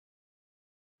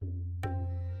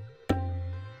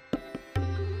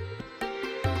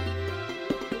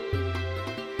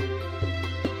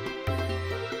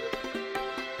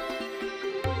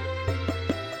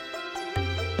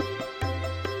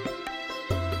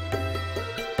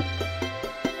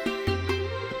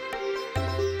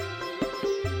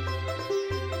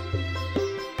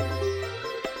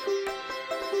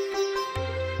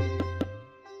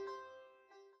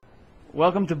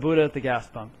Welcome to Buddha at the Gas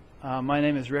Pump. My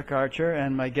name is Rick Archer,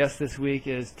 and my guest this week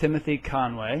is Timothy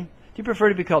Conway. Do you prefer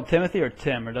to be called Timothy or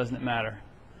Tim, or doesn't it matter?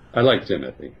 I like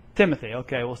Timothy. Timothy,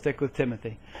 okay, we'll stick with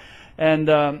Timothy. And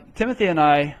Timothy and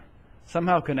I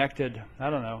somehow connected,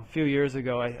 I don't know, a few years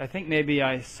ago. I think maybe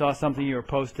I saw something you were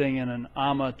posting in an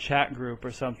AMA chat group or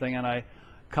something, and I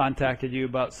contacted you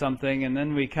about something, and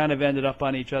then we kind of ended up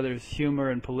on each other's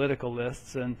humor and political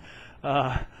lists, and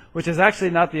which is actually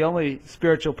not the only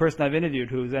spiritual person I've interviewed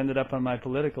who's ended up on my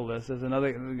political list. There's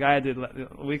another guy I did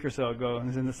a week or so ago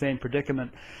who's in the same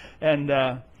predicament.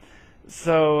 And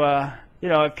so, you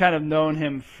know, I've kind of known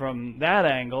him from that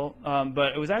angle,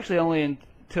 but it was actually only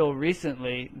until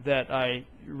recently that I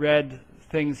read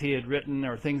things he had written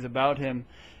or things about him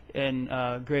in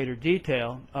greater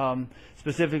detail,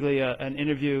 specifically an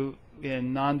interview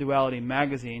in Non-Duality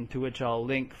magazine, to which I'll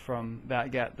link from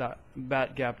batgap.com,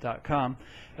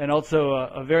 and also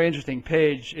a very interesting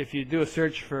page. If you do a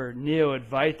search for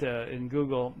Neo-Advaita in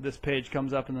Google, this page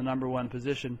comes up in the #1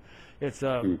 position. It's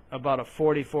about a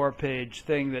 44-page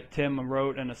thing that Tim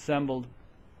wrote and assembled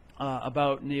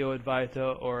about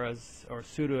Neo-Advaita or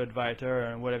pseudo-Advaita,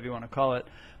 or whatever you want to call it,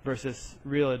 versus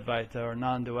real Advaita or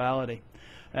non-duality.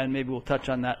 And maybe we'll touch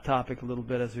on that topic a little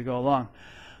bit as we go along.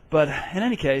 But in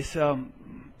any case,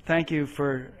 thank you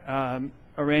for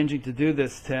arranging to do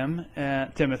this,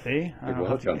 Timothy.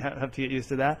 Have to get used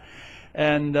to that.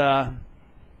 And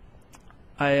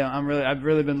I've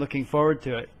really been looking forward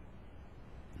to it.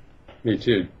 Me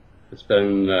too. It's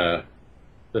been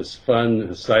this fun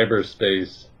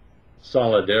cyberspace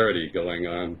solidarity going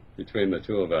on between the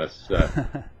two of us,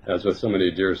 as with so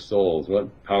many dear souls.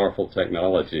 What powerful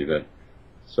technology that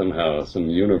somehow some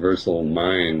universal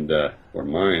mind or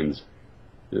minds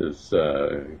is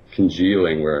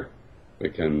congealing, where we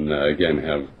can again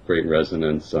have great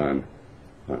resonance on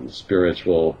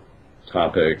spiritual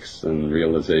topics and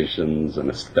realizations and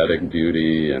aesthetic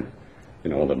beauty, and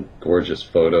all the gorgeous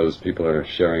photos people are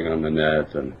sharing on the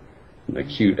net, and the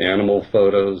cute animal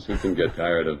photos. Who can get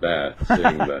tired of that?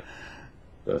 Seeing the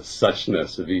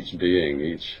suchness of each being,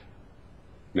 each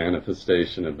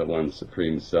manifestation of the one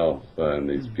supreme self, and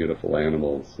these beautiful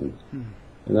animals, and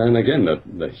then again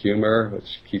the humor,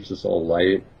 which keeps us all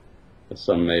light. As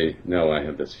some may know, I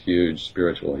have this huge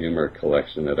spiritual humor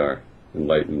collection at our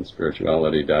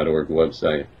enlightenedspirituality.org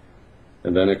website.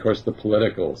 And then of course the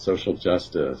political, social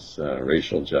justice,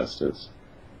 racial justice,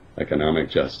 economic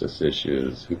justice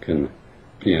issues. Who can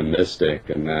be a mystic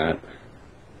and not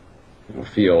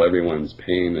feel everyone's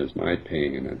pain is my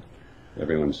pain, and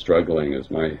everyone's struggling is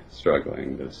my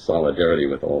struggling, the solidarity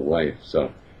with all life.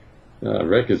 So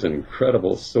Rick is an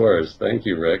incredible source. Thank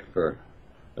you, Rick, for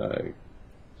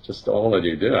just all that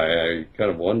you do. I kind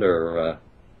of wonder,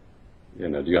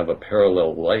 do you have a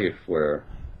parallel life where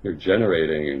you're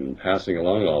generating and passing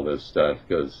along all this stuff?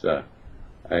 Because I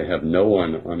have no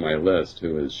one on my list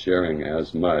who is sharing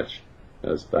as much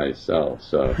as thyself.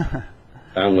 So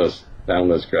boundless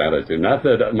gratitude. Not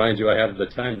that, mind you, I have the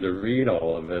time to read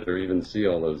all of it or even see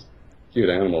all those cute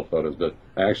animal photos, but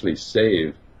I actually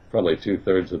save probably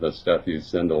 2/3 of the stuff you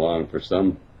send along for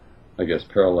some, I guess,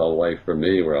 parallel life for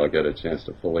me, where I'll get a chance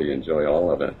to fully enjoy all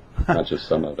of it, not just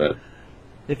some of it.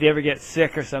 If you ever get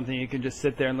sick or something, you can just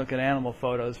sit there and look at animal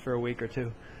photos for a week or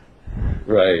two.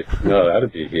 Right. No,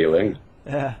 that'd be healing.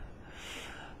 Yeah.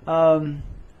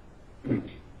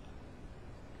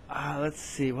 Let's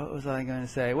see. What was I going to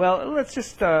say? Well, let's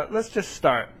just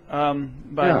start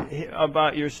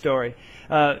about your story.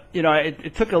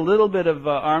 It took a little bit of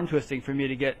arm twisting for me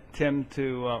to get Tim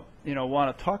to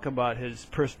want to talk about his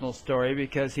personal story,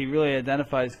 because he really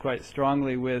identifies quite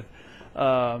strongly with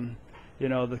the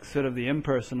sort of the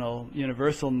impersonal,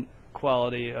 universal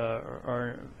quality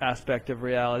or aspect of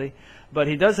reality. But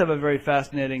he does have a very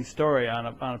fascinating story on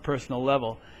a personal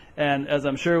level. And as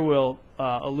I'm sure we'll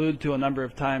allude to a number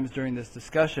of times during this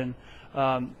discussion,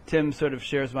 Tim sort of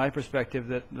shares my perspective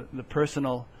that the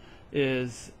personal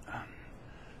is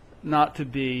not to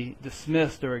be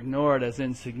dismissed or ignored as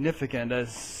insignificant,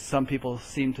 as some people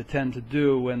seem to tend to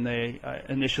do when they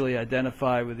initially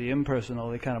identify with the impersonal.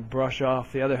 They kind of brush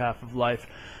off the other half of life.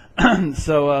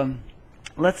 So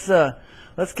let's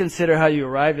consider how you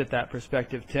arrived at that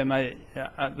perspective, Tim.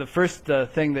 The first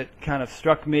thing that kind of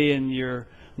struck me in your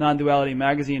Non-Duality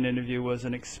magazine interview was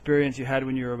an experience you had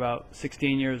when you were about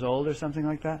 16 years old or something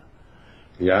like that.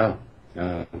 Yeah.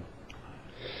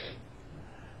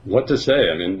 What to say?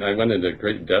 I mean, I went into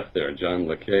great depth there. John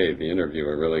LeKay, the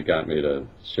interviewer, really got me to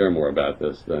share more about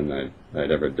this than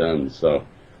I'd ever done. So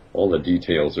all the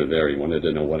details are there. He wanted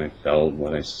to know what I felt,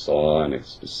 what I saw, and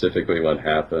specifically what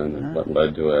happened and what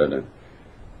led to it.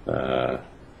 And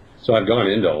So I've gone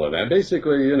into all of that.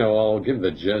 Basically, you know, I'll give the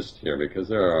gist here because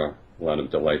there are a lot of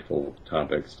delightful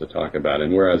topics to talk about.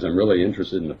 And whereas I'm really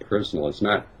interested in the personal, it's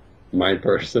not my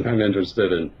person. I'm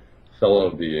interested in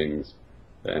fellow beings.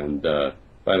 And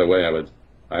by the way,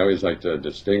 I always like to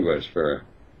distinguish for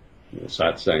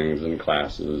satsangs and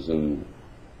classes and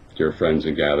dear friends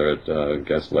who gather at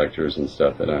guest lectures and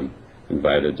stuff that I'm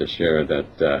invited to share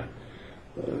that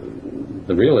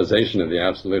the realization of the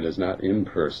absolute is not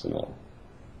impersonal.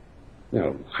 You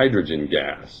know, hydrogen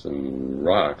gas and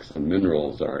rocks and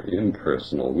minerals are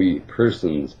impersonal. We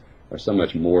persons are so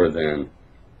much more than,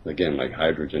 again, like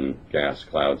hydrogen gas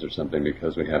clouds or something,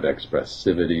 because we have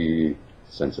expressivity,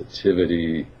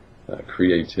 sensitivity,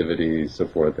 creativity, so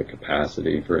forth, the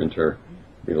capacity for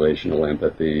interrelational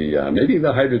empathy. Maybe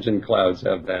the hydrogen clouds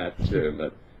have that too,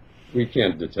 but we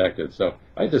can't detect it. So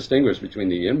I distinguish between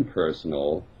the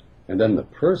impersonal and then the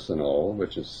personal,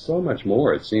 which is so much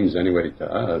more, it seems anyway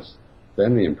to us,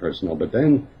 than the impersonal. But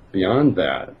then beyond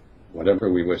that,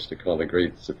 whatever we wish to call the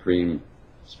great supreme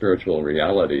spiritual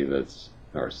reality that's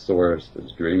our source,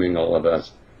 that's dreaming all of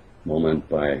us moment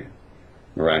by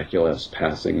miraculous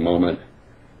passing moment,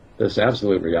 this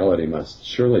absolute reality must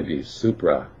surely be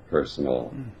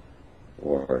supra-personal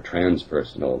or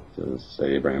transpersonal, to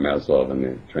say Abraham Maslow and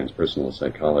the transpersonal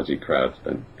psychology crowd's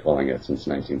been calling it since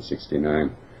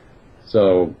 1969.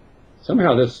 So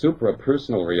somehow this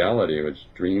supra-personal reality, which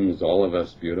dreams all of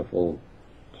us beautiful,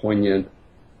 poignant,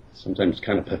 sometimes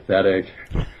kind of pathetic,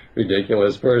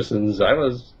 ridiculous persons. I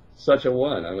was such a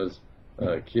one. I was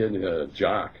a kid, a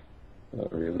jock.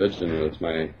 Religion was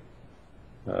my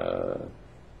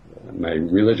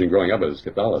religion growing up was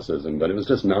Catholicism, but it was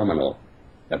just nominal.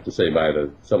 I have to say bye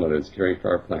to some of those caring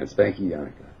power plants. Thank you,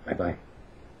 Yannicka. Bye-bye.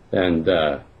 And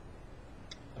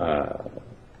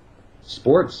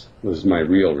sports was my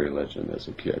real religion as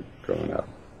a kid growing up.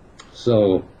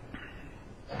 So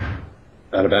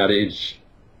at about age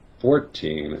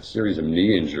 14, a series of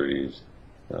knee injuries,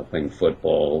 playing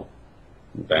football,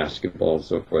 basketball, and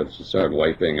so forth, just started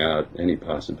wiping out any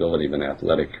possibility of an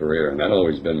athletic career. And that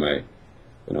always been my,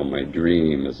 my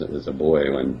dream as a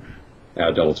boy. When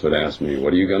adults would ask me,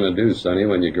 "What are you going to do, Sonny,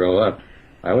 when you grow up?"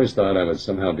 I always thought I would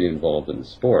somehow be involved in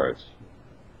sports,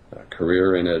 a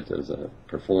career in it as a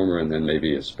performer, and then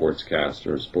maybe a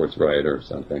sportscaster, a sports writer or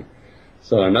something.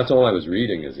 So, and that's all I was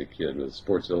reading as a kid, was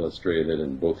Sports Illustrated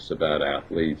and books about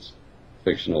athletes,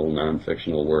 fictional,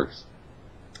 non-fictional works.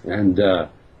 And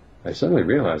I suddenly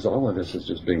realized all of this is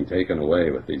just being taken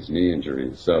away with these knee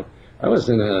injuries. So I was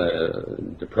in a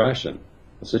depression,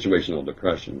 a situational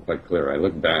depression, quite clear. I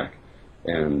look back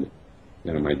and,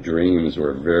 my dreams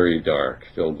were very dark,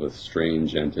 filled with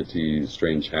strange entities,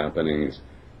 strange happenings.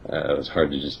 It was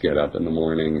hard to just get up in the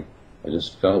morning. I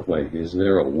just felt like, is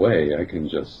there a way I can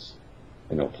just,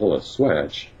 pull a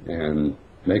switch and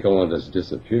make all of this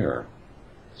disappear?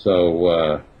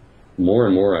 So more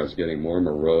and more I was getting more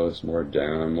morose, more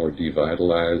down, more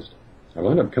devitalized. I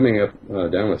wound up coming up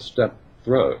down with strep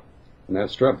throat. And that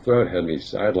strep throat had me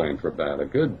sidelined for about a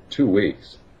good 2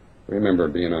 weeks. I remember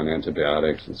being on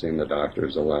antibiotics and seeing the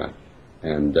doctors a lot.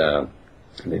 And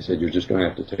they said, you're just going to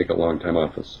have to take a long time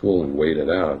off of school and wait it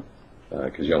out,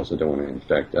 because you also don't want to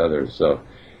infect others. So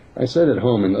I sat at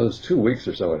home, and those 2 weeks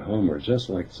or so at home were just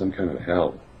like some kind of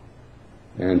hell.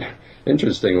 And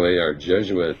interestingly, our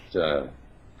Jesuit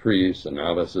priests and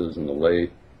novices and the lay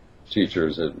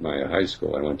teachers at my high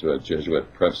school, I went to a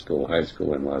Jesuit prep school high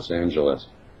school in Los Angeles,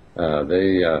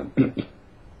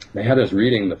 they had us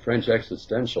reading the French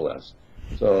existentialists.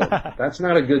 So that's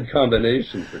not a good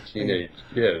combination for teenage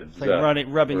kids. It's like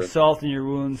rubbing salt in your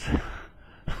wounds.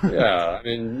 Yeah, I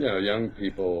mean, young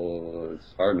people,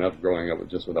 it's hard enough growing up with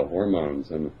the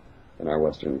hormones in our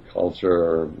Western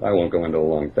culture. I won't go into a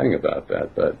long thing about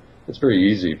that, but it's very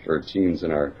easy for teens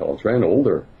in our culture and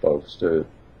older folks to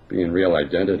be in real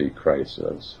identity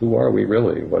crisis. Who are we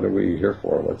really? What are we here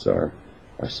for? What's our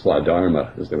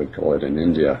swadharma, as they would call it in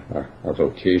India, our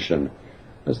vocation,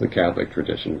 as the Catholic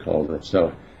tradition called it.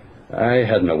 So I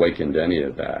hadn't awakened any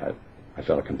of that. I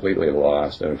felt completely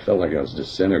lost. I felt like I was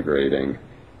disintegrating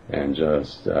and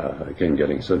just, again,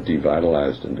 getting so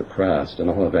devitalized and depressed. And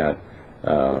all of that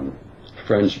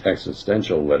French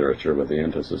existential literature with the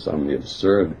emphasis on the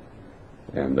absurd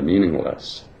and the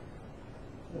meaningless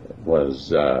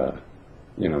was,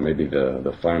 maybe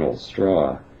the final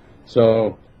straw.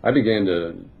 So I began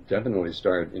to definitely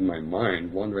start in my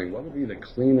mind wondering what would be the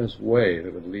cleanest way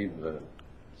that would leave the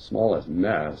smallest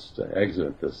mess to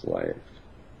exit this life.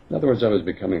 In other words, I was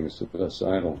becoming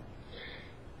suicidal.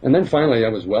 And then finally I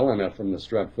was well enough from the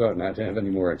strep throat not to have any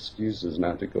more excuses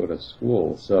not to go to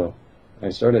school. So I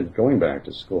started going back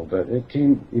to school, but it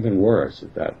came even worse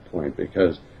at that point,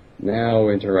 because now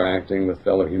interacting with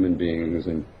fellow human beings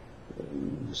and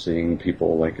seeing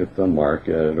people like at the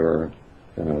market or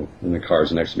in the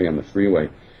cars next to me on the freeway,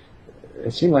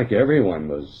 it seemed like everyone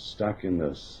was stuck in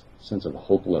this sense of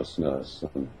hopelessness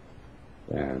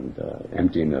and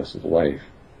emptiness of life.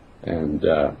 And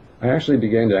I actually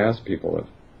began to ask people,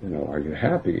 are you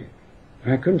happy?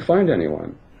 And I couldn't find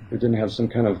anyone who didn't have some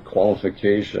kind of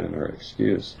qualification or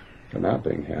excuse for not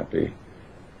being happy.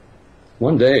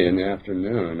 One day in the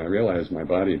afternoon, I realized my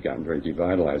body had gotten very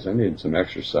devitalized. I needed some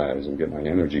exercise and get my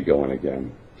energy going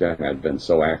again. Again, I'd been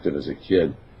so active as a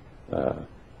kid. I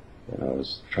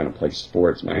was trying to play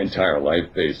sports my entire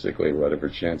life, basically, whatever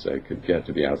chance I could get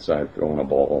to be outside throwing a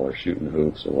ball or shooting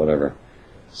hoops or whatever.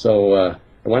 So I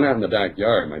went out in the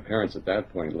backyard. My parents at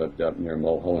that point lived up near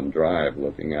Mulholland Drive,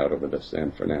 looking out over the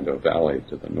San Fernando Valley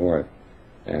to the north.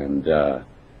 And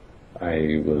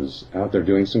I was out there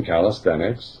doing some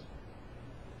calisthenics.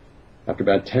 After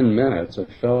about 10 minutes, I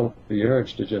felt the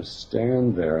urge to just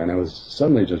stand there, and I was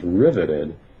suddenly just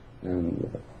riveted.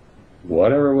 And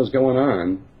whatever was going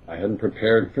on, I hadn't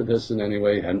prepared for this in any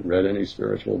way, hadn't read any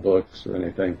spiritual books or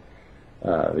anything.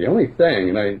 The only thing,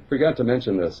 and I forgot to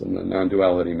mention this in the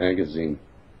Non-Duality magazine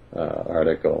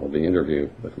article, the interview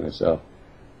with myself,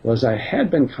 was I had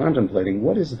been contemplating,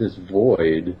 what is this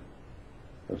void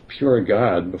of pure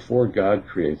God before God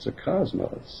creates a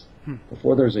cosmos?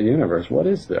 Before there's a universe, what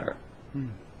is there?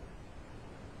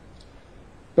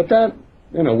 But that,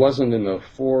 wasn't in the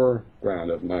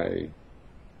foreground of my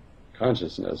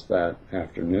consciousness that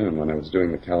afternoon when I was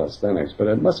doing the calisthenics, but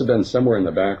it must have been somewhere in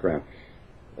the background.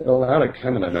 It allowed a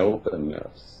kind of an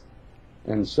openness.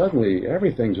 And suddenly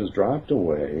everything just dropped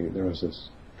away. There was this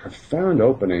profound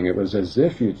opening. It was as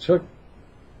if you took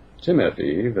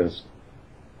Timothy, this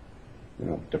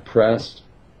depressed,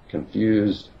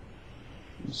 confused,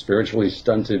 spiritually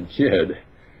stunted kid,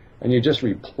 and you just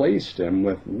replaced him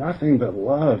with nothing but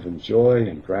love and joy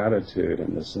and gratitude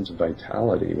and this sense of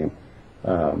vitality.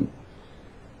 And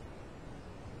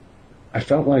I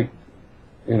felt like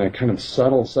in a kind of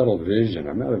subtle vision.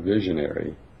 I'm not a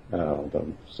visionary,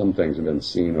 although some things have been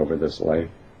seen over this life,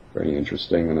 very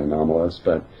interesting and anomalous,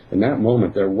 but in that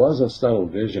moment there was a subtle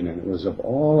vision, and it was of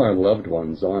all our loved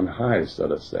ones on high, so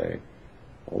to say.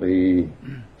 All the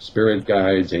spirit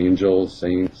guides, angels,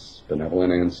 saints,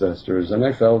 benevolent ancestors, and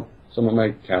I felt some of my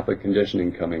Catholic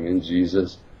conditioning coming in,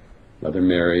 Jesus, Mother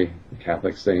Mary, the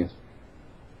Catholic saints,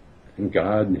 and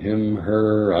God, him,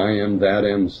 her, I am, that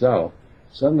am, self,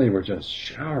 suddenly were just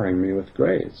showering me with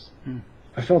grace.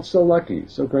 I felt so lucky,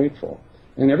 so grateful.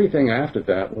 And everything after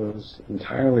that was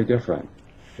entirely different.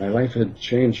 My life had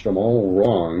changed from all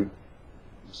wrong,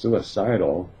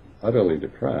 suicidal, utterly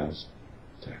depressed,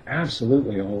 to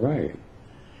absolutely all right.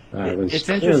 It's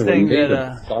interesting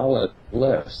that solid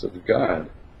bliss of God.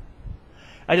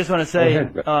 I just want to say,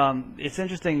 it's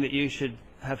interesting that you should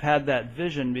have had that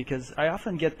vision, because I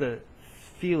often get the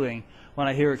feeling when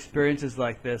I hear experiences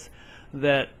like this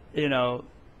that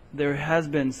there has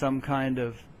been some kind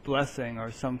of blessing or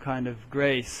some kind of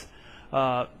grace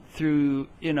through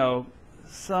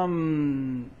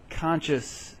some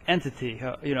conscious entity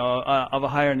of a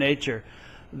higher nature,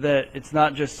 that it's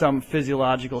not just some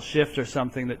physiological shift or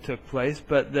something that took place,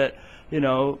 but that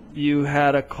you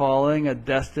had a calling, a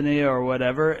destiny or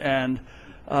whatever, and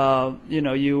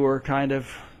you were kind of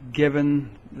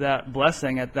given that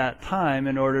blessing at that time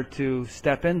in order to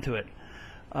step into it.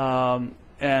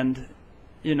 And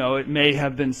it may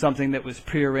have been something that was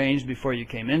prearranged before you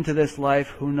came into this life,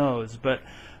 who knows, but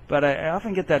I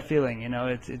often get that feeling.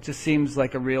 It just seems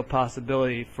like a real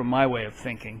possibility from my way of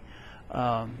thinking.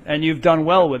 And you've done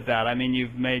well with that. I mean,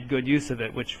 you've made good use of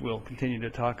it, which we'll continue to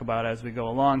talk about as we go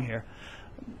along here.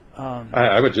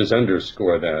 I would just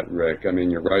underscore that, Rick. I mean,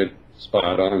 you're right,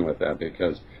 spot on with that,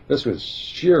 because this was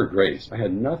sheer grace. I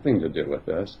had nothing to do with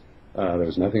this. There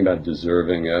was nothing about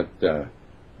deserving it,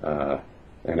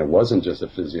 and it wasn't just a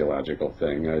physiological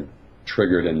thing. I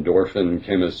triggered endorphin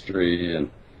chemistry and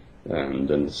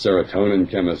serotonin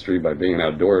chemistry by being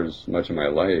outdoors much of my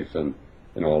life, and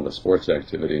all the sports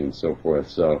activity and so forth.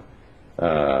 So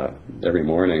every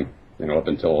morning, up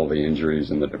until all the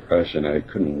injuries and the depression, I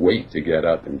couldn't wait to get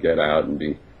up and get out and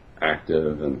be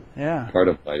active and part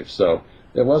of life. So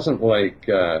it wasn't like,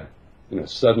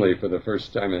 suddenly for the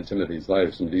first time in Timothy's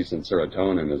life, some decent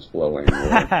serotonin is flowing,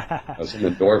 or some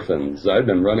endorphins. I'd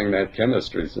been running that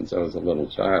chemistry since I was a little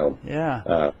child.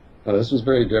 This was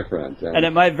very different. And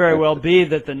it might very well be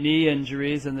that the knee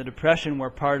injuries and the depression were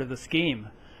part of the scheme.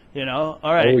 You know,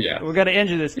 all right, Oh, yes. we're going to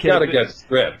injure this kid. You got to get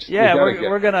script. Yeah,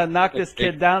 we're going to knock this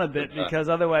kid down a bit because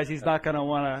otherwise he's not going to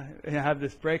want to have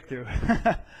this breakthrough.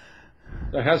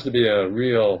 There has to be a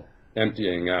real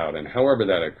emptying out, and however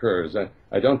that occurs,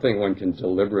 I don't think one can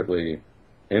deliberately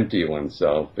empty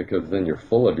oneself, because then you're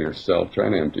full of yourself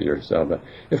trying to empty yourself. But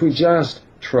if we just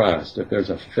trust, if there's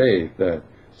a faith that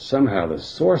somehow the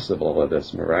source of all of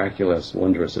this miraculous,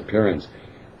 wondrous appearance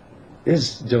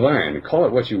is divine, call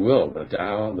it what you will, the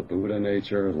Tao, the Buddha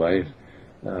nature, life,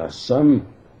 some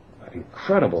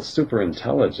incredible super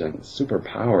intelligence,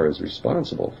 superpower is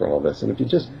responsible for all this. And if you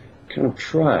just kind of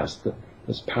trust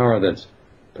this power that's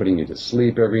putting you to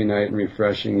sleep every night and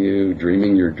refreshing you,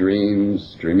 dreaming your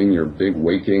dreams, dreaming your big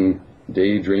waking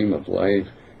daydream of life,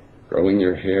 growing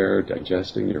your hair,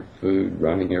 digesting your food,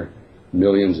 running your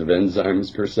millions of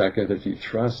enzymes per second, if you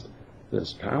trust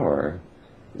this power,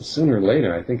 sooner or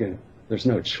later, I think there's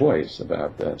no choice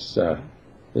about this.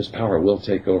 This power will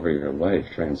take over your life,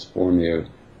 transform you,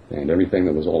 and everything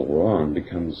that was all wrong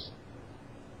becomes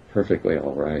perfectly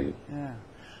all right. Yeah.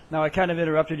 Now, I kind of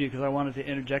interrupted you because I wanted to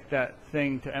interject that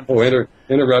thing to emphasize.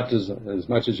 Oh, interrupt as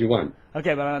much as you want.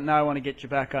 Okay, but now I want to get you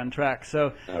back on track.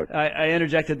 So Okay. I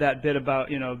interjected that bit about,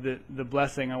 the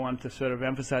blessing. I wanted to sort of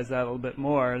emphasize that a little bit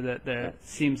more, that there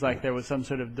seems like there was some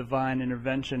sort of divine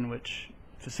intervention which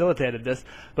facilitated this.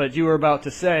 But you were about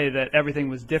to say that everything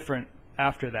was different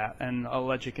after that, and I'll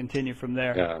let you continue from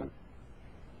there. Yeah.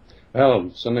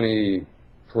 Well, so many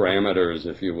parameters,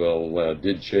 if you will,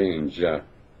 did change.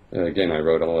 Again, I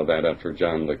wrote all of that up for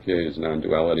John Le Carre's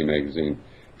Non-Duality magazine.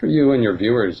 For you and your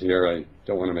viewers here, I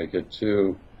don't want to make it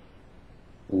too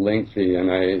lengthy, and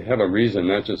I have a reason,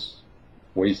 not just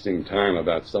wasting time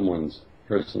about someone's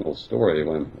personal story,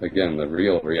 when, again, the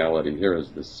real reality here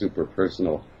is the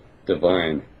super-personal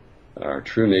divine. Our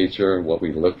true nature, what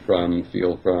we look from,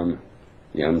 feel from,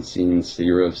 the unseen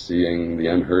seer of seeing, the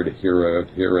unheard hearer of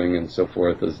hearing, and so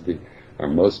forth, is our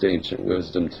most ancient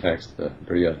wisdom text, the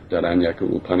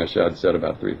Brihadaranyaka Upanishad, said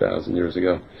about 3,000 years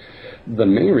ago. The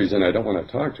main reason I don't want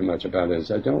to talk too much about it is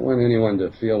I don't want anyone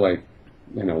to feel like,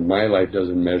 my life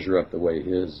doesn't measure up the way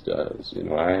his does.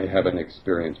 I haven't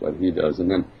experienced what he does.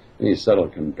 And then any subtle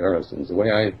comparisons. The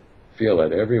way I feel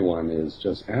that everyone is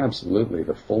just absolutely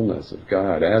the fullness of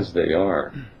God as they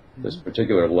are. This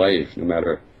particular life, no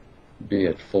matter, be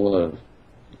it full of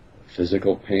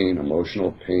physical pain,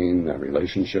 emotional pain,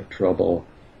 relationship trouble,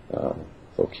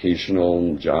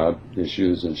 vocational job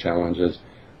issues and challenges,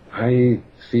 I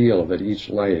feel that each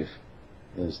life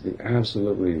is the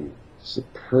absolutely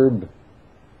superb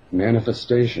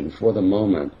manifestation for the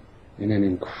moment in an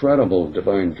incredible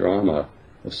divine drama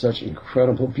of such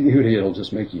incredible beauty it'll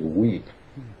just make you weep.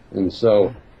 And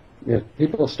so if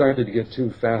people started to get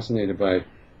too fascinated by,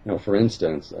 for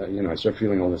instance, I start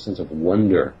feeling all this sense of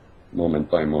wonder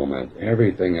moment by moment.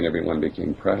 Everything and everyone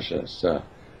became precious.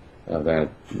 That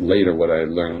later what I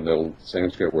learned, the old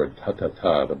Sanskrit word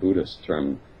tatata, the Buddhist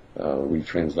term, we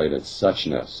translate as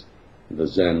suchness. The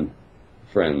Zen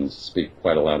friends speak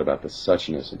quite a lot about the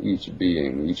suchness of each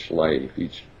being, each life,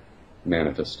 each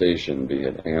manifestation, be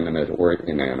it animate or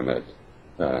inanimate,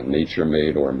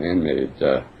 nature-made or man-made,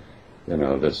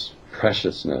 this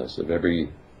preciousness of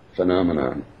every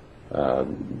phenomenon.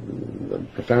 The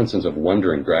profound sense of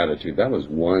wonder and gratitude, that was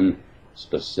one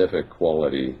specific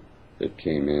quality that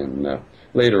came in.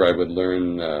 Later I would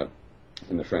learn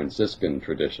in the Franciscan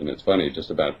tradition. It's funny, just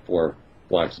about 4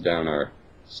 blocks down our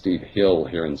steep hill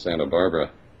here in Santa Barbara,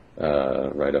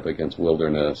 right up against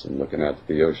wilderness and looking out to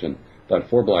the ocean, about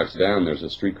 4 blocks down there's a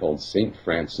street called St.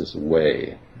 Francis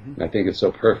Way. And I think it's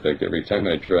so perfect every time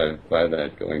I drive by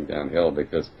that going downhill,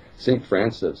 because St.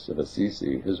 Francis of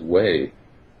Assisi, his way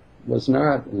was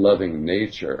not loving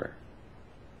nature,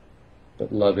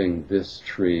 but loving this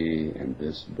tree and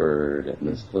this bird and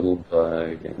this little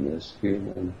bug and this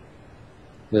human.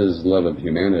 His love of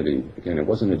humanity, again, it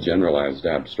wasn't a generalized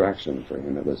abstraction for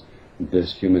him. It was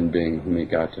this human being whom he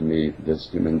got to meet, this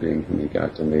human being whom he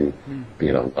got to meet, be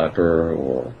it a leper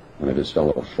or one of his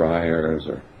fellow friars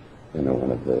or,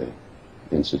 one of the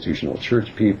institutional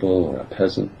church people or a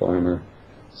peasant farmer.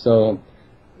 So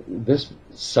this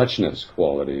suchness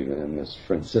quality and this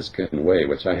Franciscan way,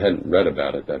 which I hadn't read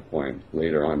about at that point,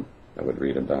 later on I would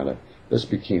read about it, this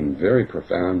became very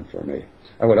profound for me.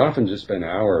 I would often just spend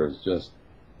hours just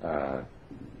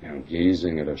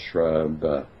gazing at a shrub,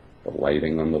 the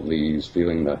lighting on the leaves,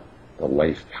 feeling the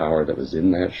life power that was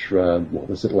in that shrub. What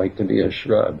was it like to be a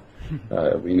shrub?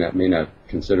 We may not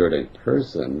consider it a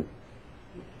person,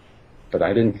 but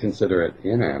I didn't consider it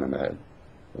inanimate.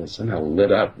 It was somehow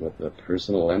lit up with the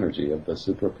personal energy of the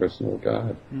super-personal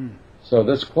God. So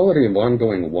this quality of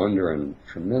ongoing wonder and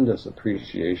tremendous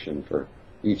appreciation for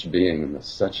each being and the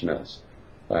suchness,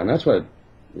 and that's what,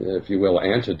 if you will,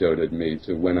 antidoted me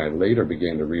to when I later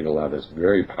began to read a lot of this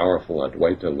very powerful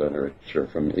Advaita literature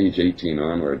from age 18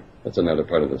 onward. That's another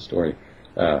part of the story.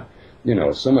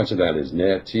 So much of that is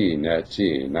neti,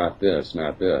 not this,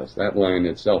 not this. That line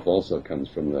itself also comes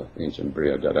from the ancient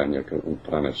Brihadaranyaka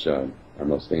Upanishad, our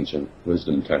most ancient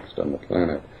wisdom text on the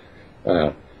planet.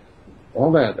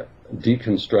 All that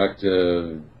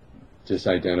deconstructive,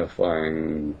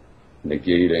 disidentifying,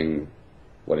 negating,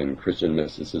 what in Christian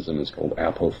mysticism is called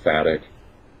apophatic,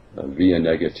 via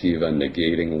negativa,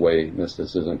 negating way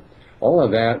mysticism. All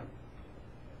of that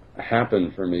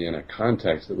happened for me in a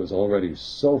context that was already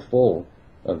so full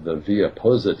of the via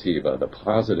positiva, the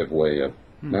positive way of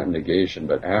not negation,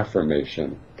 but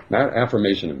affirmation. Not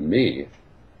affirmation of me.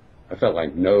 I felt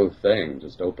like no thing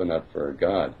just opened up for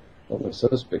God. What was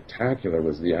so spectacular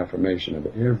was the affirmation of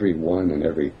everyone and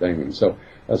everything. And so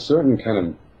a certain kind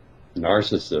of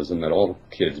narcissism that all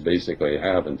kids basically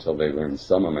have until they learn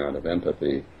some amount of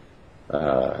empathy,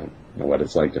 what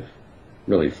it's like to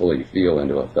really fully feel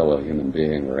into a fellow human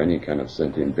being or any kind of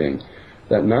sentient being.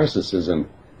 That narcissism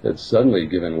had suddenly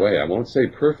given way. I won't say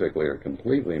perfectly or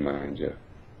completely, mind you.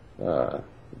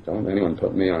 Don't anyone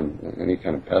put me on any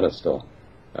kind of pedestal,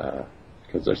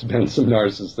 because there's been some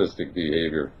narcissistic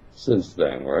behavior since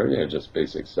then, where just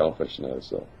basic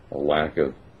selfishness, a lack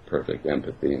of perfect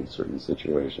empathy in certain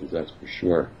situations, that's for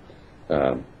sure.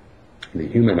 The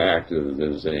human act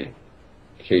is a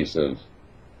case of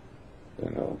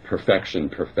perfection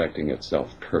perfecting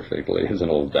itself perfectly, as an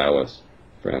old Taoist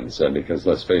friend said, because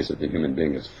let's face it, the human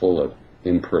being is full of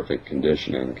imperfect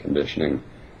conditioning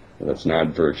that's not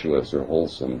virtuous or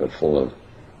wholesome, but full of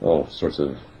all sorts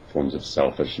of forms of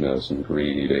selfishness and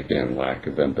greed, again, lack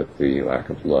of empathy, lack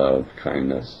of love,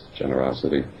 kindness,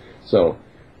 generosity. So,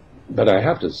 but I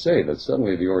have to say that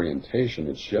suddenly the orientation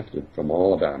had shifted from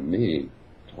all about me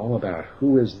to all about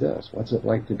who is this? What's it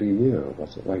like to be you?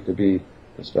 What's it like to be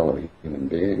this fellow human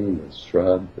being, this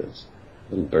shrub, this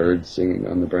little bird singing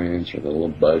on the branch, or the little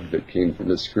bug that came from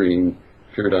the screen,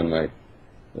 appeared on my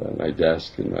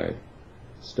desk in my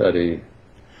study.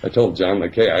 I told John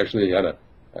McKay, I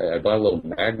bought a little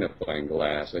magnifying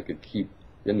glass I could keep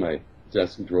in my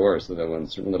desk drawer so that when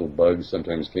certain little bugs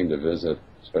sometimes came to visit,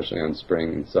 especially on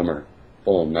spring and summer,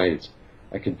 fall nights,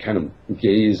 I could kind of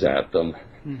gaze at them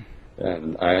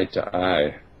and eye to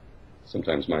eye.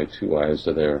 Sometimes my 2 eyes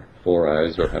to their 4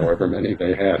 eyes, or however many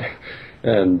they had,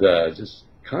 and just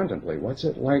contemplate, what's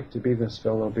it like to be this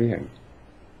fellow being?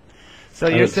 So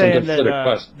you're saying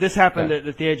that this happened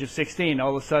at the age of 16.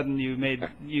 All of a sudden,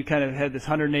 you kind of had this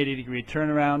 180-degree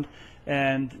turnaround,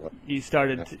 and you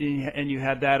started, and you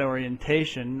had that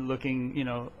orientation, looking,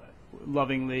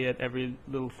 lovingly at every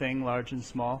little thing, large and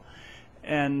small.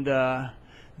 And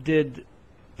did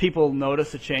people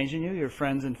notice a change in you, your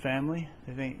friends and family?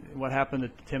 I think what happened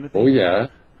to Timothy? Oh yeah,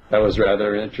 that was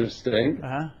rather interesting.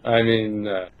 Uh-huh. I mean,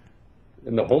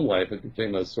 in the home life, it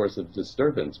became a source of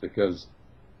disturbance because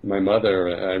my mother,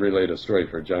 I relate a story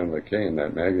for John McKay in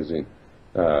that magazine.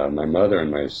 My mother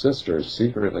and my sister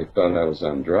secretly thought I was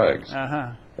on drugs.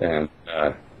 Uh-huh. And,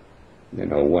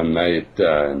 one night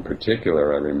in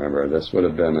particular, I remember, this would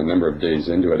have been a number of days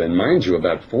into it. And mind you,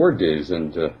 about 4 days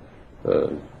into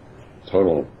the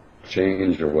total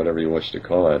change, or whatever you wish to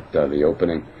call it, the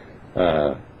opening,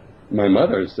 my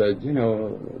mother said,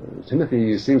 Timothy,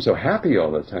 you seem so happy all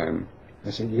the time. I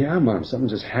said, yeah, Mom, something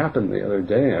just happened the other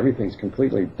day. Everything's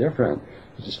completely different.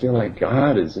 I just feel like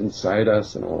God is inside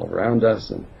us and all around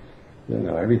us, and,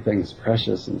 everything's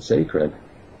precious and sacred.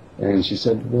 And she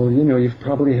said, well, you've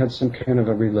probably had some kind of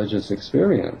a religious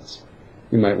experience.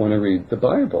 You might want to read the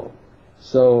Bible.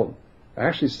 So I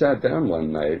actually sat down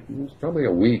one night, it was probably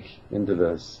a week into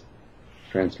this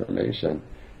transformation,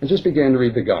 and just began to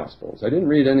read the Gospels. I didn't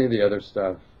read any of the other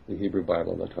stuff, the Hebrew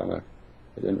Bible, the Tanakh.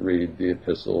 I didn't read the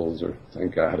epistles, or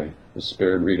thank God I was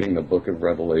spared reading the book of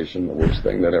Revelation, the worst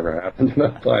thing that ever happened in the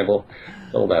Bible.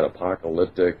 All that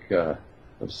apocalyptic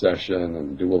obsession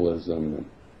and dualism and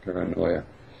paranoia.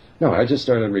 No, I just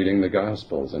started reading the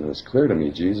Gospels, and it was clear to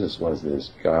me Jesus was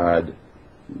this God-abiding,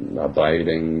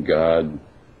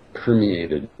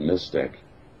 God-permeated mystic,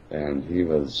 and he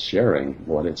was sharing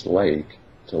what it's like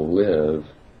to live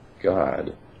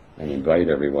God and invite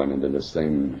everyone into the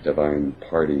same divine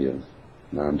party of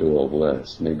non-dual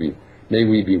bliss. May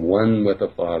we be one with the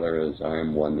Father as I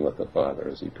am one with the Father,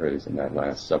 as he prays in that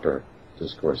Last Supper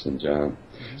discourse in John.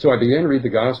 So I began to read the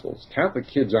Gospels. Catholic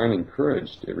kids aren't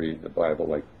encouraged to read the Bible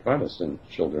like Protestant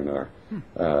children are.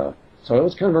 So it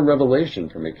was kind of a revelation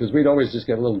for me, because we'd always just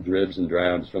get little dribs and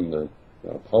drabs from the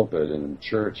pulpit in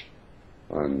church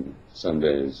on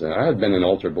Sundays. I had been an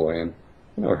altar boy and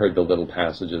heard the little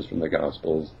passages from the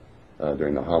Gospels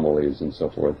during the homilies and so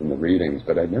forth and the readings,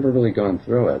 but I'd never really gone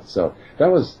through it. So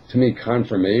that was, to me,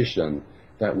 confirmation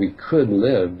that we could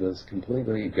live this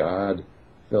completely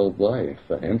God-filled life,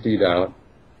 emptied out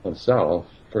of self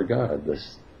for God.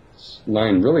 This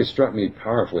line really struck me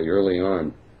powerfully early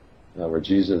on, where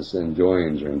Jesus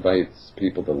enjoins or invites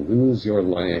people to lose your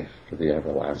life for the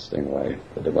everlasting life,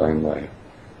 the divine life.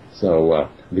 So I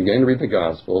began to read the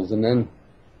Gospels, and then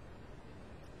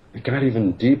it got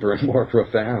even deeper and more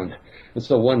profound. And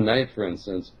so one night, for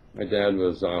instance, my dad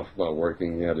was off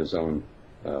working. He had his own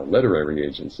literary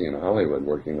agency in Hollywood,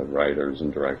 working with writers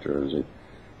and directors. He'd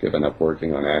given up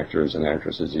working on actors and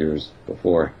actresses years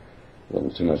before, a little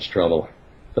too much trouble.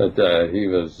 But he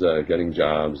was getting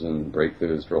jobs and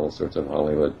breakthroughs for all sorts of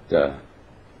Hollywood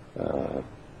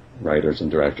writers and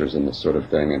directors and this sort of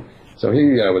thing. And so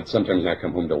he would sometimes not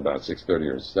come home till about 6:30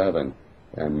 or 7.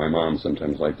 And my mom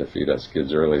sometimes liked to feed us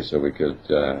kids early so we could,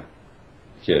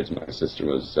 my sister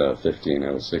was 15,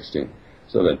 I was 16,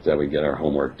 so that we get our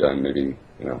homework done, maybe,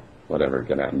 whatever,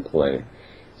 get out and play.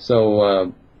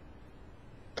 So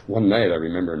one night, I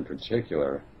remember in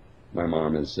particular, my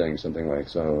mom is saying something like,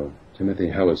 "So, Timothy,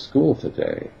 how was school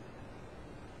today?"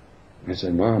 I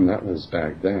said, "Mom, that was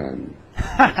back then."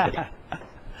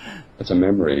 That's a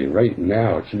memory right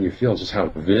now. Can you feel just how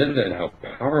vivid, how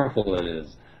powerful it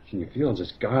is? Can you feel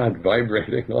just God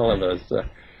vibrating all of us?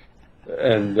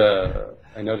 And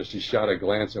I noticed she shot a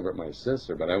glance over at my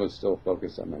sister, but I was still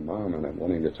focused on my mom, and I'm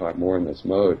wanting to talk more in this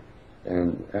mode.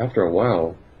 And after a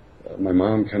while, my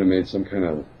mom kind of made some kind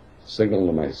of signal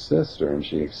to my sister, and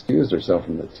she excused herself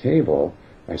from the table.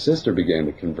 My sister began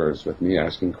to converse with me,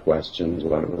 asking questions,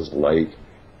 what it was like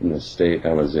in the state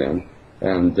I was in.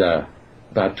 And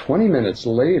about 20 minutes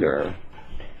later,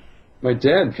 my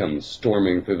dad comes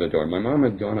storming through the door. My mom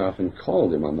had gone off and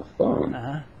called him on the phone.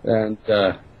 And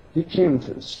he came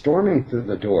storming through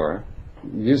the door,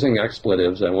 using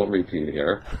expletives I won't repeat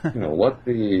here. What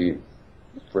the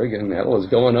friggin' hell is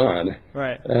going on?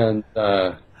 Right. And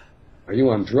are you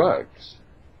on drugs?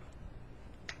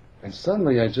 And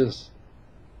suddenly I just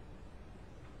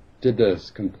did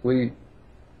this complete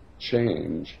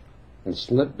change and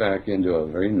slipped back into a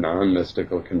very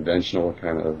non-mystical, conventional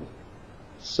kind of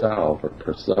self or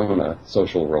persona,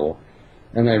 social role.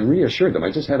 And I reassured them.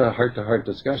 I just had a heart-to-heart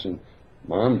discussion.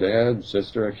 Mom, Dad,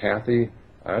 sister, Kathy,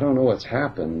 I don't know what's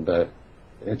happened, but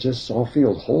it just all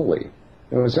feels holy.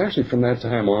 It was actually from that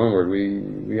time onward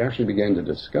we actually began to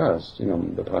discuss,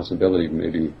 the possibility of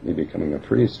maybe me becoming a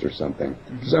priest or something.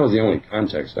 Because that was the only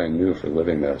context I knew for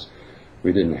living this.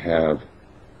 We didn't have,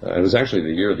 it was actually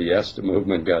the year the EST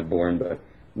movement got born, but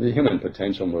the human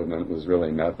potential movement was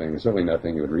really nothing, certainly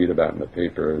nothing you would read about in the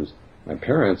papers. My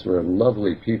parents were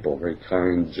lovely people, very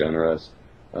kind, generous,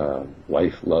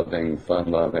 life-loving,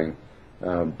 fun-loving,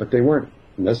 but they weren't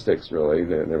mystics, really.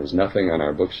 There was nothing on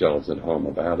our bookshelves at home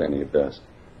about any of this.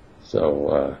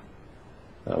 So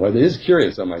what is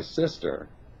curious on my sister,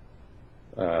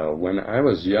 when I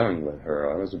was young with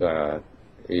her, I was about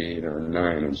 8 or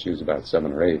 9 and she was about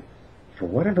 7 or 8, for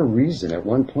whatever reason, at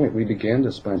one point we began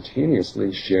to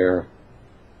spontaneously share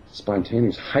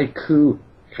spontaneous haiku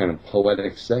kind of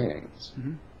poetic sayings.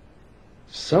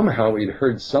 Somehow we'd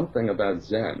heard something about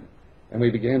Zen, and we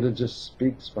began to just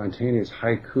speak spontaneous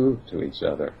haiku to each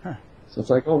other. So it's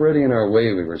like already in our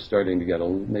way we were starting to get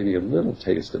maybe a little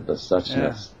taste of the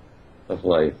suchness of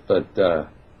life, but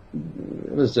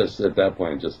it was just at that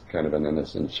point just kind of an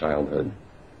innocent childhood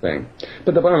thing.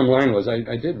 But the bottom line was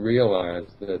I did realize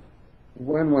that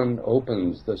when one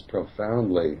opens this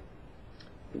profoundly,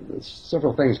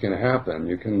 several things can happen.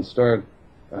 You can start,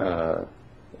 the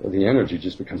energy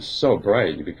just becomes so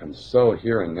bright, you become so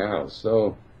here and now,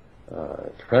 so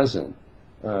present.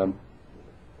 A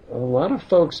lot of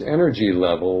folks' energy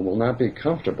level will not be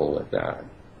comfortable with that.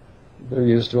 They're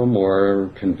used to a more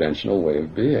conventional way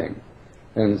of being.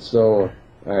 And so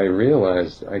I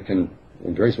realized I can,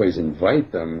 in various ways,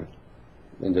 invite them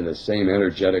into the same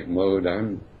energetic mode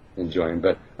I'm enjoying,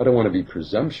 but I don't want to be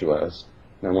presumptuous,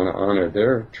 and I want to honor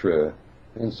their truth.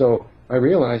 And so I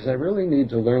realized I really need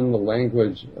to learn the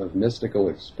language of mystical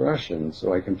expression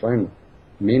so I can find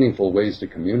meaningful ways to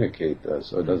communicate this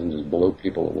so it doesn't just blow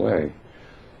people away.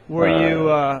 Were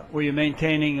you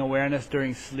maintaining awareness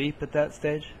during sleep at that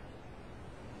stage?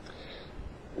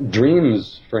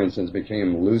 Dreams, for instance,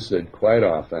 became lucid quite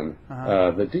often.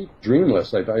 The deep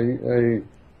dreamless, I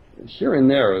here and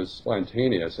there it was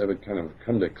spontaneous. I would kind of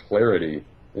come to clarity,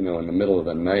 in the middle of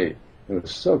the night. It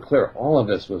was so clear. All of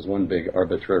this was one big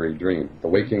arbitrary dream. The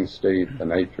waking state, the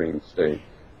night dream state.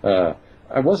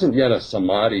 I wasn't yet a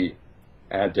samadhi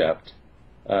adept,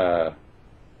 and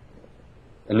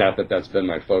not that that's been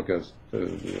my focus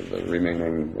the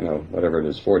remaining, whatever it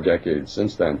is, 4 decades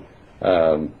since then.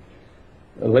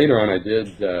 Later on, I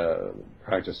did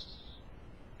practice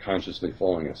consciously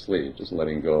falling asleep, just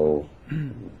letting go,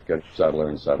 get subtler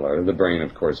and subtler. The brain,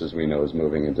 of course, as we know, is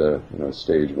moving into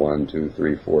stage 1, 2,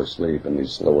 3, 4 sleep, and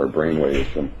these slower brain waves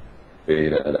from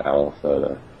beta to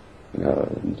alpha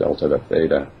to delta to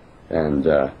theta. And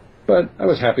but I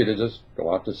was happy to just go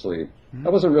off to sleep. I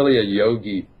wasn't really a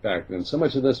yogi back then. So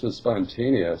much of this was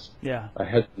spontaneous. Yeah. I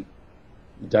hadn't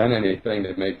done anything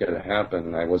to make it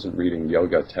happen. I wasn't reading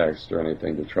yoga text or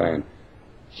anything to try and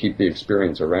keep the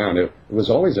experience around. It was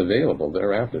always available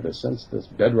thereafter, this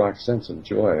bedrock sense of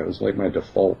joy. It was like my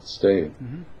default state.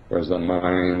 Whereas the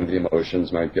mind, the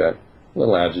emotions might get a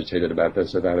little agitated about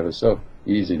this or that. It was so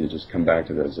easy to just come back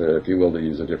to this, if you will, to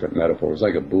use a different metaphor. It was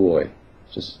like a buoy. It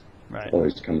just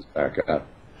always comes back up.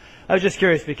 I was just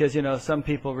curious because, some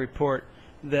people report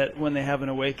that when they have an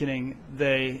awakening,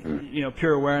 they,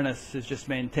 pure awareness is just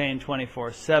maintained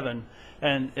 24/7.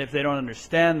 And if they don't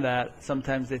understand that,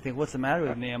 sometimes they think, what's the matter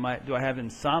with me? Do I have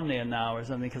insomnia now or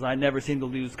something? Because I never seem to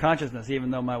lose consciousness,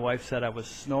 even though my wife said I was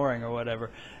snoring or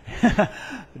whatever.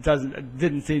 It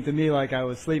didn't seem to me like I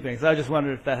was sleeping. So I just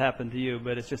wondered if that happened to you,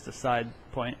 but it's just a side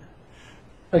point.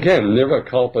 Again,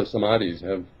 nirvikalpa samadhis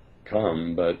have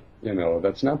come, but,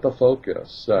 that's not the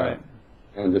focus. Right.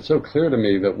 And it's so clear to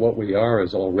me that what we are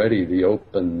is already the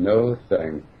open no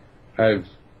thing. I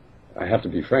have to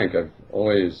be frank, I've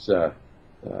always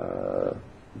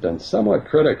been somewhat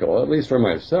critical, at least for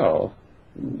myself.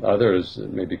 Others,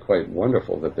 it may be quite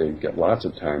wonderful that they get lots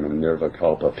of time in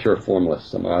nirvikalpa, pure formless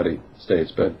samadhi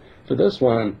states. But for this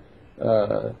one,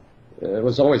 it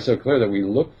was always so clear that we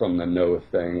look from the no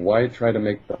thing. Why try to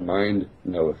make the mind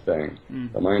no thing?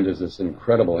 The mind is this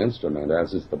incredible instrument,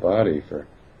 as is the body, for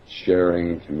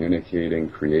sharing, communicating,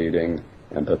 creating,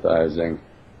 empathizing.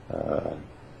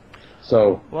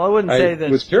 Well, I wouldn't say that.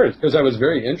 I was curious because I was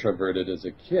very introverted as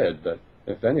a kid, but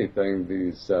if anything,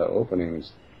 these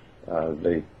openings,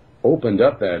 they opened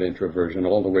up that introversion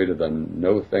all the way to the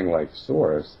no thing like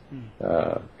source.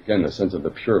 Again, the sense of the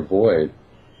pure void.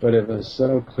 But it was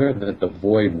so clear that the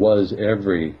void was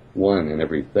everyone and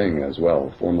everything as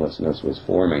well. Formlessness was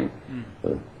forming.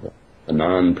 The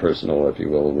non-personal, if you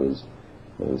will,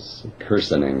 was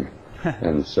personing.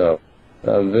 And so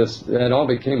it all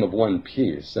became of one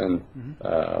piece. And,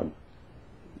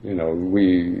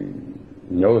 we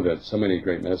know that so many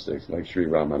great mystics, like Sri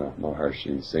Ramana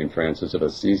Maharshi, St. Francis of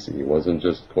Assisi, he wasn't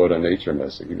just, quote, a nature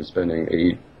mystic. He was spending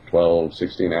 8, 12,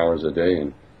 16 hours a day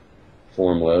in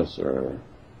formless or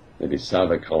maybe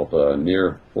savikalpa,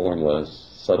 near formless,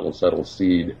 subtle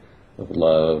seed of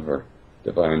love or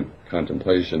divine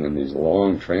contemplation in these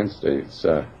long trance states.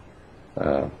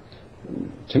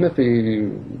 Timothy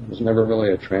was never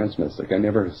really a trance mystic. I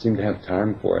never seemed to have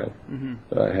time for it.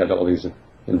 I had all these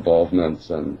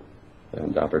involvements and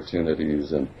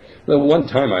opportunities. And the one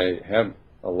time I have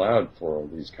allowed for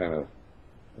these kind of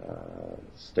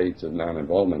states of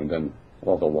non-involvement, and then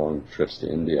all the long trips to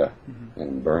India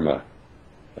and Burma,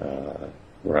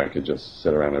 where I could just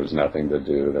sit around. There was nothing to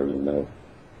do. There was no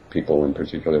people in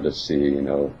particular to see,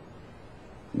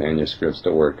 manuscripts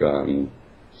to work on,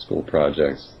 school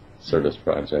projects, service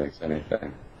projects,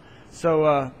 anything.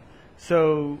 So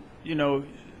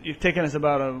you've taken us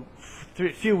about a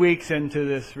few weeks into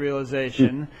this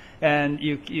realization, and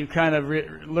you kind of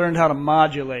learned how to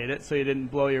modulate it so you didn't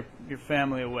blow your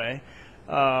family away.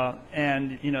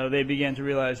 And they began to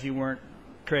realize you weren't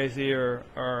crazy or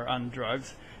on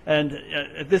drugs. And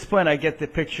at this point, I get the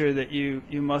picture that you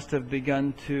must have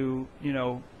begun to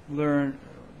learn.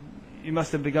 You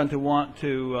must have begun to want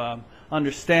to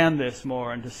understand this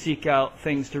more and to seek out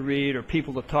things to read or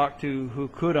people to talk to who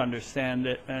could understand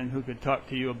it and who could talk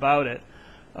to you about it.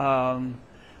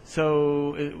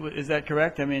 So is that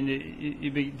correct? I mean,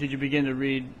 did you begin to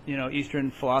read Eastern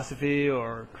philosophy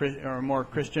or more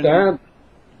Christian?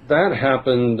 That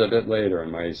happened a bit later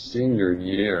in my senior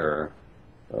year.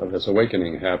 This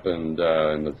awakening happened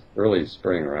in the early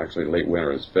spring, or actually late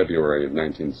winter. It was February of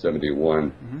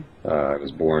 1971. I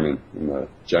was born in the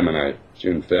Gemini,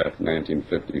 June 5th,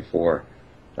 1954.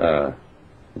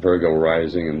 Virgo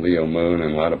rising and Leo moon,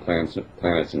 and a lot of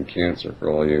planets in Cancer for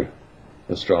all you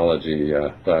astrology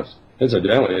buffs.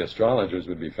 Incidentally, astrologers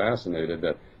would be fascinated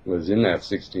that it was in that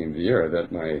 16th year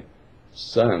that my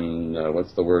sun,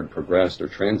 progressed or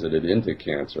transited into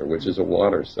Cancer, which is a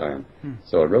water sign.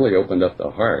 So it really opened up the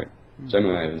heart.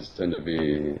 Geminis tend to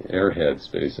be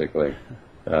airheads, basically.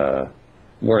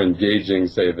 More engaging,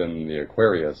 say, than the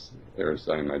Aquarius welfare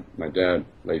sign. My dad,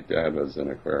 late dad, was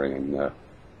an Aquarian.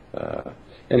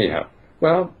 Anyhow,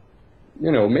 well,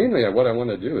 mainly what I want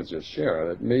to do is just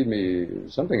share. It made me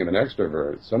something of an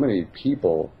extrovert. So many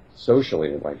people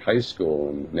socially, like high school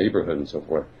and neighborhood and so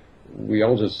forth, we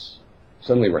all just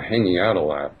suddenly were hanging out a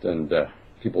lot, and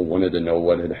people wanted to know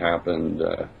what had happened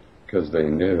because they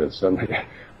knew that suddenly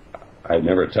I'd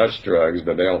never touched drugs,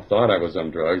 but they all thought I was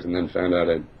on drugs, and then found out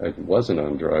I wasn't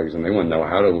on drugs, and they want to know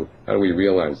how do we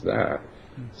realize that.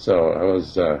 So I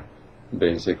was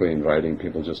basically inviting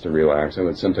people just to relax. I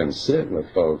would sometimes sit with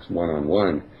folks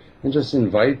one-on-one and just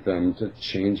invite them to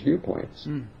change viewpoints.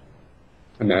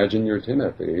 Imagine you're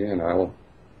Timothy, and I'll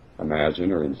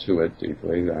imagine or intuit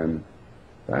deeply that I'm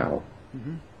Val.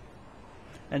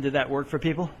 And did that work for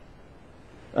people?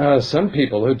 Some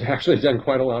people who'd actually done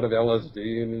quite a lot of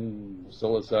LSD and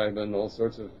psilocybin, all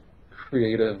sorts of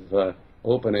creative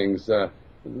openings,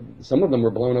 some of them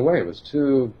were blown away. It was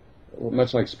too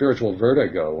much like spiritual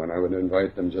vertigo when I would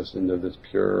invite them just into this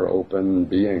pure open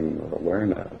being or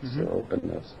awareness or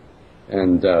openness.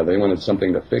 And they wanted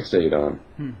something to fixate on,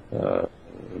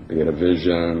 be it a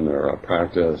vision or a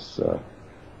practice.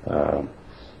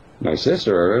 My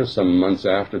sister, some months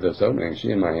after this opening, she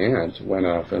and my aunt went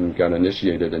off and got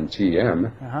initiated in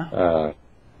TM,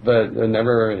 but it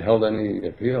never held any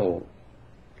appeal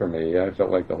for me. I felt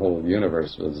like the whole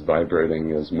universe was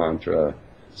vibrating as mantra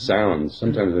sounds.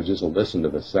 Sometimes I just listen to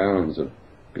the sounds of,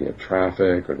 be it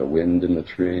traffic or the wind in the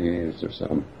trees or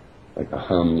some, like the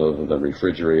hum of the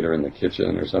refrigerator in the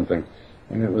kitchen or something,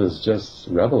 and it was just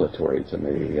revelatory to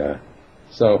me.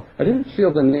 So I didn't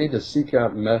feel the need to seek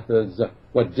out methods.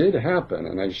 What did happen,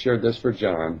 and I shared this for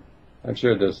John, I've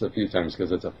shared this a few times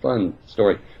because it's a fun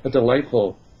story, a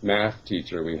delightful math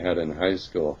teacher we had in high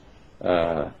school,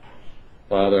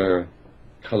 Father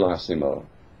Colosimo.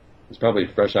 He's probably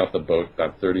fresh off the boat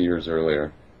about 30 years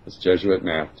earlier. This Jesuit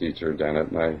math teacher down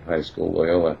at my high school,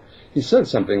 Loyola. He said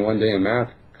something one day in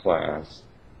math class,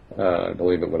 I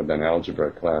believe it would have been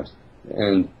algebra class,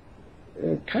 and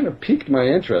it kind of piqued my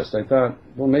interest. I thought,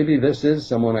 well, maybe this is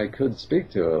someone I could speak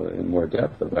to in more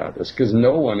depth about this, because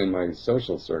no one in my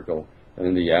social circle and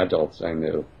in the adults I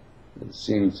knew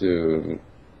seemed to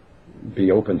be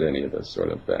open to any of this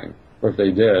sort of thing. Or if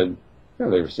they did, they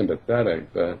were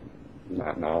sympathetic, but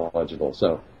not knowledgeable.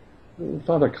 So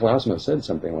Father Colosimo said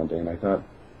something one day, and I thought,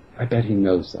 I bet he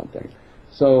knows something.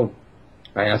 So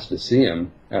I asked to see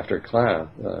him after class,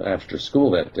 after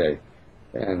school that day.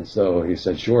 And so he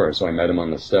said, sure. So I met him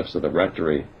on the steps of the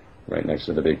rectory, right next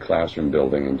to the big classroom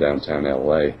building in downtown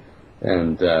LA.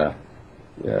 And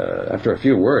after a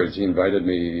few words, he invited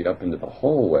me up into the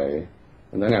hallway.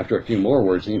 And then after a few more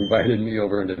words, he invited me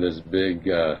over into this big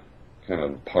kind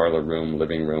of parlor room,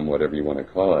 living room, whatever you want to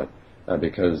call it,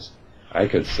 because I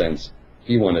could sense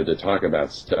he wanted to talk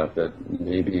about stuff that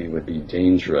maybe would be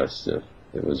dangerous if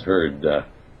it was heard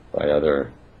by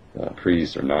other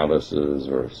priests or novices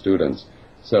or students.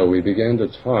 So we began to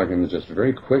talk, and just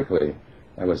very quickly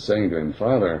I was saying to him,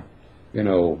 Father,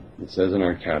 it says in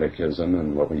our catechism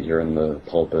and what we hear in the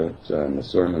pulpit and the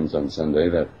sermons on Sunday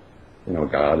that,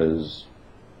 God is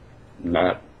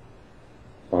not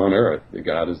on earth.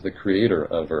 God is the creator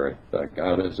of earth.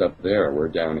 God is up there. We're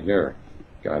down here.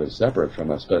 God is separate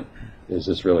from us. But is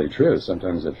this really true?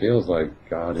 Sometimes it feels like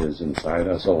God is inside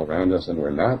us, all around us, and we're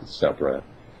not separate.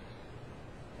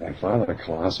 And Father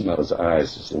Colosimo's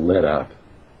eyes just lit up,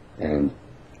 and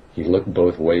he looked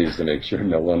both ways to make sure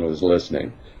no one was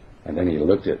listening. And then he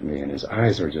looked at me, and his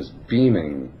eyes were just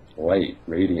beaming light,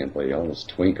 radiantly, almost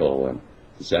twinkle and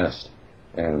zest.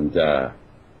 And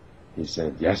he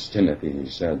said, yes, Timothy, he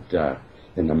said,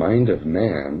 in the mind of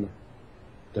man,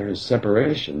 there is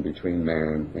separation between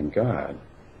man and God.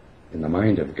 In the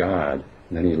mind of God,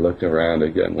 and then he looked around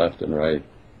again, left and right,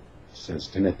 he says,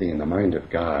 Timothy, in the mind of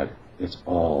God, it's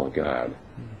all God.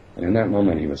 And in that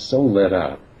moment, he was so lit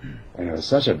up, and it was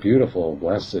such a beautiful,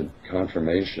 blessed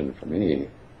confirmation for me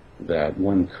that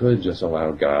one could just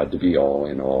allow God to be all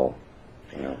in all.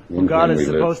 Well, God is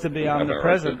supposed to be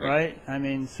omnipresent, right? I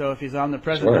mean, so if he's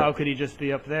omnipresent, sure, how could he just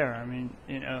be up there? I mean,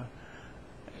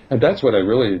 And that's what I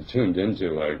really tuned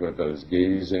into, like with those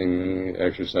gazing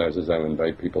exercises I would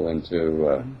invite people into.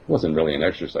 It wasn't really an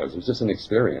exercise, it was just an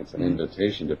experience, an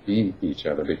invitation to be each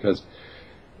other, because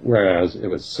whereas it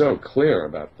was so clear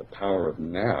about the power of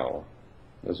now,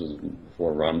 this was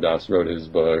before Ram Dass wrote his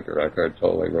book, or Eckhart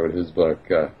Tolle wrote his book,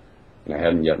 and I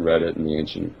hadn't yet read it in the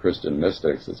ancient Christian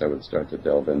mystics as I would start to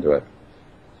delve into it.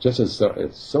 Just as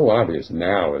it's so obvious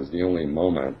now is the only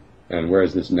moment, and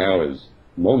whereas this now is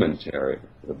momentary,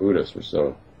 the Buddhists were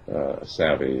so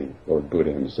savvy, or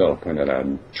Buddha himself pointed out,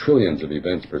 trillions of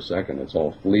events per second, it's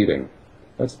all fleeting.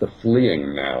 That's the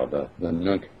fleeing now, the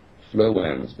nunc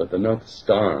fluens, but the nunc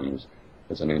stans,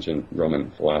 as an ancient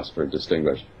Roman philosopher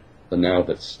distinguished, the now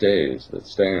that stays, that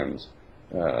stands,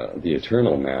 the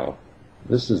eternal now.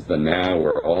 This is the now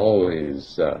we're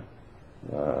always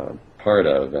part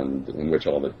of, and in which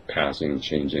all the passing,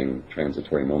 changing,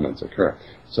 transitory moments occur.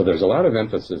 So there's a lot of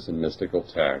emphasis in mystical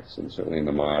texts, and certainly in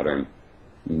the modern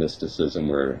mysticism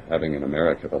we're having in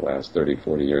America the last 30,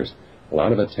 40 years, a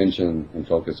lot of attention and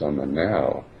focus on the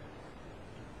now.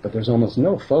 But there's almost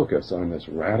no focus on this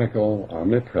radical,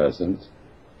 omnipresent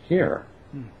here.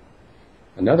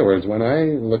 In other words, when I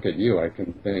look at you, I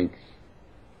can think,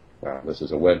 wow, this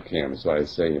is a webcam, so I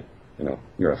say,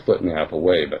 you're a foot and a half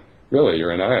away, but really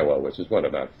you're in Iowa, which is what,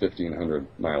 about 1,500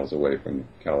 miles away from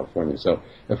California. So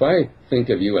if I think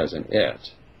of you as an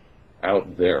it,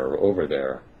 out there or over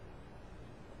there,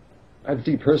 I've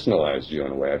depersonalized you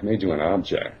in a way. I've made you an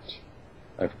object.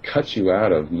 I've cut you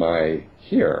out of my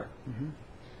here. Mm-hmm.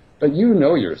 But you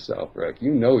know yourself, Rick.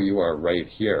 You know you are right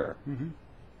here. Mm-hmm.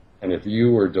 And if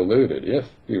you were deluded,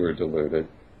 you would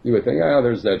think,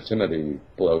 there's that Timothy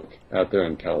bloke out there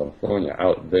in California,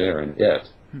 out there, and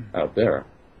out there.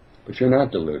 But you're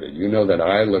not deluded. You know that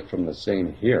I look from the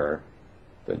same here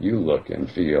that you look and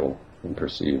feel and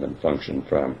perceive and function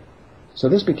from. So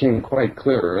this became quite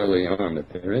clear early on that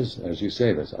there is, as you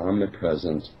say, this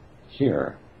omnipresent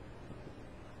here.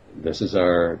 This is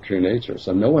our true nature.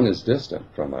 So no one is distant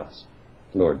from us.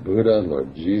 Lord Buddha,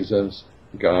 Lord Jesus,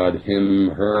 God, him,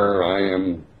 her, I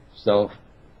am, self,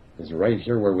 is right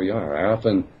here where we are. I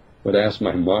often would ask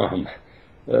my mom,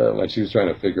 when she was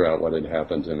trying to figure out what had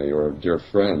happened to me, or dear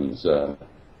friends. I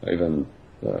even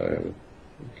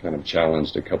kind of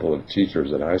challenged a couple of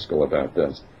teachers at high school about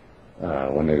this.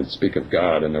 When they would speak of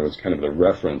God, and there was kind of the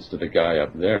reference to the guy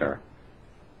up there,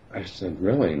 I said,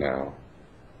 really now,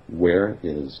 where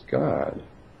is God?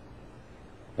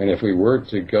 And if we were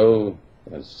to go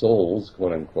as souls,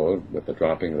 quote unquote, with the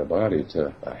dropping of the body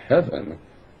to a heaven,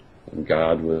 and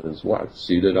God was what?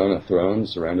 Seated on a throne,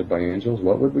 surrounded by angels,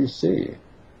 what would we see?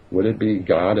 Would it be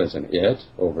God as an it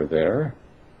over there?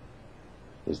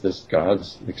 Is this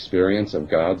God's experience of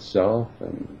God's self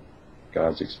and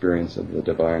God's experience of the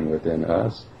divine within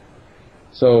us?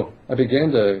 So I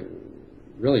began to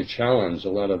really challenge a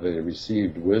lot of the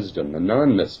received wisdom, the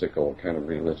non-mystical kind of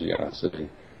religiosity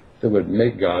that would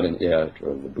make God an it,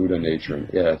 or the Buddha nature an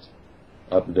it,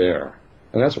 up there.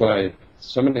 And that's why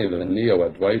so many of the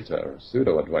neo-Advaita or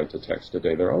pseudo-Advaita texts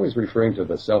today, they're always referring to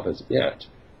the self as it.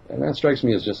 And that strikes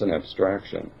me as just an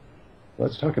abstraction.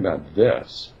 Let's talk about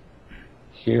this,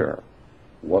 here,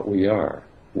 what we are,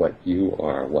 what you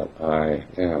are, what I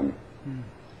am.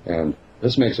 And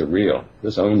this makes it real.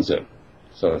 This owns it.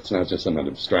 So it's not just some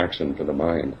abstraction for the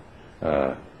mind.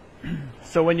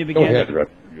 So when you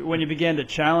began to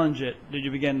challenge it, did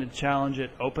you begin to challenge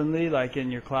it openly, like in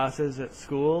your classes at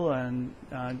school? And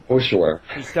oh, sure.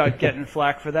 You start getting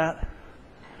flack for that?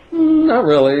 Not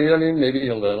really. I mean, maybe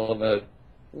a little, but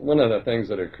one of the things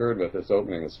that occurred with this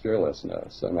opening is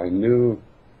fearlessness. And I knew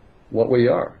what we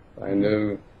are. I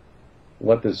knew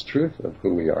what this truth of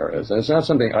who we are is. And it's not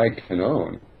something I can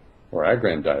own or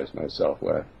aggrandize myself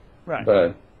with. Right.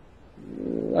 But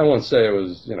I won't say it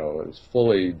was, as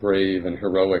fully brave and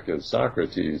heroic as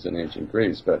Socrates in ancient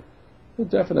Greece, but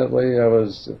definitely I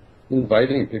was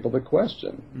inviting people to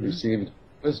question, received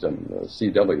wisdom, the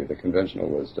CW, the conventional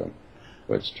wisdom,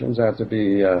 which turns out to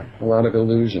be a lot of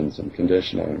illusions and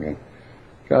conditioning. And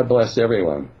God bless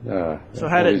everyone. So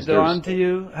had it dawned to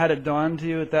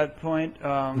you at that point,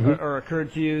 or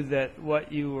occurred to you that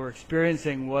what you were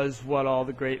experiencing was what all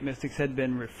the great mystics had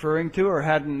been referring to, or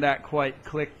hadn't that quite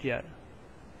clicked yet?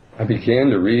 I began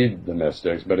to read the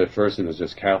mystics, but at first it was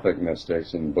just Catholic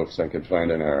mystics and books I could find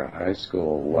in our high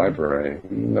school library.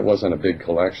 It wasn't a big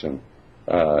collection.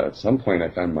 At some point I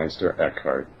found Meister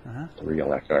Eckhart, the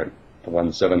real Eckhart, the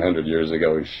one 700 years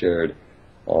ago who shared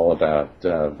all about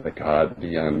the God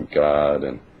beyond God,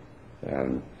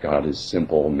 and God is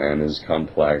simple, man is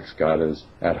complex, God is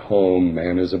at home,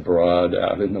 man is abroad,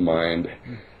 out in the mind,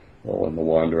 all in the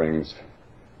wanderings.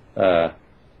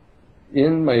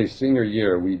 In my senior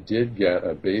year, we did get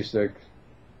a basic,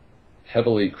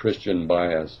 heavily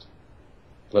Christian-biased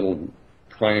little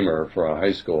primer for a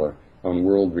high schooler on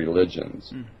world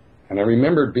religions. And I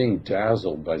remembered being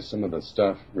dazzled by some of the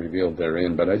stuff revealed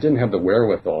therein, but I didn't have the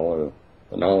wherewithal or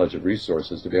the knowledge of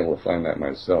resources to be able to find that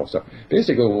myself. So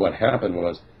basically what happened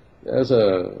was,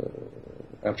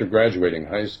 after graduating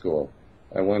high school,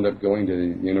 I wound up going to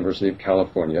the University of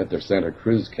California at their Santa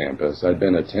Cruz campus. I'd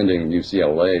been attending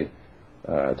UCLA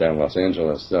down in Los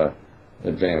Angeles,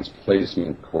 advanced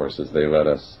placement courses. They let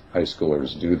us high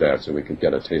schoolers do that so we could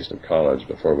get a taste of college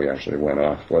before we actually went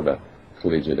off for the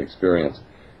collegiate experience.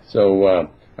 So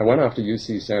I went off to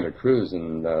UC Santa Cruz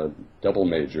and double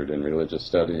majored in religious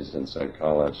studies and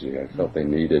psychology. I felt they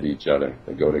needed each other.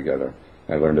 They go together.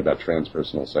 I learned about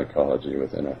transpersonal psychology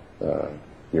within a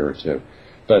year or two.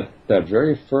 But that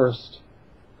very first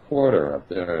quarter up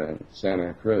there in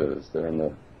Santa Cruz, they're in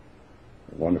the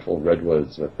wonderful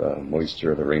redwoods with the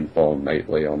moisture, the rainfall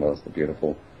nightly almost, the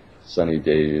beautiful sunny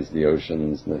days, the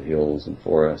oceans, and the hills and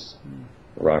forests,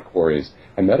 the rock quarries.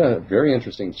 I met a very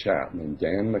interesting chap named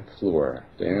Dan McClure.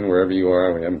 Dan, wherever you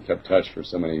are, we haven't kept touch for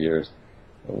so many years.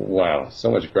 Wow,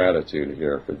 so much gratitude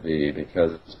here for thee,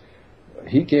 because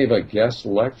he gave a guest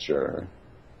lecture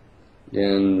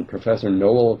in Professor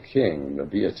Noel King, the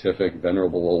beatific,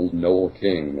 venerable old Noel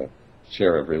King, the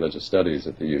chair of religious studies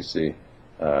at the UC.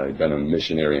 He'd been a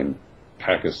missionary in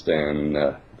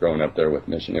Pakistan, grown up there with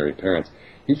missionary parents.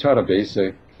 He taught a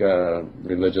basic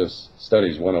religious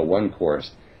studies 101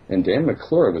 course, and Dan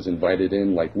McClure was invited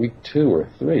in like week 2 or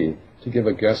 3 to give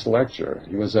a guest lecture.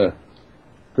 He was a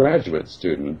graduate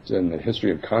student in the History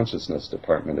of Consciousness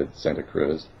department at Santa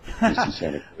Cruz, UC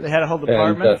Santa Cruz. They had a whole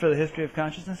department for the History of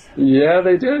Consciousness? Yeah,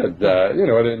 they did.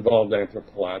 It involved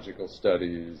anthropological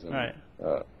studies and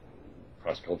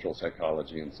cross-cultural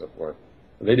psychology and so forth.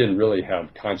 They didn't really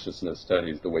have consciousness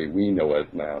studies the way we know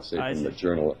it now, say from the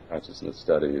Journal of Consciousness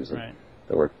Studies. And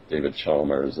there were David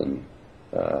Chalmers and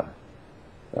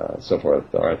so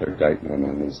forth, Arthur Dyckman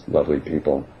and these lovely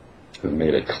people who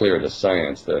made it clear to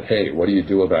science that, hey, what do you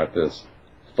do about this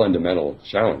fundamental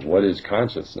challenge? What is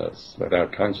consciousness?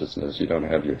 Without consciousness, you don't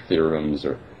have your theorems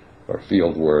or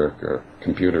field work or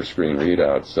computer screen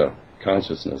readouts. So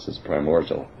consciousness is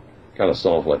primordial. Got to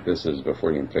solve what this is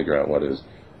before you can figure out what is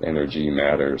energy,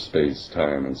 matter, space,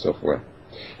 time, and so forth.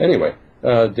 Anyway,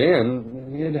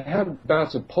 Dan, he had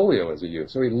bouts of polio as a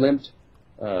youth, so he limped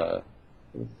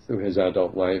through his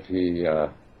adult life. He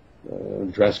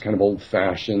dressed kind of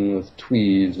old-fashioned with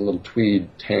tweeds, a little tweed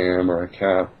tam or a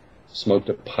cap, smoked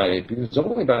a pipe. He was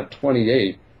only about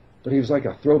 28, but he was like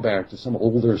a throwback to some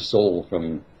older soul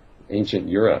from ancient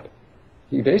Europe.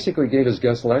 He basically gave his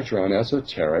guest lecture on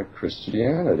esoteric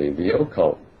Christianity, the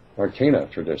occult arcana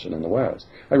tradition in the West.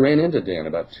 I ran into Dan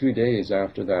about 2 days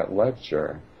after that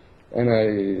lecture, and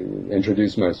I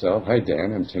introduced myself. Hi,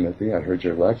 Dan, I'm Timothy. I heard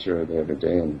your lecture the other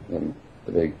day in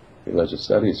the big religious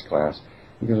studies class.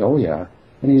 He goes, oh, yeah.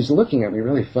 And he's looking at me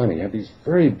really funny. He had these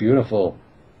very beautiful,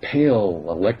 pale,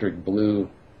 electric blue,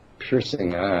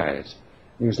 piercing eyes.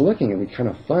 He was looking at me kind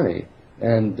of funny,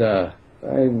 and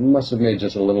I must have made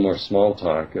just a little more small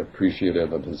talk,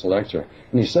 appreciative of his lecture.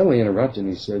 And he suddenly interrupted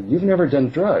and he said, you've never done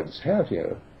drugs, have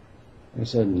you? I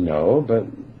said, no, but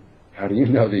how do you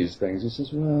know these things? He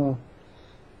says, well,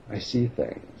 I see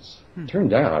things.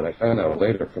 Turned out, I found out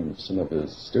later from some of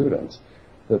his students,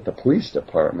 that the police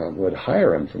department would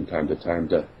hire him from time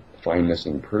to find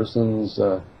missing persons,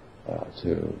 to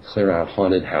clear out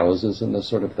haunted houses and this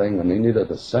sort of thing. When they needed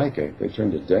a psychic, they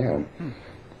turned to Dan.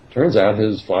 Turns out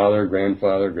his father,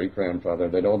 grandfather, great-grandfather,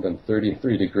 they'd all been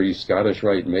 33-degree Scottish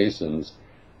Rite Masons.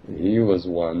 He was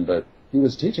one, but he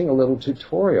was teaching a little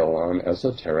tutorial on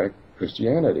esoteric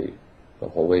Christianity, the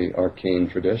holy arcane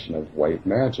tradition of white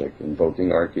magic,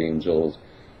 invoking archangels,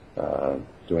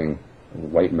 doing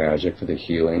white magic for the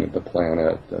healing of the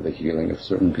planet, the healing of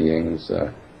certain beings,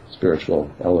 spiritual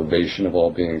elevation of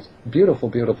all beings. Beautiful,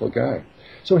 beautiful guy.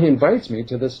 So he invites me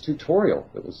to this tutorial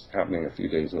that was happening a few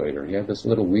days later. He had this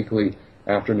little weekly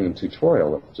afternoon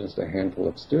tutorial of just a handful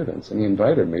of students, and he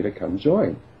invited me to come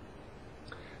join.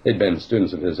 They'd been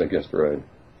students of his, I guess, for a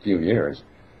few years.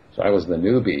 So I was the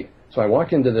newbie. So I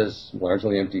walk into this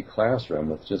largely empty classroom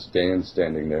with just Dan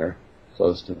standing there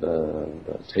close to the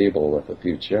table with a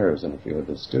few chairs and a few of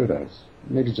his students,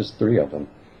 maybe just 3 of them.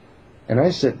 And I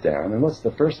sit down, and what's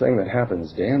the first thing that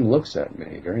happens? Dan looks at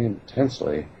me very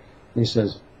intensely, and he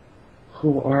says,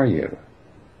 who are you?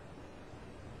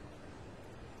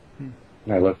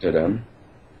 And I looked at him,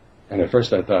 and at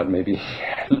first I thought maybe he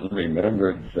hadn't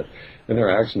remembered the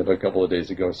interaction of a couple of days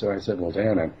ago. So I said, well,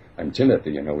 Dan, I'm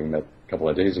Timothy. You know, we met a couple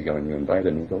of days ago, and you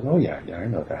invited me. He goes, oh, yeah, I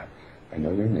know that. I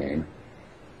know your name.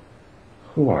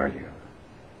 Who are you?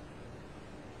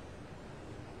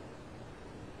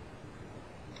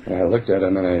 And I looked at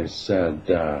him, and I said,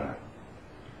 Dan,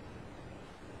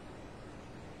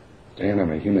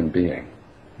 I'm a human being,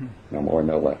 no more,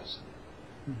 no less.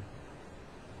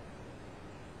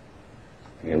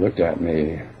 And he looked at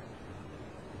me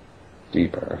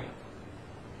deeper,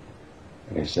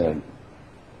 and he said,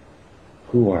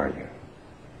 who are you?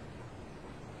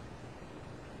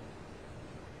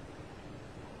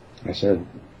 I said,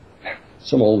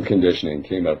 some old conditioning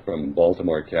came up from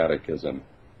Baltimore Catechism.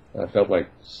 I felt like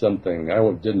something,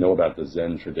 I didn't know about the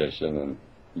Zen tradition and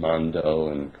Mondo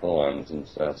and koans and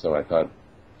stuff, so I thought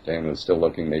Dan was still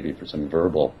looking maybe for some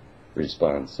verbal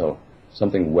response. So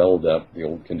something welled up, the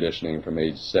old conditioning from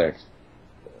age 6.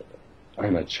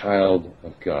 I'm a child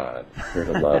of God, here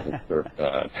to love and serve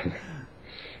God.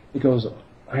 He goes,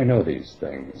 I know these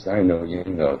things. I know you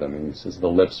know them. And he says, the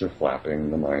lips are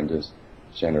flapping, the mind is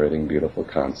generating beautiful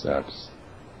concepts.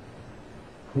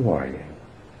 Who are you?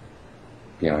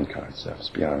 Beyond concepts,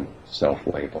 beyond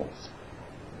self-labels.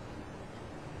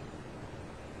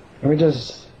 And we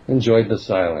just enjoyed the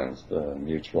silence, the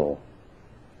mutual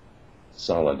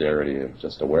solidarity of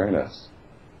just awareness,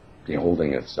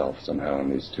 beholding itself somehow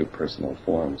in these two personal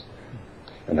forms.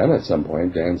 And then at some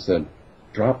point, Dan said,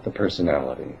 drop the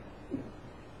personality.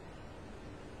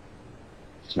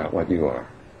 It's not what you are.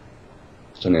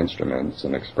 It's an instrument, it's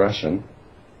an expression.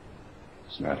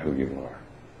 It's not who you are.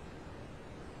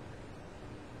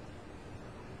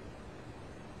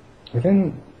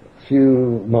 Within a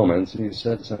few moments, he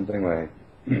said something like,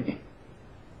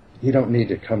 you don't need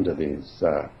to come to these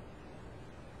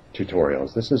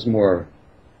tutorials. This is more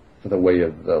for the way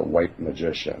of the white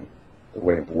magician, the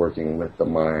way of working with the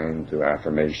mind through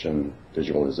affirmation,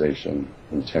 visualization,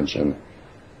 intention,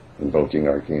 invoking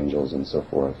archangels and so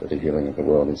forth for the healing of the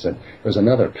world. He said, there's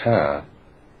another path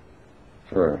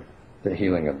for the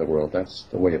healing of the world. That's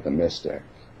the way of the mystic.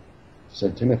 He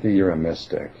said, Timothy, you're a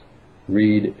mystic.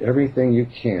 Read everything you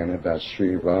can about Sri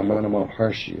Ramana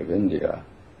Maharshi of India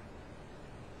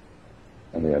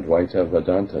and the Advaita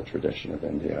Vedanta tradition of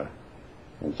India,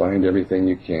 and find everything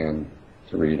you can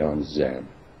to read on Zen,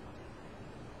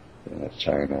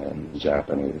 China and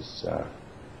Japanese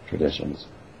traditions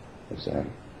of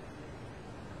Zen.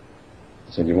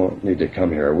 He said, you won't need to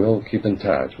come here. We'll keep in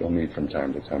touch. We'll meet from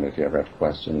time to time. If you ever have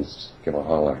questions, give a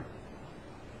holler.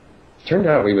 Turned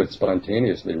out we would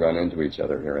spontaneously run into each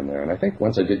other here and there. And I think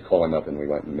once I did call him up and we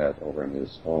went and met over in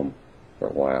his home for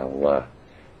a while.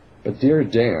 But dear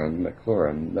Dan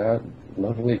McLaurin, that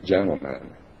lovely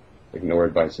gentleman,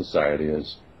 ignored by society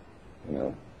as,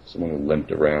 someone who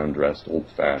limped around, dressed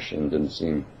old-fashioned, didn't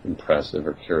seem impressive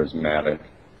or charismatic,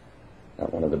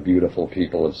 not one of the beautiful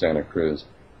people of Santa Cruz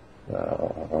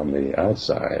on the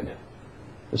outside.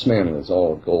 This man was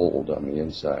all gold on the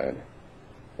inside,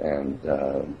 and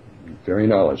very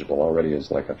knowledgeable already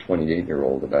as like a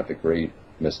 28-year-old about the great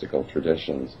mystical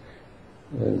traditions.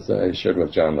 As I shared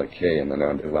with John LeKay in the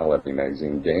Non-Duality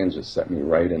magazine, Dan just set me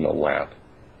right in the lap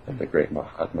of the great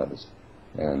Mahatmas.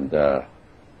 And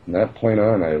from that point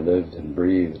on, I lived and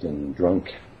breathed and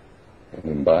drunk and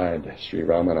imbibed Sri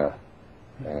Ramana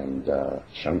and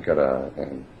Shankara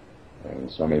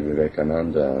and Swami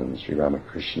Vivekananda and Sri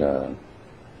Ramakrishna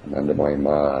and Anandamayi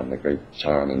Ma and the great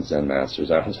Chan and Zen masters.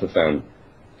 I also found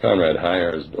Conrad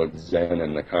Heyer's book Zen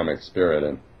and the Comic Spirit,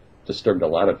 and disturbed a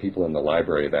lot of people in the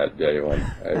library that day when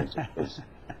I was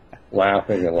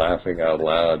laughing and laughing out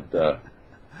loud.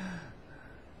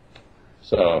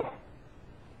 So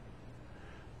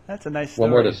that's a nice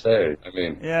story. One more to say. I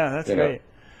mean, yeah, that's great.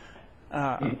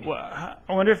 I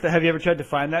wonder if have you ever tried to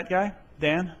find that guy,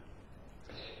 Dan?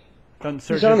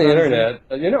 He's on the internet.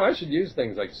 I should use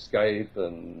things like Skype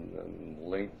and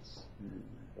links.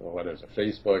 What is it,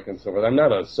 Facebook and so forth. I'm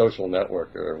not a social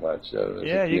networker much.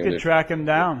 Yeah, you could track him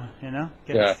down,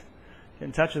 get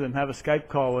in touch with him, have a Skype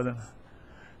call with him.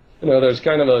 There's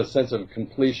kind of a sense of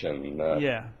completion.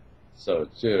 So,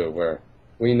 too, where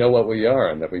we know what we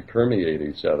are and that we permeate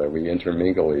each other, we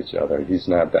intermingle each other. He's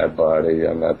not that body,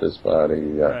 I'm not this body.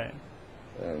 Right.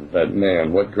 And that,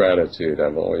 man, what gratitude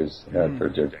I've always had for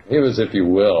Dick. He was, if you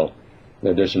will, in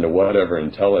addition to whatever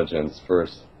intelligence,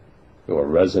 first to a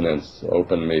resonance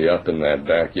opened me up in that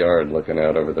backyard looking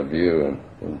out over the view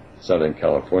in Southern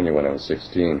California when I was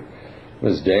 16. It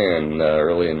was Dan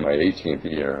early in my 18th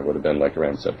year. It would have been like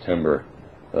around September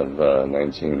of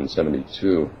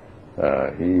 1972.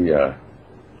 He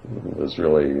was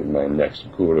really my next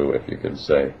guru, if you could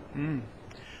say.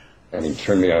 And he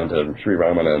turned me on to Sri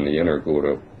Ramana and the inner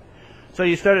guru. So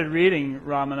you started reading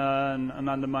Ramana and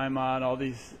Anandamayi Ma and all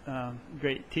these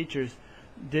great teachers.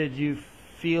 Did you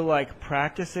feel like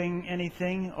practicing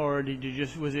anything, or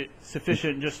was it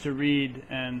sufficient just to read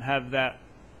and have that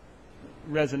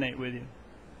resonate with you?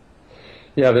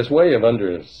 Yeah, this way of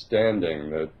understanding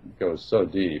that goes so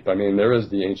deep. I mean, there is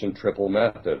the ancient triple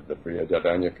method. The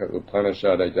Brihadaranyaka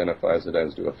Upanishad identifies it,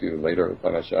 as do a few later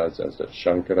Upanishads, as does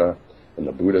Shankara in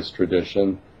the Buddhist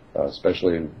tradition,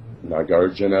 especially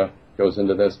Nagarjuna goes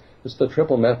into this. It's the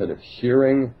triple method of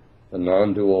hearing the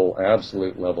non-dual,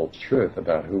 absolute level truth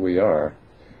about who we are,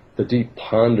 the deep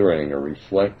pondering or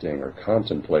reflecting or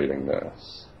contemplating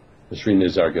this. The Sri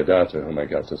Nisargadatta, whom I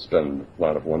got to spend a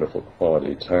lot of wonderful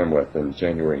quality time with in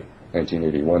January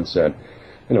 1981, said,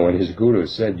 when his guru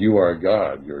said, "You are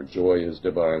God, your joy is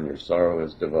divine, your sorrow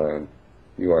is divine,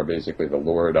 you are basically the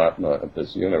Lord Atma of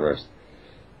this universe,"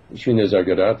 Sri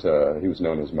Nisargadatta, he was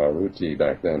known as Maruti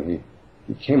back then,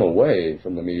 he came away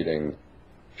from the meeting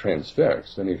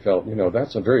transfixed, and he felt,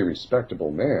 that's a very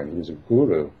respectable man. He was a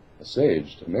guru, a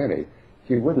sage to many.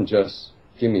 He wouldn't just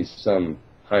give me some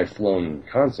high-flown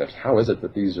concepts. How is it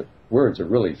that these words are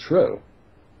really true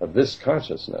of this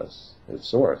consciousness, its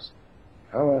source?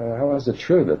 How is it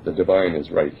true that the divine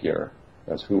is right here?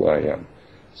 That's who I am.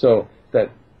 So that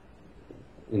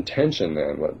intention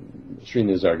then, what Sri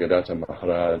Nisargadatta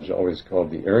Maharaj always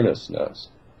called the earnestness,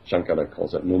 Shankara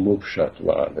calls it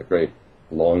mumukshutva, the great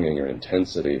longing or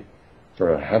intensity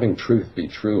for having truth be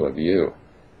true of you.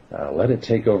 Let it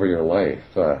take over your life.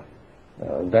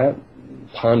 That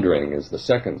pondering is the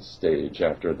second stage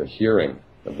after the hearing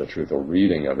of the truth or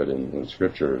reading of it in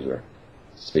scriptures or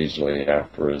sagely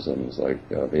aphorisms like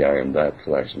the I Am That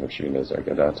collection of Sri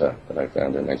Nisargadatta that I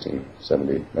found in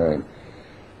 1979.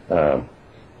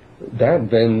 That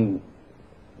then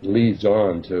leads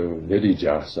on to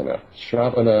nidijasana,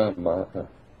 shravana,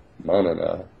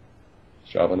 manana.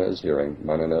 Shravana is hearing,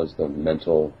 manana is the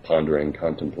mental pondering,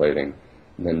 contemplating,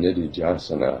 and then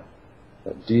nidijasana,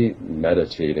 deep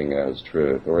meditating as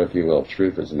truth, or if you will,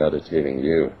 truth is meditating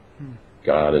you.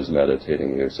 God is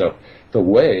meditating you. So the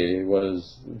way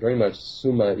was very much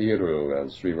Summa Iru,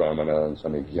 as Sri Ramananda,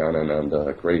 Swami Gyanananda,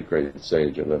 a great, great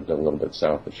sage who lived a little bit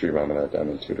south of Sri Ramananda down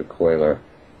in Tuticoiler.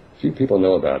 Few people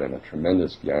know about him, a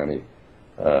tremendous jnani.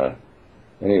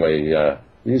 Anyway,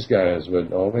 these guys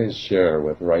would always share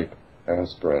with ripe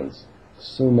aspirants,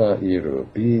 Summa Iru,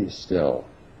 be still.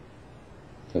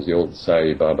 As the old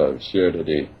Sai Baba of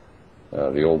Shirdadi,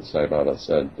 the old Sai Baba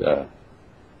said,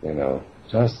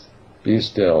 just be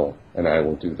still and I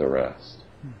will do the rest.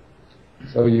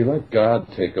 So you let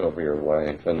God take over your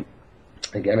life. And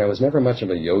again, I was never much of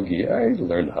a yogi. I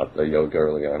learned Hatha Yoga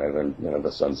early on. I learned,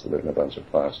 the sun salute and a bunch of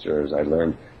postures. I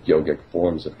learned yogic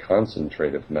forms of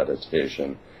concentrative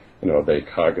meditation, of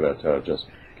ekagrata, just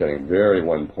getting very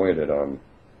one-pointed on,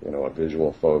 a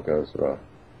visual focus or a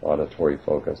auditory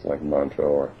focus like mantra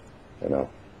or,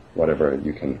 whatever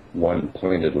you can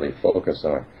one-pointedly focus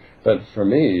on. But for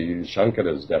me,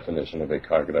 Shankara's definition of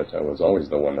ekagrata was always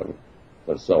the one that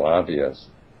was so obvious,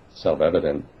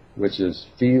 self-evident, which is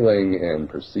feeling and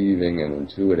perceiving and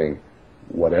intuiting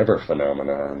whatever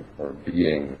phenomenon or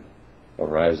being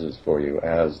arises for you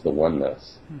as the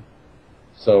oneness.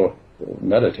 So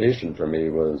meditation for me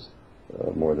was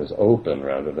more this open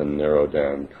rather than narrowed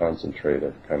down,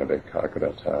 concentrated kind of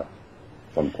ekagrata,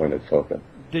 one-pointed focus.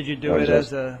 Did you do it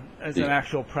as an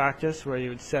actual practice where you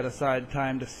would set aside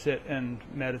time to sit and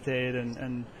meditate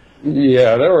and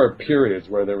Yeah, there were periods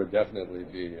where there would definitely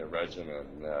be a regimen.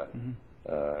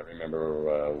 I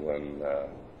remember when,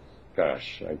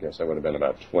 I guess I would have been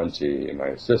about 20,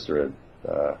 my sister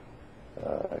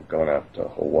had gone out to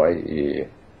Hawaii,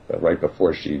 but right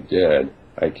before she did,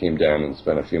 I came down and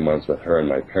spent a few months with her and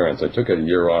my parents. I took a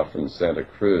year off from Santa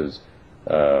Cruz,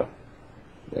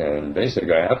 and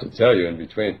basically I have to tell you, in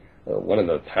between, one of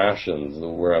the passions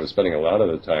where I was spending a lot of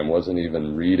the time wasn't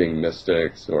even reading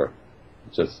mystics or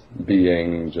just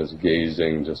being, just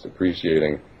gazing, just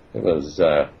appreciating. It was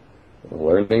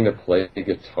learning to play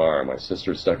guitar. My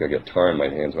sister stuck a guitar in my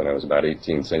hands when I was about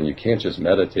 18, saying, you can't just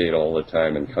meditate all the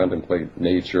time and contemplate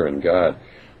nature and God.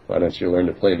 Why don't you learn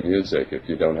to play music if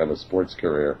you don't have a sports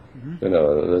career?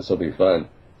 This will be fun.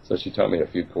 So she taught me a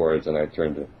few chords, and I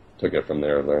took it from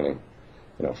there, learning,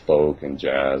 folk and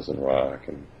jazz and rock.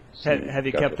 And have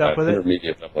you kept up with it?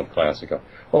 Intermediate up on classical.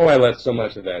 Oh, I let so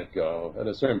much of that go. At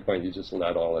a certain point, you just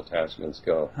let all attachments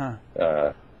go.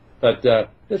 But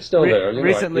it's still there.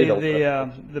 Recently,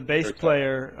 the bass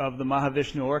player of the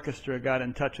Mahavishnu Orchestra got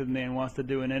in touch with me and wants to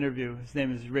do an interview. His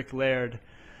name is Rick Laird,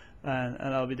 and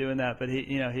I'll be doing that. But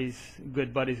he's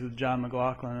good buddies with John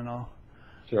McLaughlin and all.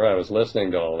 Sure, I was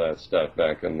listening to all that stuff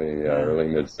back in the early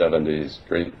mid-'70s.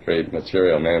 Great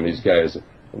material, man. These guys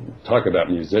talk about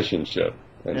musicianship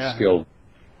and skilled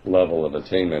level of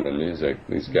attainment in music.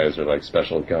 These guys are like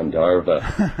special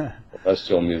Gandharva,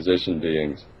 celestial musician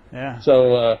beings. Yeah.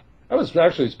 So I was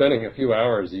actually spending a few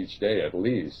hours each day at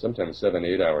least, sometimes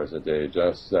 7-8 hours a day,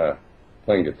 just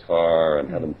playing guitar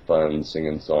and having fun,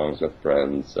 singing songs with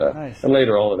friends. Nice. And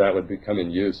later all of that would become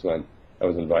in use when I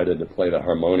was invited to play the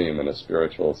harmonium in a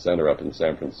spiritual center up in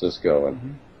San Francisco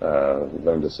and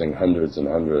learned to sing hundreds and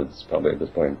hundreds, probably at this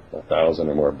point 1,000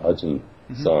 or more bhajan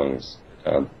songs.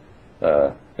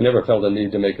 I never felt a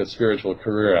need to make a spiritual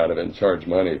career out of it and charge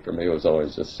money. For me, it was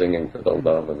always just singing for the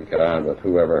love of God with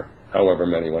however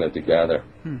many wanted to gather.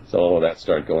 So all of that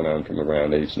started going on from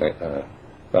around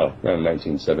around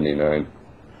 1979.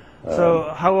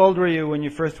 So how old were you when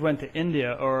you first went to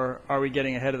India, or are we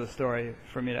getting ahead of the story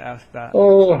for me to ask that?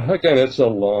 Oh, again, it's a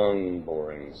long,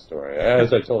 boring story.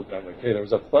 As I told John McKay, there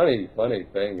was a funny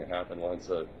thing that happened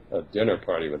once, a dinner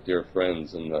party with dear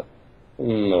friends in the,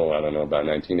 I don't know, about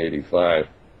 1985.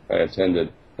 I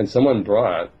attended, and someone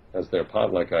brought, as their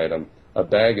potluck item, a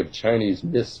bag of Chinese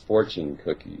misfortune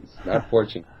cookies. Not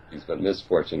fortune cookies, but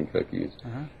misfortune cookies.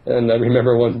 And I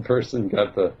remember one person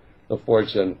got the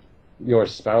fortune, your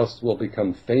spouse will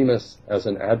become famous as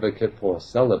an advocate for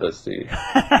celibacy.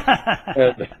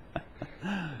 And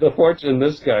the fortune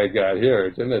this guy got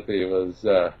here, Timothy, was,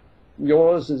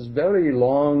 yours is very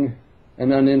long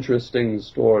and uninteresting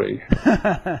story.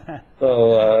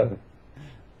 So,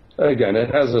 again, it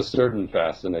has a certain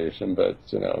fascination, but,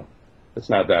 it's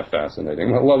not that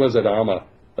fascinating. What was it, Amma,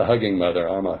 the hugging mother,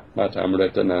 Amma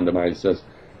Matamrita Nandamai says,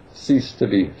 cease to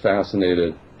be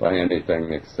fascinated by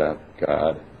anything except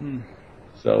God.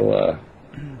 So,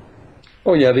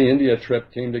 the India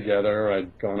trip came together.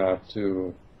 I'd gone off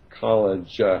to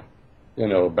college,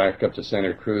 back up to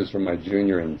Santa Cruz for my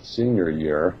junior and senior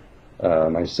year.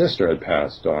 My sister had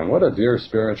passed on. What a dear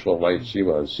spiritual light she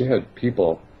was. She had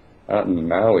people out in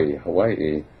Maui,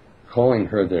 Hawaii, calling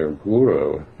her their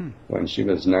guru when she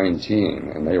was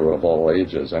 19, and they were of all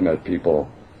ages. I met people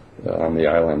on the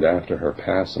island after her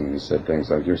passing. He said things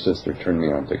like, your sister turned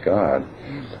me on to God.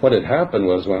 What had happened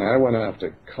was when I went off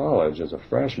to college as a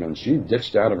freshman, she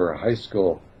ditched out of her high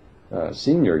school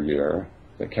senior year,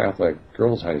 the Catholic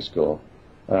girls' high school.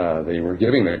 They were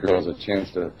giving the girls a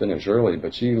chance to finish early,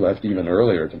 but she left even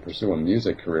earlier to pursue a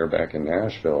music career back in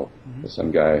Nashville with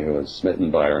some guy who was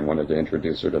smitten by her and wanted to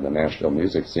introduce her to the Nashville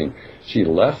music scene. She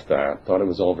left that, thought it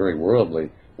was all very worldly,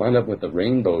 wound up with the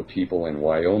Rainbow People in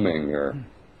Wyoming or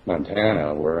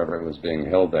Montana, wherever it was being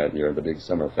held that year, the big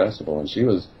summer festival, and she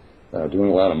was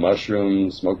doing a lot of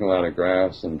mushrooms, smoking a lot of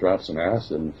grass, and dropped some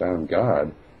acid and found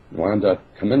God. Wound up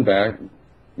coming back,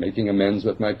 making amends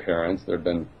with my parents. There'd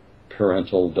been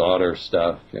parental daughter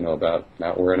stuff, about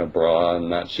not wearing a bra and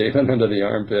not shaving into the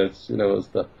armpits. It was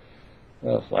the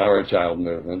flower child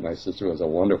movement. My sister was a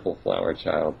wonderful flower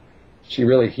child. She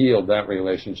really healed that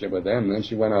relationship with them. And then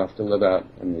she went off to live out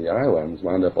in the islands,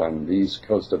 wound up on the east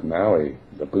coast of Maui,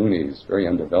 the boonies, very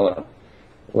undeveloped,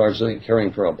 largely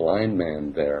caring for a blind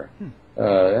man there,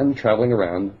 and traveling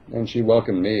around. And she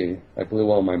welcomed me. I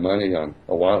blew all my money on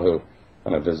Oahu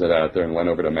on a visit out there and went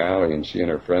over to Maui, and she and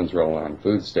her friends were all on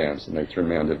food stamps, and they turned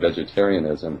me on to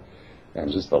vegetarianism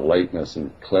and just the lightness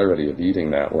and clarity of eating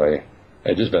that way.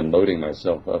 I'd just been loading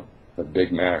myself up with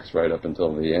Big Macs right up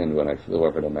until the end when I flew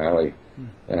over to Maui.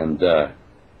 And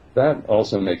that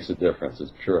also makes a difference.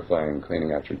 It's purifying,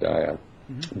 cleaning out your diet.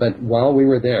 But while we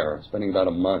were there, spending about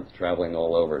a month traveling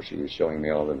all over, she was showing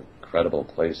me all the incredible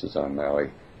places on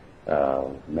Maui,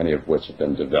 many of which have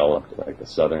been developed, like the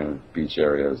southern beach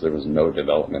areas. There was no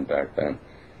development back then.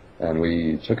 And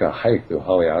we took a hike through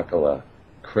Haleakala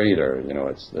Crater.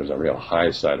 There's a real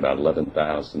high side, about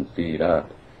 11,000 feet up.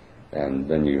 And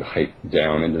then you hike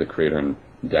down into the crater and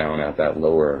down at that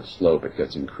lower slope. It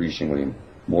gets increasingly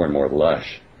more and more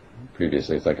lush.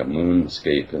 Previously, it's like a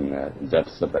moonscape in the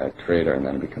depths of that crater, and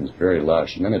then it becomes very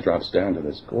lush. And then it drops down to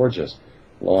this gorgeous,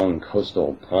 long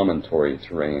coastal promontory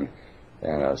terrain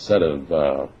and a set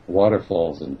of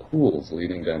waterfalls and pools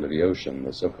leading down to the ocean,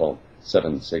 the so-called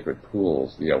seven sacred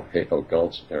pools, the Oahu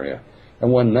Gulch area.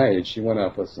 And one night, she went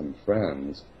off with some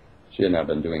friends. She had not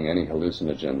been doing any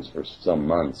hallucinogens for some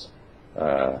months.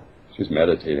 She was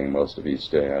meditating most of each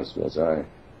day, as was I.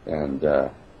 And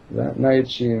that night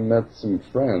she met some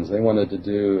friends. They wanted to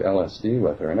do LSD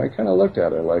with her. And I kind of looked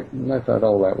at her like, I thought,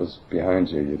 oh, that was behind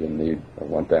you. You didn't need or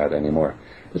want that anymore.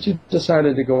 But she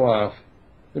decided to go off.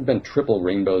 There'd been triple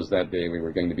rainbows that day. We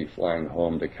were going to be flying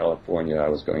home to California. I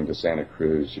was going to Santa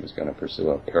Cruz. She was going to pursue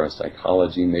a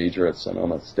parapsychology major at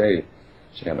Sonoma State.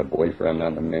 She had a boyfriend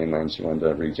on the mainland she wanted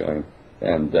to rejoin.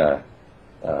 And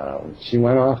she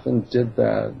went off and did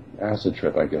that acid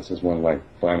trip, I guess, as one like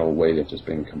final way of just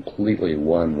being completely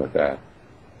one with that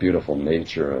beautiful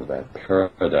nature of that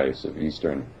paradise of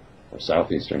eastern or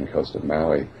southeastern coast of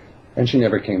Maui. And she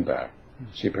never came back.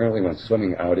 She apparently went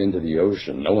swimming out into the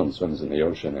ocean. No one swims in the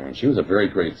ocean there. And she was a very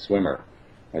great swimmer.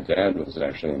 My dad was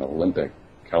actually an Olympic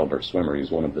caliber swimmer. He was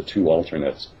one of the two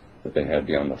alternates that they had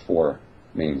beyond the four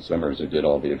main swimmers who did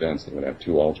all the events. They would have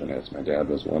two alternates. My dad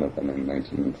was one of them in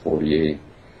 1948.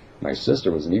 My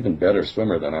sister was an even better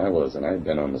swimmer than I was, and I had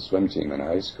been on the swim team in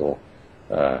high school.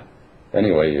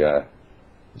 Anyway,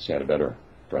 she had a better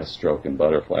breaststroke and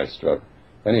butterfly stroke.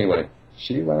 Anyway,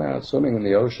 she went out swimming in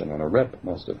the ocean, and a rip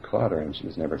must have caught her, and she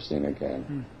was never seen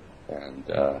again. And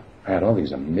I had all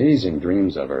these amazing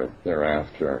dreams of her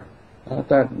thereafter. Not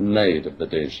that night of the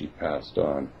day she passed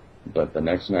on, but the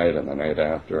next night and the night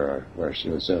after, where she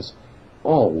was just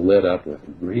all lit up with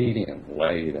radiant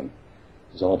light, and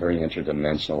it was all very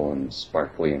interdimensional and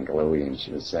sparkly and glowy, and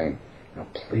she was saying, "Now,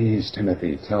 please,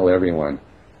 Timothy, tell everyone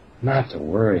not to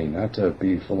worry, not to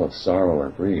be full of sorrow or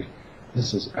grief.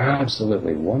 This is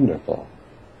absolutely wonderful.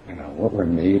 You know, what we're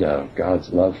made of,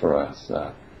 God's love for us,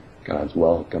 God's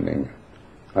welcoming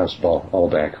us all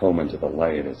back home into the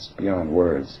light. It's beyond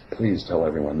words. Please tell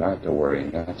everyone not to worry,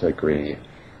 not to grieve.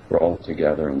 We're all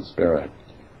together in spirit."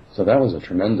 So that was a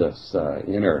tremendous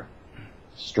inner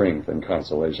strength and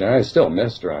consolation. I still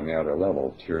missed her on the outer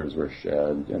level. Tears were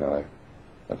shed. You know,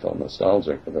 I felt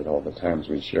nostalgic of it all the times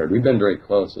we shared. We've been very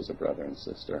close as a brother and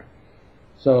sister.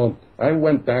 So I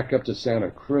went back up to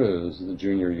Santa Cruz the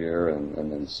junior year and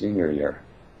then senior year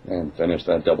and finished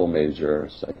that double major,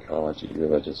 psychology,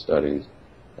 religious studies.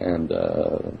 And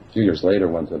a few years later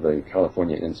went to the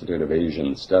California Institute of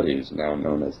Asian Studies, now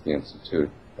known as the Institute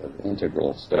of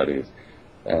Integral Studies,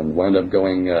 and wound up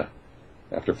going,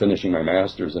 after finishing my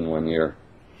master's in 1 year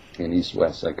in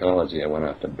East-West psychology, I went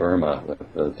off to Burma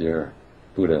with the dear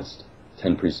Buddhist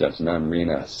 10 Precepts nun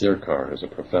Rina Sirkar, who's a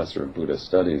professor of Buddhist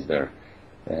studies there,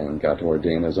 and got to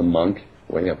ordain as a monk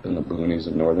way up in the boonies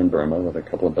of northern Burma with a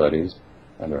couple of buddies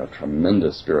under a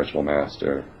tremendous spiritual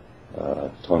master,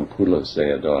 Tongpulu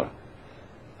Sayadaw.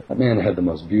 That man had the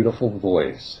most beautiful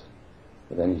voice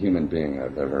of any human being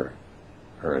I've ever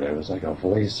heard. It was like a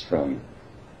voice from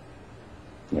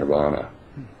Nirvana.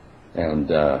 And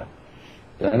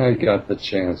then I got the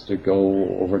chance to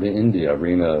go over to India.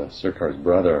 Rina Sirkar's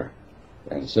brother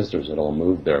and sisters had all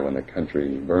moved there when the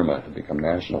country, Burma, had become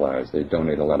nationalized. They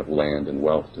donated a lot of land and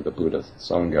wealth to the Buddhist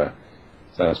Sangha.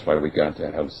 So that's why we got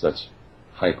to have such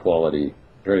high quality,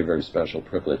 very, very special,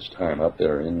 privileged time up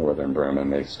there in northern Burma,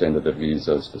 and they extended the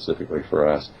visa specifically for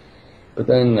us. But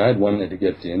then I'd wanted to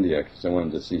get to India because I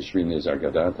wanted to see Sri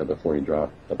Nisargadatta before he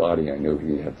dropped the body. I knew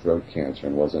he had throat cancer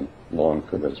and wasn't long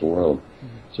for this world.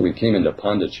 So we came into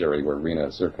Pondicherry, where Rina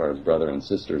Sirkar's brother and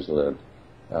sisters lived.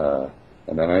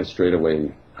 And then I straight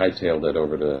away hightailed it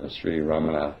over to Sri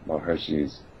Ramana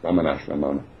Maharshi's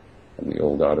Ramanashramam and the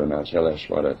old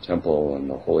Arunachaleshwara temple and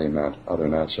the holy Mount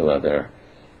Arunachala there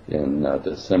in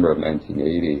December of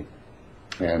 1980.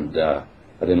 And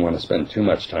I didn't want to spend too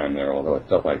much time there, although it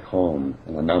felt like home.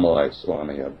 And the Namalai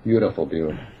Swami, a beautiful,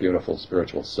 beautiful, beautiful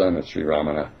spiritual son of Sri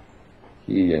Ramana,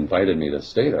 he invited me to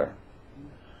stay there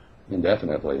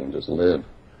indefinitely and just live.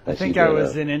 I think I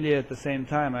was in India at the same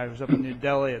time. I was up in New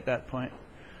Delhi at that point.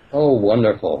 Oh,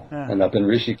 wonderful. Yeah. And up in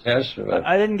Rishikesh?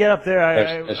 I didn't get up there.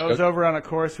 I was over on a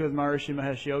course with Maharishi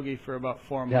Mahesh Yogi for about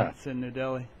 4 months in New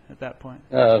Delhi at that point.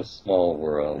 Small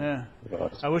world. Yeah.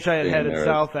 I wish I had headed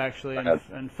south, actually,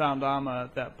 and found Amma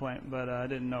at that point, but I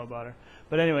didn't know about her.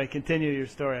 But anyway, continue your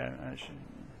story.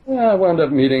 I wound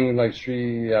up meeting like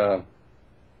Sri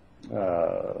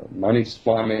Mani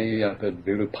Swami up at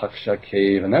Virupaksha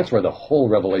cave, and that's where the whole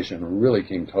revelation really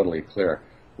came totally clear.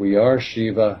 We are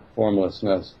Shiva,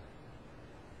 formlessness,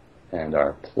 and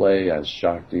our play as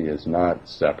Shakti is not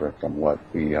separate from what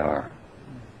we are.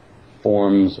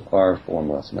 Forms are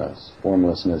formlessness.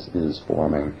 Formlessness is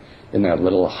forming. In that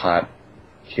little hot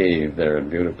cave there at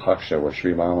Virupaksha, where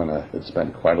Sri Ramana had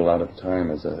spent quite a lot of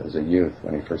time as a youth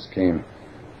when he first came,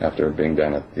 after being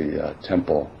down at the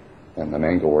temple and the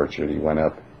mango orchard, he went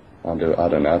up onto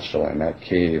Arunachala, and that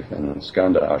cave, and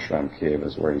Skanda Ashram cave,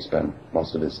 is where he spent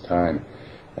most of his time.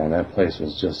 And that place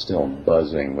was just still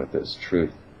buzzing with this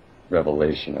truth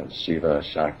revelation of Shiva,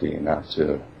 Shakti,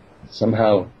 Natsu.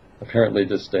 Somehow apparently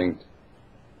distinct,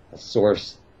 a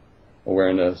source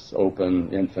awareness,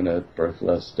 open, infinite,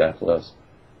 birthless, deathless,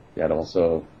 yet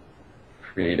also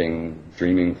creating,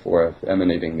 dreaming forth,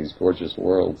 emanating these gorgeous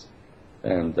worlds.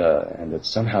 And it's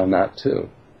somehow not two.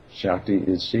 Shakti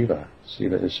is Shiva.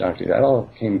 Shiva is Shakti. That all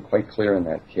came quite clear in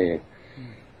that cave.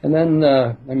 And then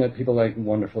I met people like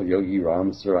wonderful Yogi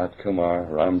Ram Surat Kumar,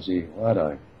 Ramji. What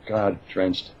a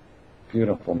God-drenched,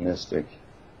 beautiful mystic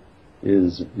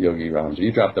is Yogi Ramji.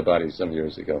 He dropped the body some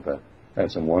years ago, but I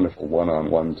had some wonderful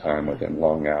one-on-one time with him,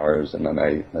 long hours in the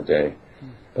night and the day.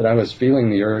 But I was feeling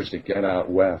the urge to get out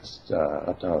west,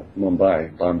 up to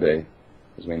Mumbai, Bombay,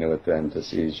 as we knew it then, to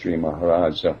see Sri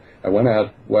Maharaj. So I went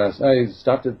out west. I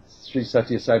stopped at Sri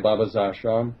Satya Sai Baba's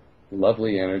ashram.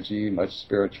 Lovely energy, much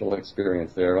spiritual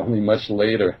experience there. Only much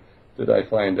later did I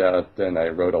find out, and I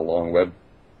wrote a long web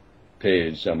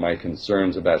page on my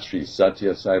concerns about Sri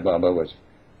Satya Sai Baba, which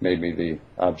made me the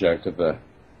object of the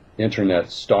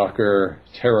internet stalker,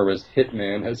 terrorist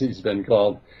hitman, as he's been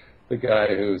called, the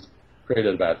guy who's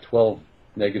created about 12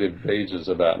 negative pages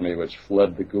about me, which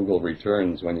flood the Google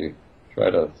returns when you try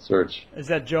to search. Is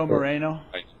that Joe Moreno?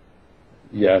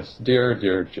 Yes, dear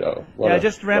Joe. Yeah, I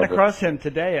just ran across him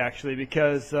today, actually,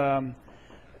 because I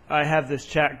have this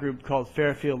chat group called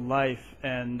Fairfield Life,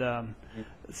 and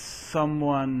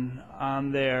someone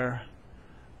on there,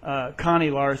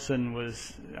 Connie Larson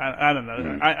was, I don't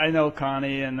know, I know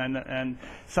Connie, and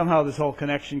somehow this whole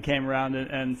connection came around,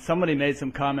 and somebody made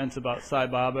some comments about Sai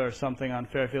Baba or something on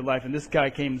Fairfield Life, and this guy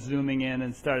came zooming in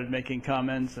and started making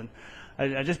comments, and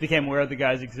I just became aware of the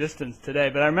guy's existence today.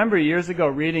 But I remember years ago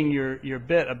reading your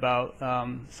bit about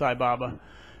Sai Baba,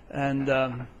 and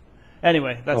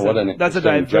anyway, that's a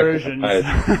diversion.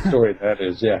 Story that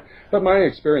is, yeah. But my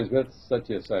experience with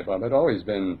Satya Sai Baba had always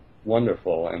been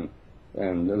wonderful,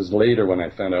 and it was later when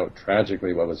I found out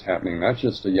tragically what was happening, not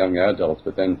just to young adults,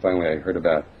 but then finally I heard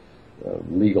about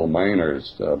legal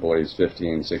minors, boys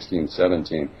 15, 16,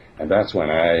 17, and that's when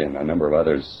I and a number of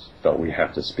others felt we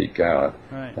have to speak out.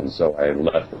 Right. And so I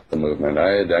left the movement.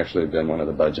 I had actually been one of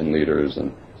the Bhajan leaders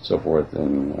and so forth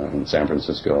in San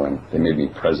Francisco, and they made me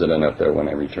president up there when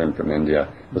I returned from India.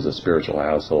 It was a spiritual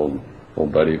household.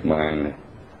 Old buddy of mine,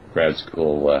 grad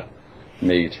school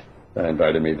mate,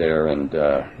 invited me there, and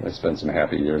I spent some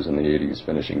happy years in the 80s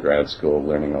finishing grad school,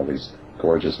 learning all these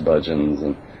gorgeous bhajans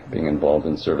and being involved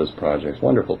in service projects.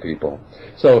 Wonderful people.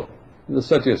 So the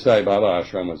Satya Sai Baba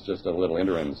ashram was just a little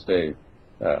interim stay.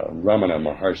 Ramana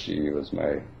Maharshi was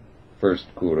my first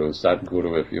guru,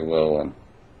 Satguru, if you will, and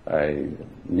I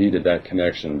needed that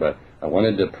connection, but I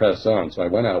wanted to press on, so I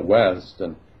went out west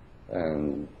and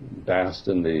basked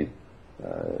in the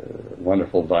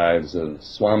wonderful vibes of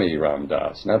Swami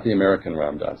Ramdas, not the American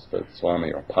Ramdas, but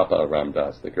Swami or Papa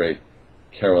Ramdas, the great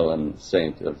Keralan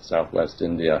saint of southwest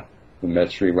India, who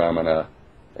met Sri Ramana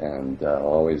and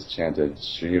always chanted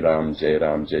Sri Ram, Jai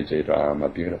Ram, Jai Jai Ram, a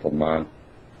beautiful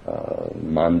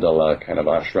mandala kind of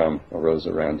ashram arose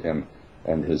around him,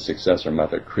 and his successor,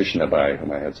 Mother Krishnabai,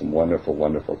 whom I had some wonderful,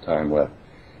 wonderful time with,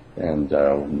 and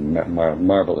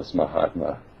marvelous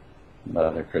Mahatma,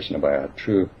 Mother Krishnabai, a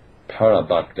true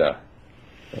Parabhakta,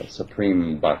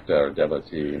 supreme bhakta or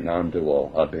devotee,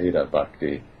 non-dual, Abheda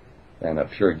bhakti, and a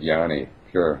pure jnani,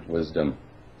 pure wisdom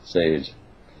sage.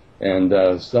 And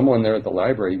someone there at the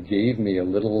library gave me a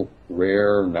little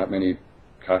rare, not many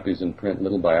copies in print,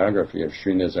 little biography of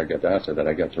Sri Nisargadatta that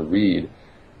I got to read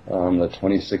on the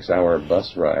 26-hour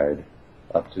bus ride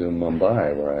up to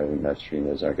Mumbai, where I met Sri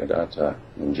Nisargadatta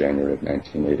in January of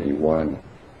 1981.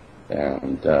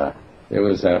 And it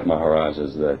was at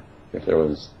Maharaj's that if there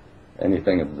was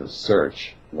anything of the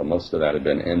search, well, most of that had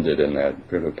been ended in that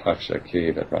Virupaksha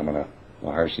cave at Ramana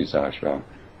Maharshi's ashram.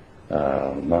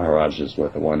 Maharaj's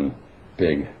with the one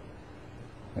big,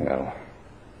 how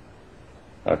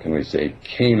can we say,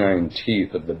 canine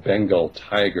teeth of the Bengal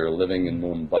tiger living in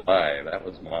Mumbai. That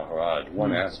was Maharaj,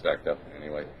 one aspect of it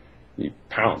anyway. He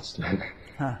pounced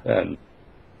and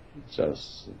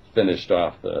just finished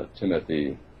off the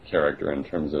Timothy character in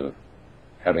terms of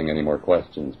having any more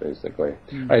questions, basically.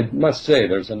 I must say,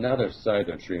 there's another side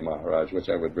of Sri Maharaj, which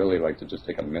I would really like to just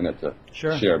take a minute to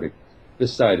share. Because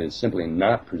this side is simply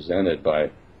not presented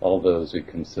by all those who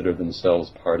consider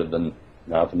themselves part of the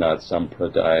Navnat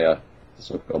Sampradaya, the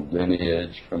so-called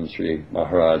lineage from Sri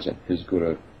Maharaj and his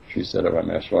guru, Sri Siddha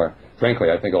Rameshwar.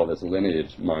 Frankly, I think all this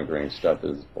lineage-mongering stuff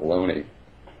is baloney.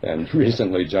 And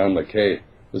recently, John McKay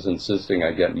was insisting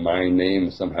I get my name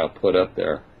somehow put up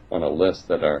there on a list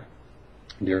that our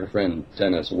dear friend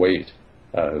Dennis Waite,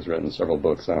 who's written several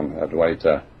books on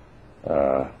Advaita,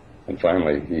 and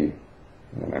finally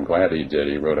and I'm glad he did,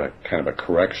 he wrote a kind of a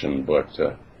correction book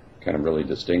to kind of really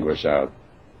distinguish out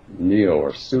neo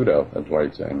or pseudo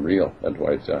Advaita and real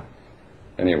Advaita.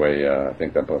 Anyway, I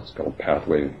think that book's called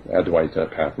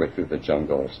Advaita, Pathway Through the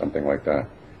Jungle or something like that.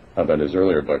 But his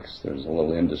earlier books, there's a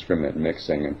little indiscriminate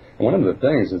mixing. And one of the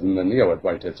things is in the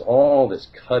neo-Advaita, it's all this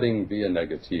cutting via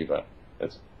negativa.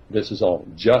 This is all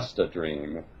just a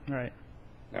dream. Right.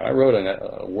 Now, I wrote an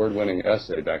award-winning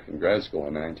essay back in grad school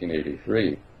in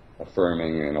 1983,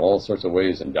 affirming in all sorts of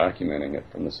ways and documenting it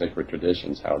from the sacred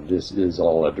traditions how this is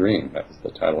all a dream. That was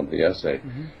the title of the essay.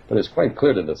 But it's quite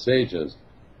clear to the sages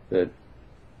that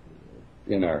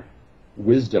in our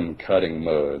wisdom-cutting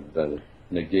mode, the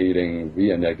negating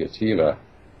via negativa,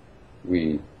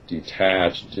 we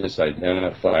detach,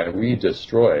 disidentify, we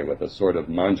destroy with a sort of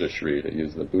manjashri, to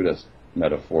use the Buddhist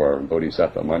metaphor,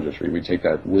 bodhisattva manjashri. We take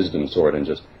that wisdom sword and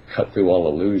just cut through all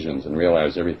illusions and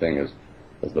realize everything is,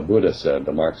 as the Buddha said,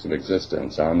 the marks of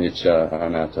existence, anicca,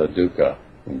 anatta, dukkha,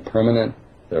 impermanent,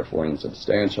 therefore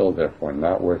insubstantial, therefore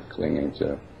not worth clinging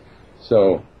to.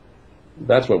 So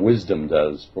that's what wisdom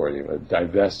does for you. It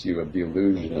divests you of the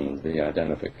illusions, the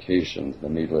identifications, the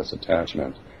needless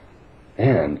attachment.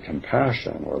 And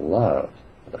compassion or love,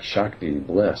 the Shakti,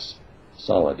 bliss,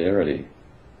 solidarity,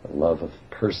 the love of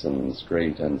persons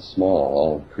great and small,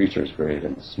 all creatures great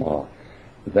and small,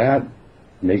 that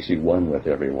makes you one with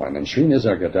everyone. And Sri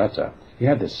Nisargadatta, he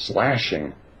had this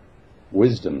slashing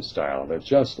wisdom style that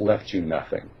just left you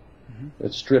nothing.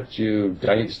 It stripped you,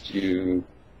 diced you,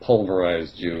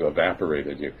 pulverized you,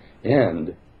 evaporated you.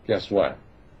 And guess what?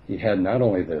 He had not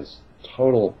only this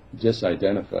total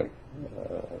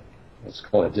let's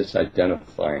call it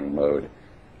disidentifying mode,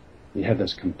 he had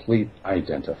this complete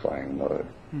identifying mode.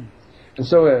 And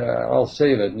so I'll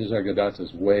say that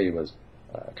Nisargadatta's way was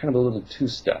kind of a little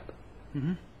two-step,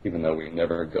 even though we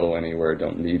never go anywhere,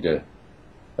 don't need to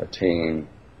attain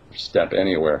or step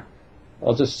anywhere.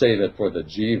 I'll just say that for the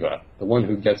jiva, the one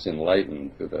who gets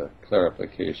enlightened through the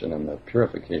clarification and the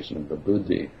purification of the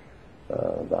buddhi,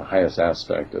 the highest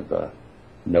aspect of the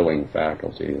knowing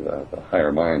faculty, the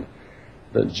higher mind,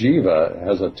 the jiva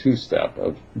has a two-step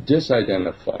of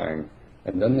disidentifying,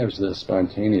 and then there's the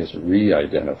spontaneous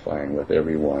re-identifying with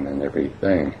everyone and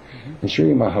everything. And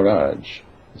Sri Maharaj,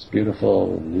 this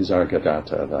beautiful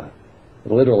Nisargadatta,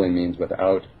 it literally means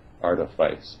without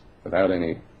artifice, without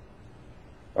any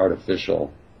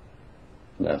artificialness.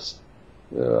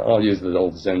 I'll use the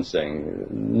old Zen saying,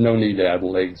 no need to add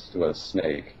legs to a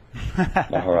snake.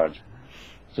 Maharaj,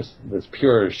 just this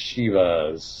pure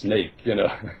Shiva snake,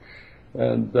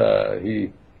 and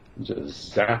he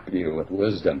just zapped you with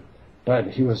wisdom.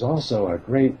 But he was also a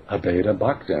great Abheda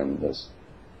Bhaktin, this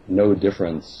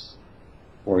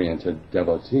no-difference-oriented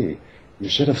devotee. You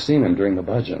should have seen him during the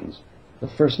bhajans. The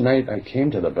first night I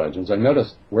came to the bhajans, I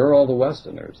noticed, where are all the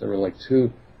Westerners? There were like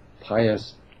 2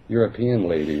 pious European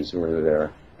ladies who were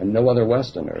there, and no other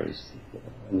Westerners.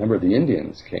 A number of the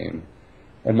Indians came.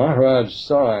 And Maharaj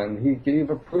saw, and he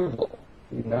gave approval.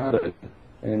 He nodded,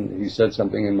 and he said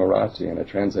something in Marathi, and a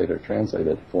translator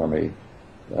translated for me.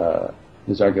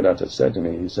 Nisargadatta said to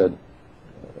me, he said,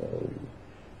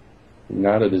 he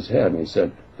nodded his head, and he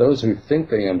said, those who think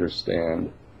they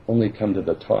understand only come to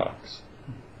the talks.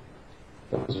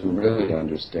 Those who really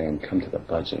understand come to the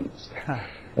bhajans.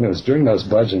 And it was during those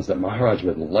bhajans that Maharaj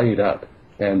would light up,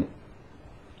 and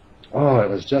it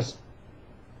was just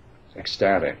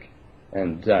ecstatic.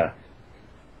 And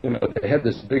they had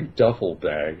this big duffel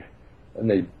bag, and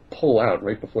they'd pull out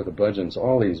right before the bhajans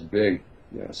all these big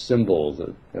cymbals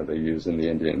that they use in the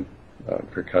Indian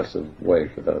percussive way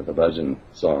for the bhajan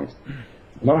songs.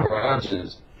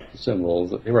 Maharaj's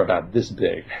cymbals, they were about this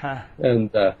big.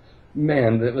 And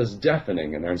man, it was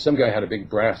deafening in there. And some guy had a big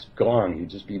brass gong he'd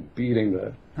just be beating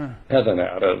the heaven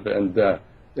out of. And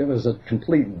it was a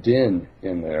complete din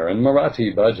in there. And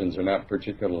Marathi bhajans are not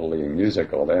particularly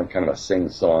musical. They have kind of a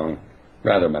sing-song,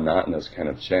 rather monotonous kind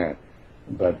of chant.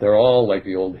 But they're all like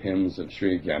the old hymns of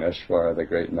Sri Ganeshwara, the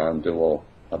great non-dual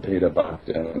Abheda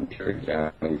Bhaktin and Pure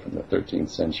Jnani from the 13th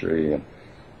century, and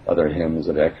other hymns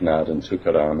of Eknath and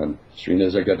Tukaram, and Sri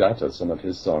Nisargadatta. Some of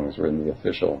his songs were in the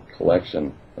official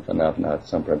collection of the Navnath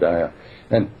Sampradaya.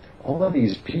 And all of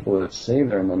these people that say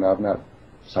they're in the Navnath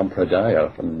Sampradaya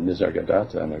from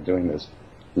Nisargadatta, and they're doing this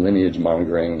lineage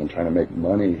mongering and trying to make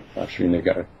money off Sri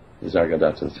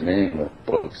Nisargadatta's name with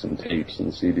books and tapes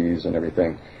and CDs and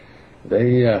everything.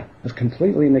 They have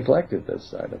completely neglected this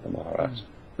side of the Maharaj,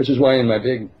 which is why in my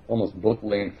big, almost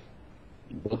booklet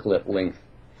length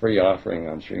free offering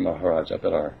on Sri Maharaj up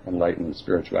at our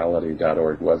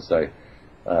enlightenedspirituality.org website,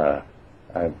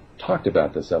 I've talked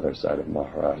about this other side of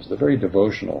Maharaj, the very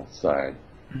devotional side,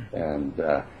 and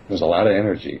there's a lot of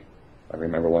energy. I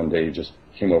remember one day he just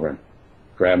came over and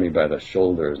grabbed me by the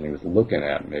shoulders, and he was looking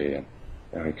at me,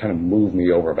 and he kind of moved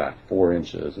me over about 4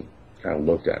 inches, and kind of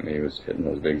looked at me. He was hitting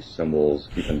those big cymbals,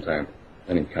 keeping time.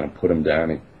 Then he kind of put them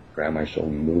down. He grabbed my shoulder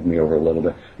and moved me over a little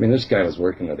bit. I mean, this guy was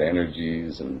working with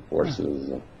energies and forces.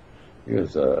 And he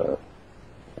was a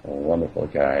wonderful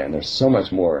guy. And there's so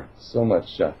much more, so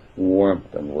much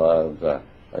warmth and love, a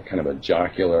kind of a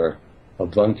jocular,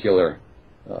 avuncular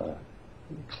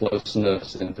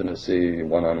closeness, intimacy,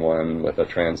 one-on-one with a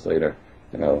translator.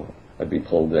 I'd be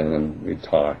pulled in and we'd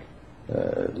talk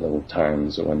at little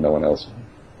times when no one else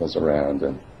was around,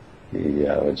 and he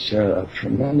would share a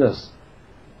tremendous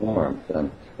warmth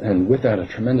and with that a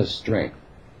tremendous strength.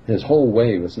 His whole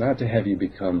way was not to have you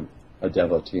become a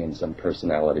devotee in some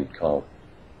personality cult,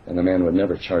 and the man would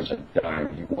never charge a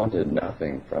dime. He wanted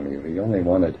nothing from you. He only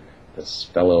wanted this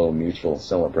fellow mutual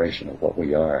celebration of what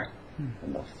we are,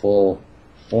 and the full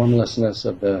formlessness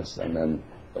of this, and then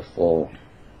the full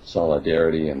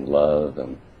solidarity and love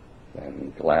and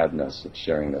gladness of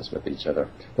sharing this with each other.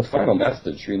 The final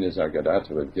message Sri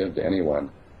Nisargadatta would give to anyone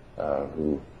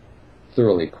who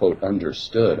thoroughly, quote,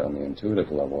 understood on the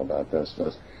intuitive level about this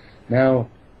was, now,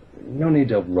 no need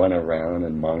to run around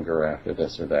and monger after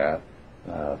this or that.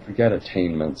 Forget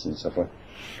attainments and so forth.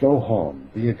 Go home.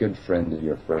 Be a good friend to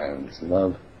your friends.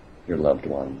 Love your loved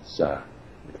ones.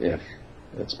 If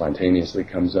it spontaneously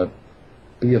comes up,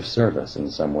 be of service in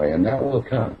some way, and that will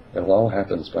come. It'll all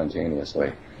happen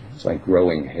spontaneously. It's like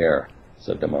growing hair,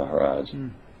 said the Maharaj.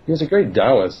 He was a great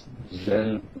Taoist,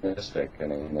 Zen mystic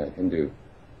in a Hindu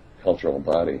cultural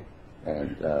body,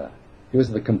 and he was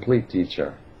the complete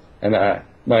teacher. And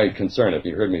my concern, if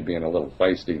you heard me being a little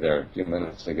feisty there a few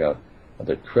minutes ago, a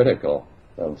bit critical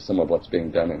of some of what's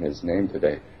being done in his name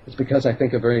today, is because I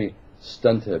think a very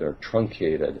stunted or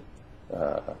truncated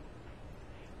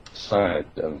side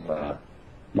of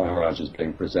Maharaj is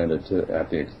being presented at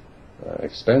the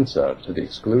expense of, to the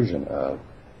exclusion of,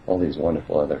 all these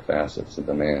wonderful other facets of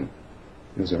the man.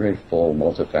 He was a very full,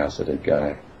 multifaceted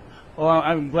guy. Well,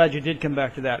 I'm glad you did come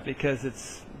back to that, because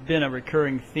it's been a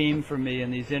recurring theme for me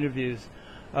in these interviews.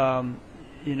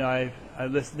 You know, I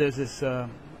listen. There's this.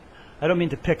 I don't mean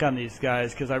to pick on these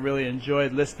guys, because I really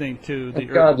enjoyed listening to the.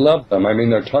 God love them. I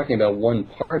mean, they're talking about one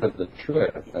part of the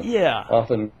truth. Yeah.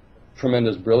 Often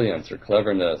tremendous brilliance or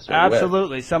cleverness. Or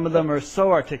absolutely. wit. Some of them are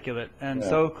so articulate and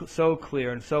so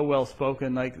clear and so well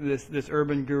spoken. Like this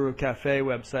Urban Guru Cafe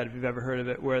website, if you've ever heard of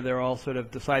it, where they're all sort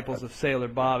of disciples of Sailor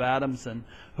Bob Adamson,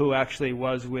 who actually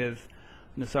was with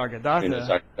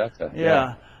Nisargadatta.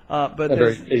 Yeah. But a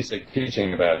very basic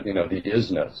teaching about, the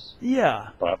isness. Yeah.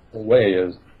 But the way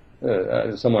is,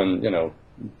 someone,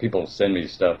 people send me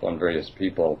stuff on various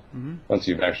people. Once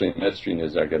you've actually met Sri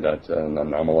Nisargadatta and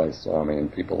Annamalai Swami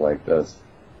and people like this,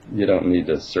 you don't need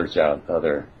to search out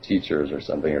other teachers or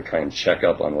something or try and check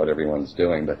up on what everyone's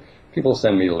doing. But people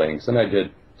send me links, and I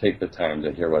did take the time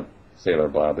to hear what Sailor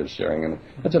Bob is sharing. And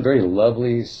it's a very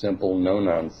lovely, simple,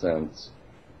 no-nonsense,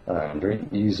 very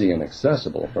easy and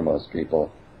accessible for most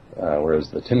people.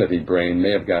 Whereas the Timothy brain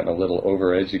may have gotten a little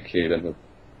overeducated with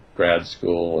grad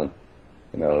school and,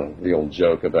 the old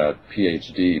joke about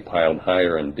PhD piled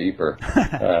higher and deeper.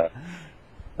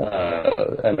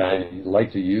 And I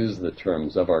like to use the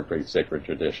terms of our great sacred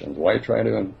traditions. Why try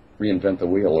to reinvent the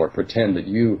wheel or pretend that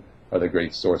you are the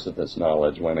great source of this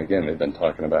knowledge when, again, they've been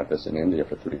talking about this in India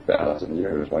for 3,000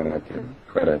 years. Why not give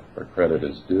credit where credit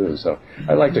is due? So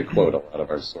I like to quote a lot of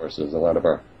our sources, a lot of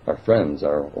our friends,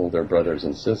 our older brothers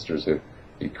and sisters who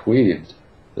bequeathed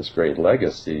this great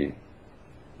legacy,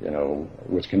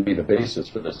 which can be the basis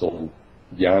for this old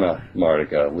jnana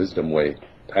marga, wisdom way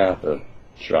path of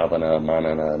Shravana,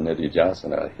 Manana,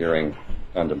 Nididhyasana, hearing,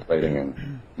 contemplating,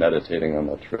 and meditating on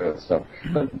the truth. So,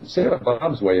 but Sailor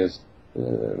Bob's way is,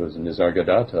 it was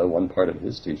Nisargadatta, one part of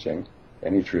his teaching,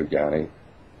 any true jnani,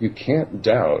 you can't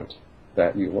doubt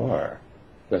that you are.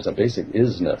 There's a basic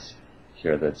isness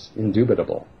here that's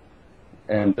indubitable.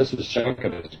 And this is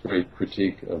Shankara's great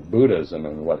critique of Buddhism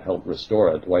and what helped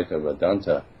restore Advaita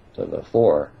Vedanta to the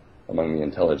fore among the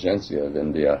intelligentsia of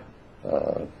India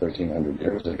 1,300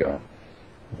 years ago.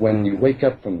 When you wake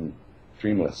up from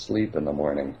dreamless sleep in the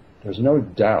morning, there's no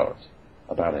doubt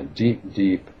about a deep,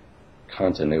 deep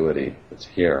continuity that's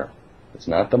here. It's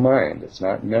not the mind, it's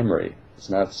not memory, it's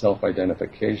not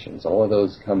self-identifications. All of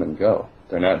those come and go.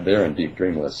 They're not there in deep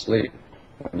dreamless sleep.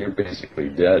 When you're basically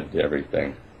dead to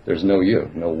everything, there's no you,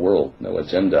 no world, no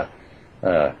agenda.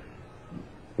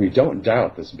 We don't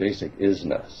doubt this basic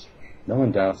isness. No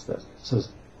one doubts this. So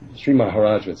Sri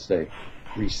Maharaj would say,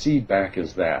 recede back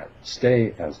as that,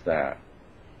 stay as that.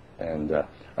 And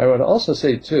I would also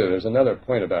say, too, there's another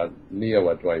point about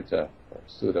Neo-Advaita, or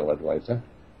Pseudo-Advaita,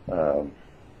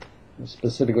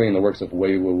 specifically in the works of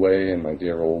Wei Wu Wei and my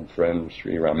dear old friend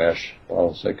Sri Ramesh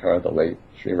Balsekar, the late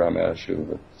Sri Ramesh,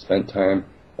 who spent time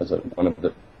as one of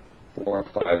the 4 or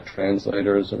 5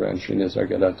 translators around Sri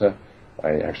Nisargadatta.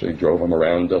 I actually drove him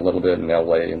around a little bit in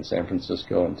L.A. and San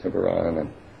Francisco and Tiburon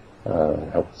and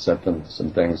helped set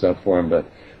some things up for him. But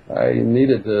I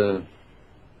needed to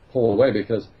pull away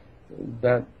because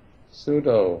that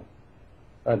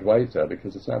pseudo-Advaita,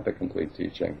 because it's not the complete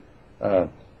teaching,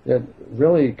 it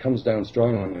really comes down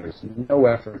strongly when there's no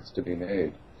efforts to be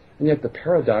made. And yet the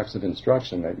paradox of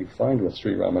instruction that you find with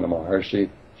Sri Ramana Maharshi,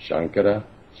 Shankara,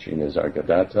 Sri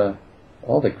Nisargadatta,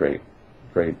 all the great,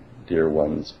 great dear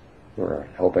ones who are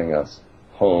helping us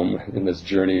home in this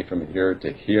journey from here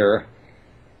to here,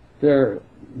 they're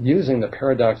using the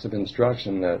paradox of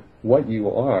instruction that what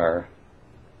you are,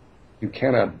 you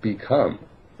cannot become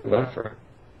through effort,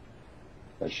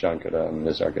 as Shankara and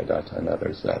Nisargadatta and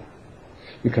others said.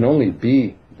 You can only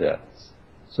be this.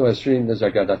 So as Sri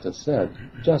Nisargadatta said,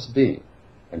 just be.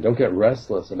 And don't get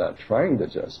restless about trying to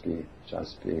just be.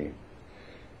 Just be.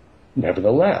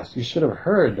 Nevertheless, you should have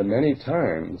heard the many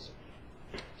times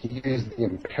he used the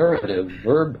imperative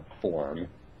verb form,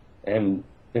 and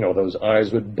those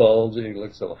eyes would bulge, and he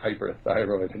looked so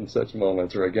hyperthyroid in such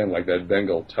moments, or again, like that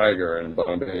Bengal tiger in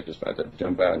Bombay just about to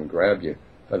jump out and grab you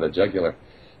by the jugular.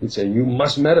 He'd say, you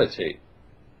must meditate.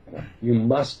 You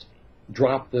must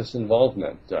drop this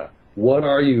involvement. What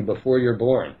are you before you're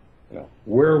born?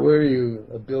 Where were you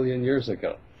a billion years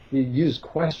ago? He used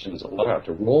questions a lot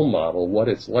to role model what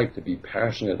it's like to be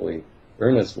passionately,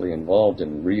 earnestly involved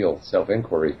in real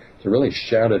self-inquiry, to really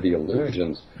shatter the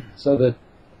illusions, so that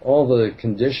all the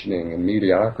conditioning and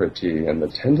mediocrity and the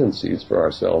tendencies for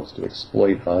ourselves to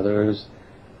exploit others,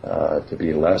 to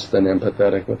be less than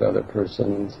empathetic with other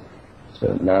persons,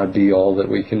 to not be all that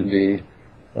we can be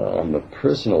on the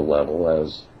personal level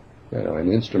as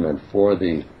an instrument for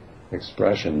the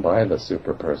expression by the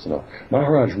superpersonal.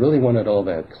 Maharaj really wanted all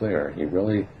that clear. He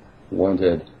really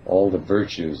wanted all the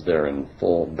virtues there in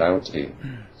full bounty.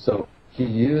 So he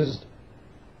used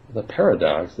the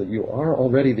paradox that you are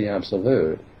already the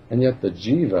absolute, and yet the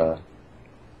jiva,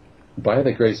 by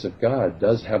the grace of God,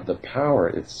 does have the power,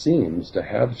 it seems, to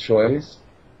have choice,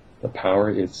 the power,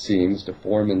 it seems, to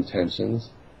form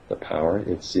intentions, the power,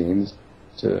 it seems,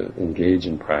 to engage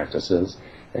in practices.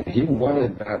 And he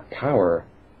wanted that power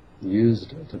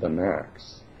used to the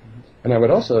max. And I would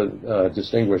also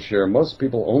distinguish here, most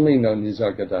people only know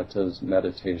Nisargadatta's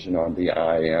meditation on the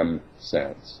I am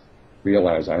sense.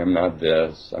 Realize I am not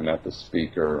this, I'm not the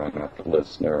speaker, I'm not the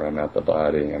listener, I'm not the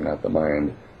body, I'm not the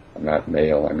mind, I'm not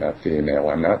male, I'm not female,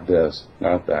 I'm not this,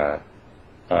 not that,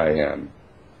 I am.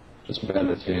 Just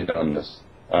meditate on this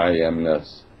I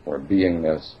amness, or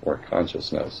beingness, or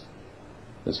consciousness,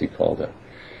 as he called it.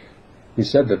 He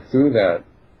said that through that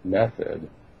method,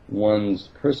 one's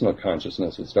personal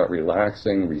consciousness would start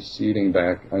relaxing, receding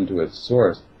back unto its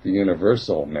source, the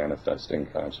universal manifesting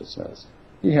consciousness.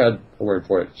 He had a word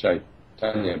for it,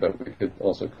 Chaitanya, but we could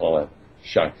also call it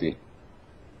Shakti,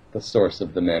 the source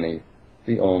of the many,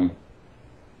 the Om.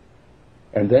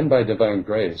 And then by divine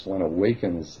grace, one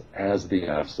awakens as the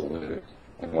Absolute,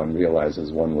 and one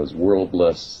realizes one was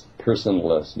worldless,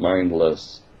 personless,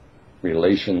 mindless,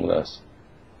 relationless,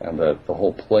 and that the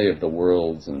whole play of the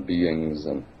worlds and beings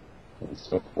and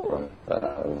so forth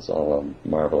is all a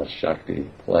marvelous Shakti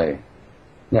play.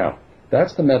 Now,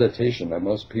 that's the meditation that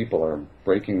most people are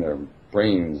breaking their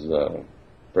brains,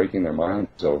 breaking their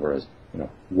minds over, is,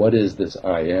 what is this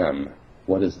I am?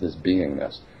 What is this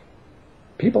beingness?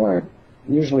 People aren't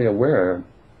usually aware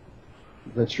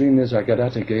that Sri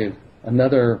Nisargadatta gave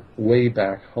another way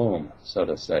back home, so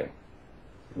to say,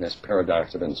 in this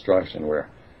paradox of instruction where,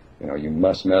 you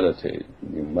must meditate,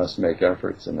 you must make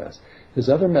efforts in this. His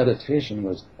other meditation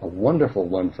was a wonderful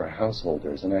one for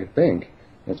householders, and I think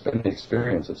it's been the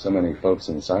experience of so many folks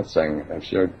in satsang I've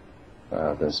shared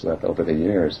this with over the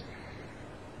years.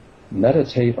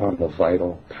 Meditate on the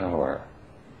vital power.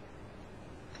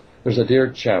 There's a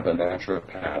dear chap, a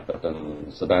naturopath up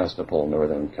in Sebastopol,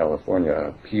 Northern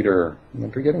California, Peter,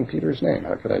 I'm forgetting Peter's name,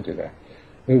 how could I do that?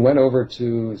 We went over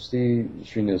to see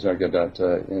Sri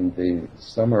Nisargadatta in the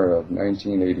summer of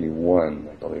 1981,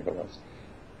 I believe it was,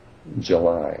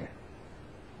 July.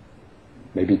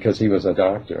 Maybe because he was a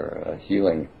doctor, a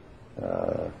healing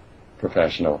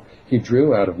professional. He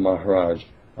drew out of Maharaj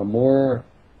a more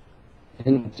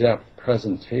in-depth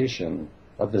presentation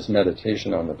of this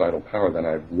meditation on the vital power than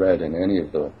I've read in any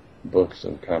of the books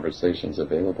and conversations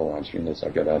available on Sri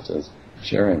Nisargadatta's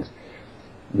sharings.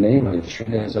 Namely, Sri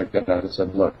Nisargadatta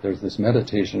said, look, there's this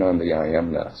meditation on the I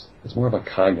amness. It's more of a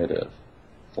cognitive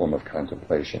form of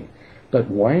contemplation. But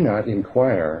why not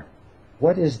inquire,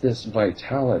 what is this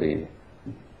vitality,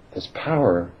 this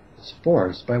power, this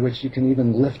force by which you can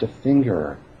even lift a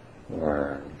finger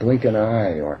or blink an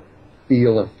eye or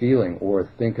feel a feeling or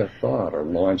think a thought or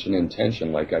launch an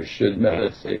intention like I should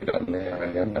meditate on the I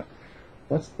amness?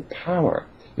 What's the power?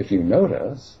 If you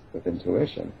notice with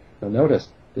intuition, you'll notice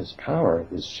this power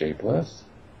is shapeless,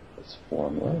 it's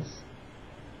formless,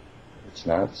 it's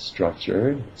not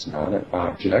structured, it's not an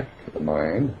object for the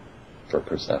mind, for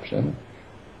perception.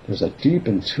 There's a deep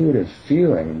intuitive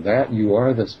feeling that you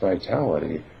are this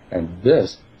vitality, and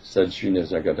this, said Sri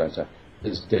Nisargadatta,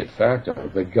 is de facto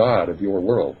the God of your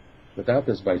world. Without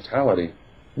this vitality,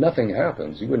 nothing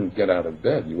happens. You wouldn't get out of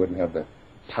bed. You wouldn't have the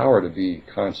power to be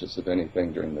conscious of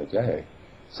anything during the day.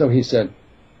 So he said,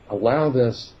 allow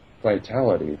this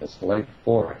vitality, this life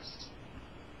force.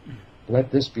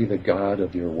 Let this be the God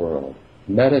of your world.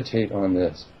 Meditate on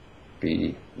this.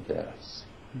 Be this.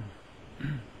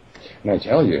 And I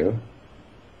tell you,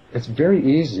 it's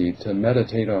very easy to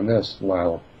meditate on this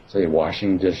while, say,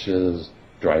 washing dishes,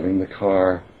 driving the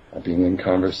car, being in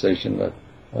conversation with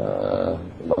a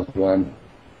loved one,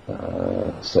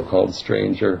 so-called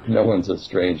stranger. No one's a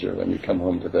stranger when you come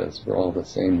home to this. We're all the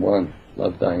same one.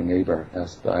 Love thy neighbor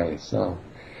as thyself.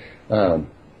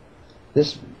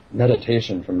 This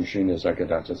meditation from Sri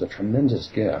Nisargadatta is a tremendous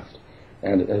gift,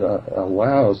 and it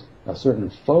allows a certain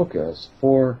focus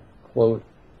for, quote,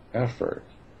 effort,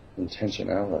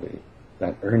 intentionality,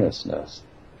 that earnestness.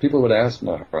 People would ask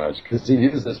Maharaj, because he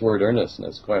used this word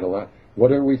earnestness quite a lot,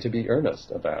 what are we to be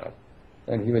earnest about?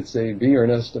 And he would say, be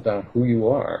earnest about who you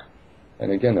are.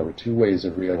 And again, there were two ways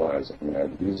of realizing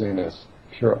that, using this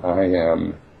pure I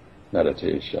am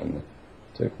meditation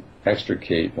to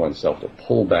extricate oneself, to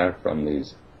pull back from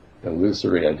these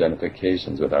illusory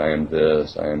identifications with I am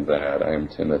this, I am that, I am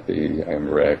Timothy, I am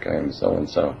Rick, I am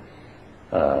so-and-so.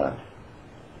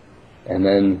 And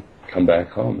then come back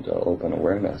home to open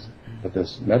awareness. But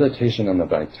this meditation on the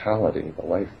vitality, the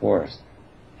life force,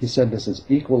 he said this is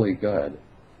equally good,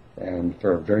 and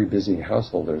for very busy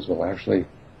householders will actually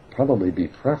probably be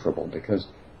preferable, because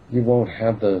you won't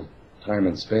have the time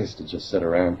and space to just sit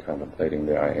around contemplating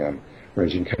the I am,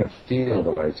 whereas you can kind of feel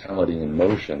the vitality in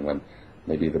motion when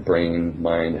maybe the brain,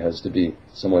 mind has to be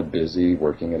somewhat busy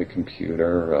working at a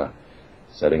computer,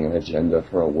 setting an agenda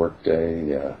for a work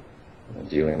day,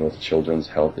 dealing with children's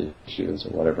health issues or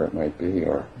whatever it might be,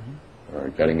 or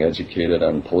getting educated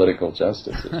on political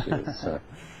justice issues.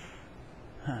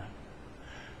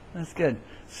 That's good.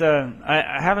 So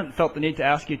I haven't felt the need to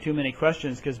ask you too many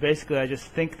questions, because basically I just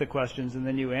think the questions and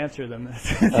then you answer them. It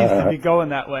seems to be going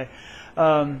that way.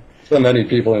 So many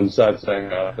people in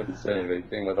satsang often say they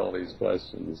came with all these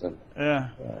questions, and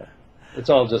it's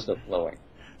all just a flowing.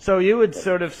 So you would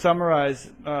sort of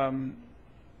summarize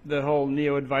the whole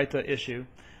Neo-Advaita issue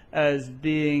as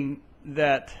being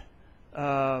that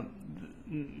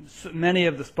many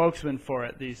of the spokesmen for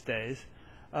it these days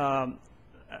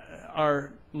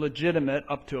are legitimate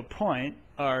up to a point,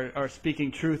 are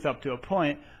speaking truth up to a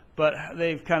point, but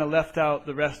they've kind of left out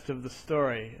the rest of the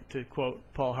story, to quote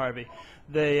Paul Harvey.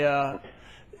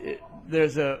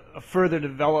 There's a further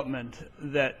development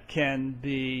that can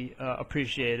be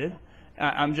appreciated.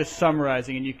 I'm just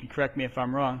summarizing, and you can correct me if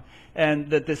I'm wrong, and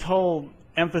that this whole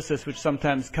emphasis which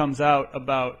sometimes comes out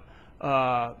about,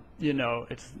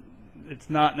 it's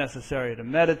not necessary to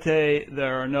meditate,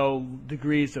 there are no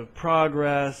degrees of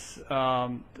progress,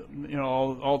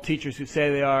 all teachers who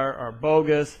say they are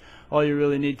bogus. All you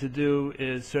really need to do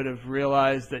is sort of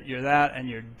realize that you're that and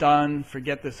you're done.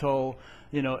 Forget this whole,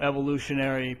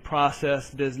 evolutionary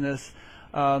process business.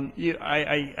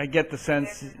 I get the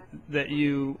sense that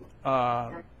you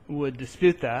would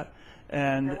dispute that,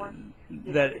 and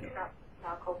that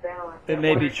it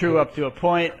may be true up to a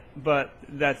point, but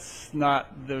that's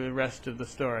not the rest of the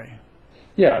story.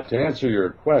 Yeah, to answer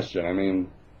your question, I mean,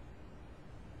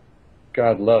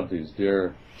 God loved these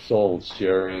dear souls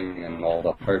sharing in all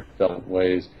the heartfelt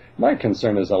ways. My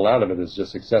concern is a lot of it is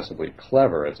just excessively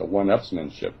clever. It's a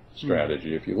one-upsmanship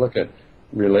strategy. If you look at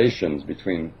relations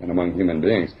between and among human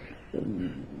beings,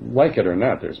 like it or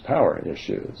not, there's power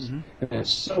issues. And it's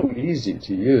so easy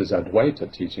to use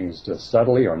Advaita teachings to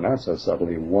subtly or not so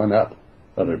subtly one-up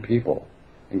other people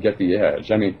and get the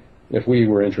edge. I mean, if we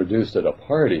were introduced at a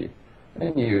party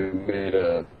and you made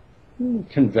a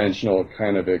conventional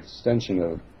kind of extension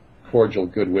of cordial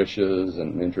good wishes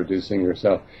and introducing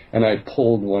yourself, and I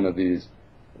pulled one of these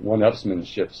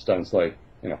one-upsmanship stunts like,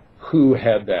 who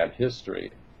had that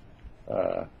history?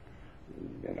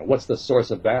 What's the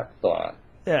source of that thought?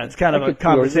 Yeah, it's kind of a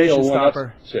conversation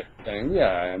stopper thing,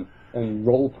 and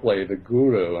role play the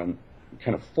guru and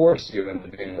kind of force you into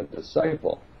being a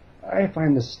disciple. I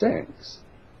find this stinks.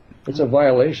 It's a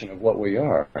violation of what we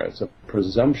are. It's a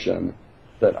presumption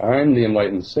that I'm the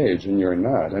enlightened sage and you're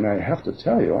not. And I have to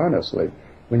tell you honestly,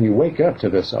 when you wake up to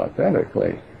this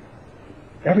authentically,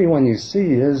 everyone you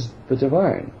see is the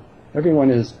divine.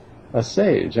 Everyone is a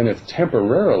sage, and if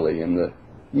temporarily in the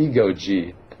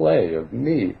ego-G play of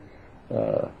me,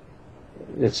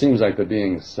 it seems like the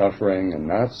being suffering and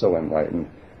not so enlightened,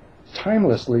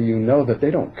 timelessly you know that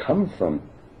they don't come from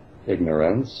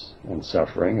ignorance and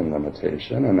suffering and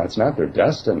limitation, and that's not their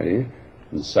destiny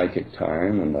in psychic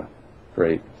time and the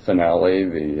great finale,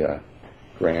 the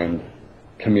grand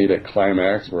comedic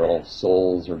climax where all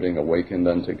souls are being awakened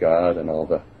unto God and all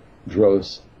the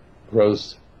gross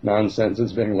nonsense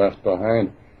is being left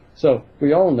behind. So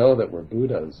we all know that we're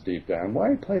Buddhas deep down.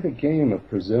 Why play the game of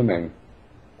presuming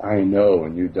I know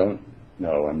and you don't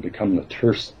know and become the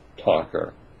terse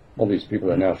talker? All these people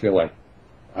that now feel like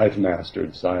I've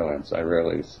mastered silence. I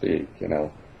rarely speak.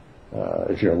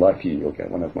 If you're lucky, you'll get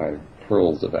one of my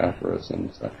pearls of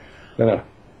aphorisms.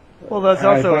 Well, that's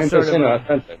also a sort of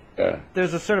inauthentic.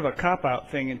 There's a sort of a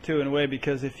cop-out thing too, in a way,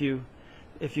 because if you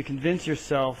convince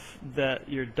yourself that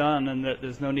you're done and that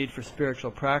there's no need for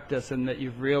spiritual practice and that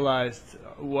you've realized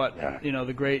what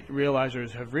the great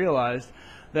realizers have realized,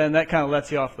 then that kind of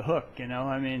lets you off the hook.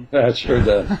 I mean, that sure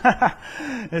does.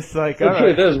 It's like, the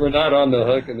truth is, we're not on the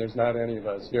hook, and there's not any of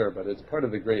us here. But it's part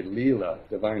of the great Leela,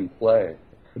 divine play,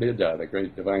 Krida, the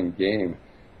great divine game,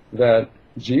 that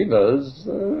jivas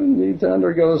need to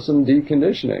undergo some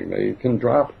deconditioning. They can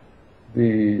drop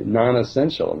the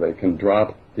non-essential. They can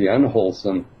drop the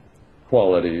unwholesome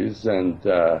qualities and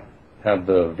have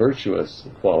the virtuous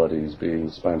qualities be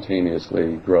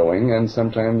spontaneously growing and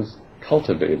sometimes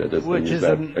cultivated. Which is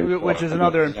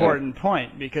another important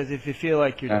point, because if you feel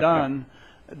like you're done,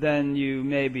 then you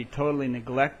may be totally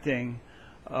neglecting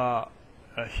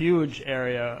a huge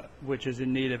area which is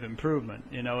in need of improvement,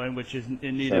 and which is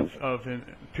in need of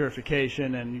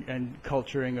purification and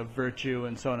culturing of virtue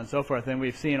and so on and so forth. And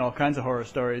we've seen all kinds of horror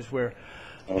stories where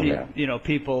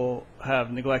people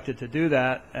have neglected to do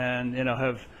that and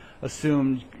have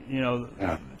assumed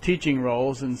teaching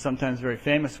roles, and sometimes very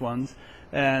famous ones,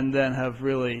 and then have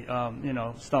really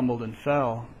stumbled and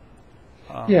fell.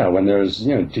 When there's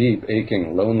deep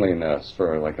aching loneliness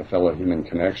for like a fellow human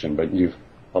connection, but you've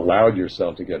allowed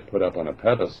yourself to get put up on a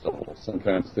pedestal,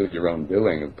 sometimes through your own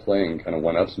doing of playing kind of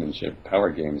one-upsmanship power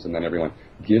games, and then everyone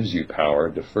gives you power,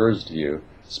 defers to you,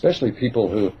 especially people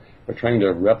who are trying to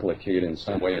replicate in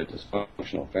some way a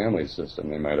dysfunctional family system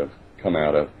they might have come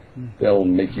out of. They'll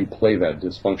make you play that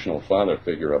dysfunctional father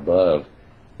figure above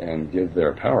and give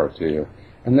their power to you.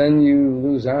 And then you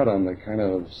lose out on the kind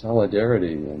of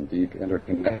solidarity and deep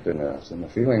interconnectedness and the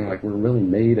feeling like we're really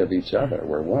made of each other,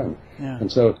 we're one. Yeah.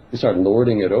 And so you start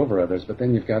lording it over others, but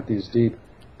then you've got these deep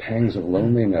pangs of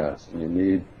loneliness, and you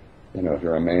need, if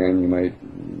you're a man, you might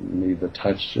need the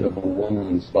touch of a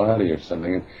woman's body or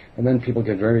something. And then people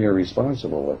get very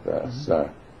irresponsible with this,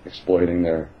 exploiting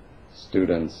their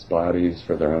students' bodies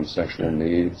for their own sexual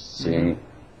needs, seeing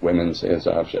women, say, as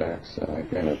objects,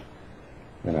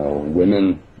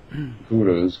 women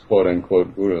gurus,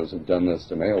 quote-unquote gurus, have done this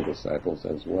to male disciples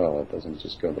as well. It doesn't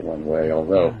just go the one way,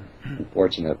 although,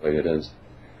 unfortunately, it is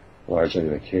largely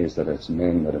the case that it's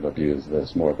men that have abused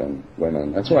this more than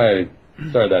women. That's why I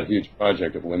started that huge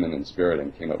project of Women in Spirit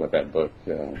and came up with that book,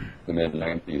 the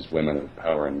mid-90s, Women of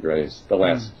Power and Grace, the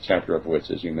last chapter of which,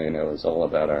 as you may know, is all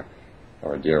about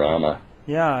our dear Amma.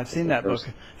 Yeah, I've seen that book.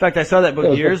 In fact, I saw that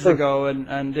book years ago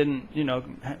and didn't,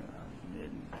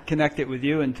 connect it with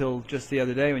you until just the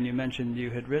other day when you mentioned you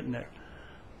had written it.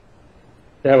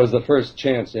 That was the first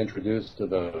chance to introduce to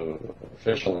the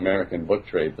official American book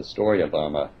trade the story of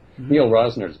Amma. Neil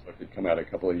Rosner's book had come out a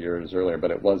couple of years earlier,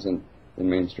 but it wasn't in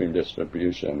mainstream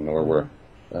distribution, nor were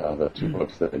the two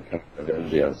books that had come out of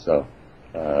India. So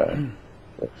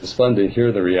it's fun to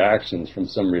hear the reactions from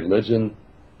some religion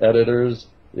editors,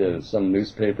 some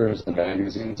newspapers and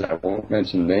magazines. I won't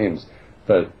mention names,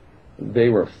 but they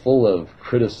were full of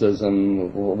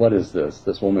criticism. What is this?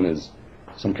 This woman is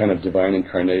some kind of divine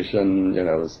incarnation,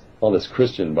 all this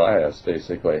Christian bias,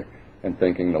 basically, and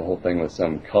thinking the whole thing was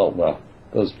some cult. Well,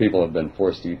 those people have been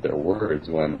forced to eat their words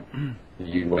when the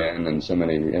UN and so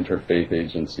many interfaith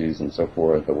agencies and so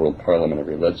forth, the World Parliament of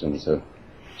Religions, have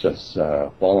just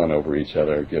fallen over each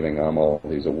other, giving all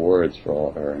these awards for all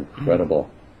of her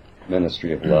incredible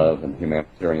ministry of love and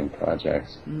humanitarian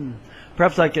projects.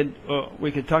 Perhaps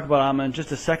we could talk about Amma in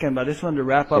just a second, but I just wanted to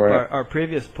wrap up our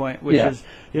previous point, which is,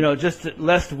 just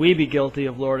lest we be guilty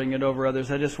of lording it over others.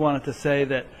 I just wanted to say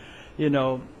that,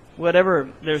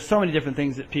 there's so many different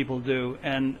things that people do,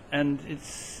 and it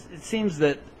seems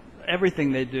that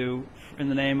everything they do in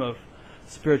the name of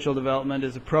spiritual development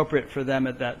is appropriate for them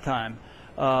at that time.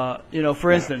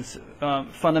 For instance,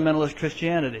 fundamentalist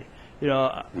Christianity.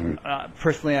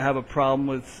 Personally, I have a problem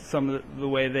with some of the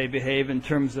way they behave in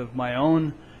terms of my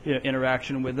own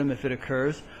interaction with them, if it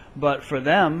occurs. It for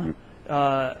them,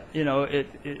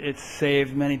 it's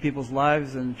saved many people's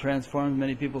lives and transformed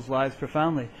many people's lives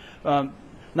profoundly.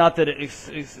 Not that this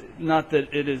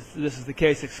is the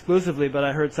case exclusively, but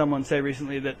I heard someone say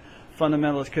recently that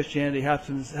fundamentalist Christianity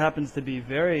happens to be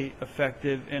very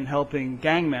effective in helping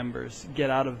gang members get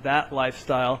out of that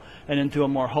lifestyle and into a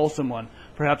more wholesome one.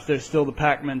 Perhaps there's still the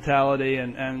pack mentality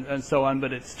and so on,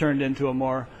 but it's turned into a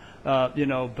more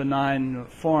benign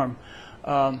form.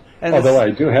 Although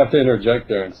I do have to interject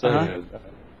there and say that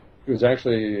he was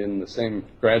actually in the same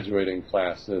graduating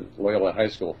class at Loyola High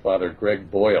School. Father Greg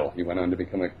Boyle, he went on to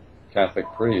become a Catholic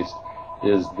priest,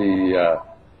 is the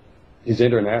he's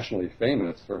internationally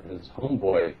famous for his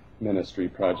homeboy ministry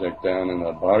project down in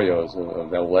the barrios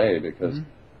of LA, because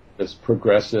this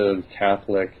progressive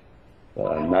Catholic,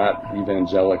 not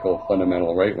evangelical,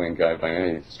 fundamental right-wing guy by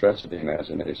any stretch of the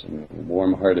imagination,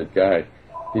 warm-hearted guy,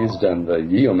 he's done the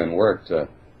yeoman work to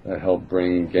help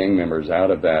bring gang members out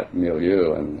of that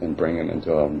milieu and bring them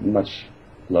into a much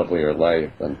lovelier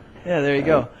life. And yeah, there you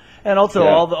go. And also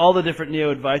all the different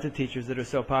Neo-Advaita teachers that are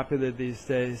so popular these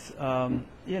days.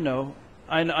 You know,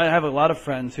 I have a lot of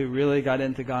friends who really got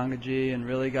into Gangaji and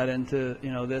really got into,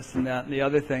 you know, this and that and the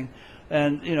other thing.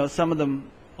 And, you know, some of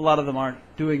them, a lot of them aren't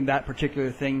doing that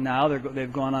particular thing now.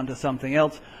 They've gone on to something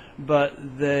else, but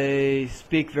they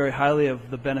speak very highly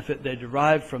of the benefit they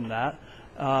derive from that.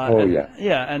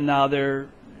 And now they're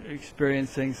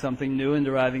experiencing something new and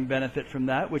deriving benefit from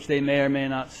that, which they may or may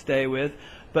not stay with.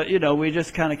 But, you know, we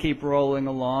just kind of keep rolling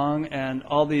along, and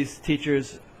all these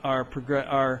teachers are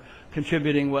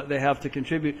contributing what they have to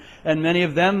contribute. And many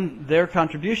of them, their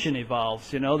contribution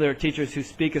evolves. You know, there are teachers who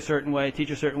speak a certain way,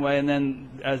 teach a certain way, and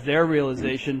then as their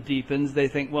realization deepens, they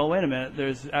think, well, wait a minute,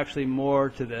 there's actually more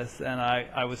to this, and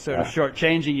I was sort of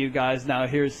shortchanging you guys. Now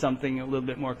here's something a little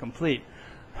bit more complete.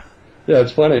 Yeah,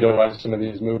 it's funny to watch some of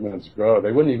these movements grow.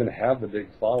 They wouldn't even have the big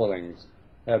followings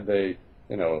had they,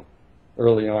 you know,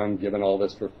 early on given all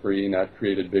this for free, not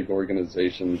created big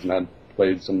organizations, not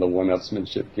played some of the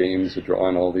one-upsmanship games to draw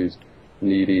on all these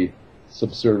needy,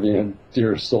 subservient,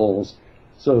 dear souls.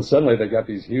 So suddenly they got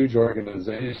these huge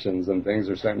organizations and things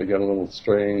are starting to get a little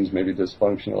strange, maybe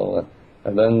dysfunctional,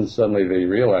 and then suddenly they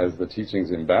realize the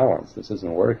teaching's imbalanced. This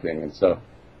isn't working, and so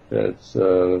it's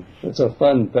a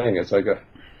fun thing. It's like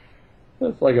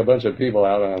a bunch of people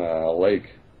out on a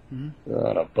lake,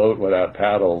 on a boat without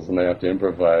paddles, and they have to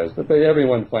improvise. But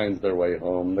everyone finds their way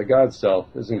home. The God Self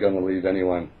isn't going to leave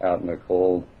anyone out in the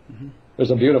cold.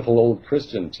 There's a beautiful old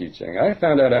Christian teaching. I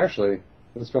found out actually,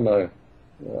 it was from a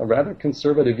rather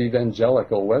conservative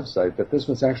evangelical website, that this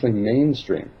was actually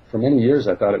mainstream. For many years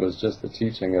I thought it was just the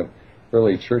teaching of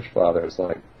early church fathers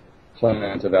like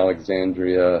Clement of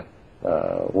Alexandria,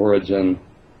 Origen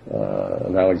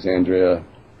of Alexandria,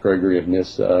 Gregory of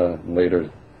Nyssa, later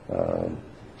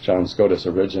John Scotus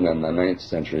Origen in the 9th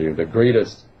century, the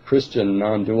greatest Christian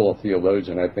non-dual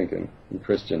theologian, I think, in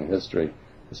Christian history,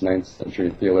 this 9th century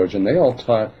theologian. They all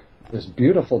taught this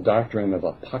beautiful doctrine of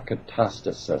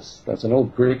apokatastasis. That's an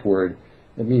old Greek word.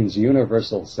 It means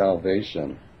universal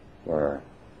salvation, or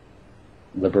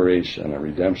liberation, or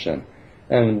redemption.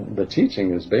 And the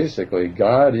teaching is basically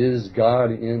God is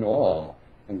God in all,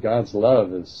 and God's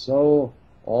love is so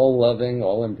all-loving,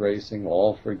 all-embracing,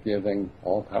 all-forgiving,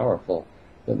 all-powerful,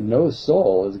 that no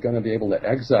soul is going to be able to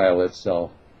exile itself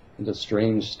into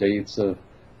strange states of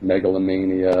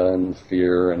megalomania and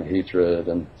fear and hatred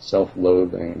and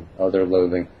self-loathing,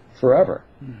 other-loathing, forever.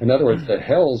 In other words, the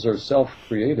hells are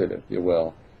self-created, if you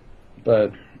will.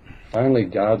 But finally,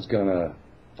 God's going to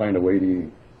find a way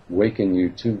to awaken you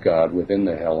to God within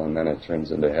the hell, and then it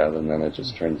turns into heaven, then it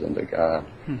just turns into God.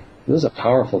 This is a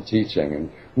powerful teaching.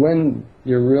 And when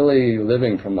you're really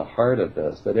living from the heart of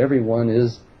this, that everyone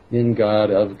is in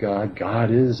God, of God,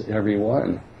 God is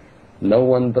everyone, no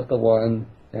one but the one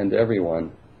and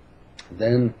everyone,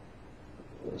 then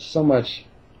so much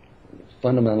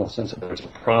fundamental sense that there's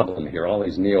a problem here, all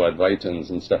these Neo-Advaitans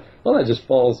and stuff, well, that just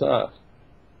falls off.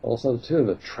 Also, too,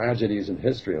 the tragedies in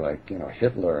history, like, you know,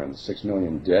 Hitler and 6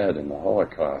 million dead in the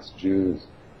Holocaust, Jews,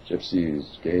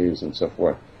 gypsies, gays, and so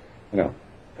forth, you know,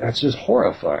 that's just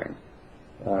horrifying.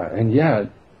 And yet,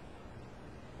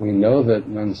 we know that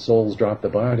when souls drop the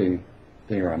body,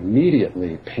 they are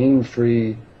immediately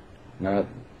pain-free, not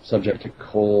subject to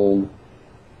cold,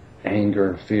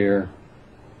 anger, fear,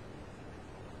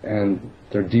 and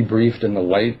they're debriefed in the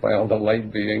light by all the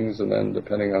light beings, and then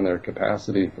depending on their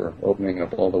capacity for opening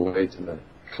up all the way to the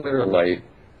clear light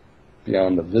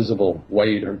beyond the visible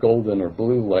white or golden or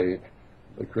blue light,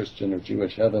 the Christian or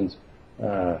Jewish heavens,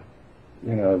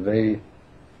 you know, they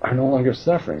are no longer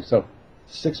suffering. So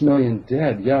 6 million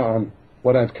dead,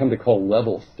 what I've come to call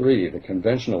level 3, the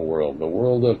conventional world, the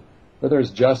world of where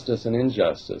there's justice and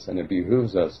injustice, and it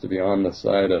behooves us to be on the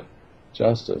side of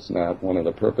justice, not one of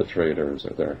the perpetrators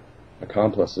or their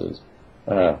accomplices.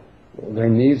 There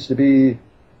needs to be,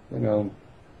 you know,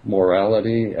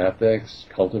 morality, ethics,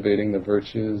 cultivating the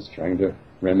virtues, trying to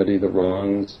remedy the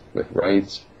wrongs with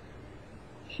rights,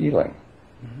 healing.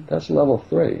 That's level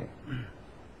 3.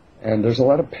 And there's a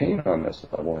lot of pain on this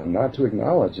level, and not to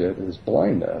acknowledge it is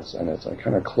blindness, and it's a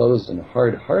kind of closed and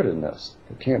hard-heartedness.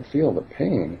 You can't feel the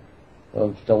pain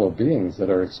of fellow beings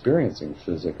that are experiencing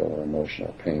physical or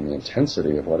emotional pain, the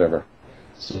intensity of whatever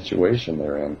situation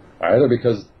they're in, either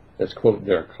because it's, quote,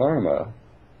 their karma,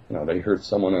 You know, they hurt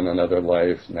someone in another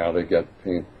life, now they get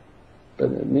pain.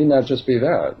 But it need not just be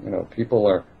that. You know, people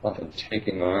are often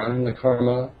taking on the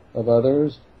karma of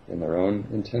others in their own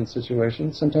intense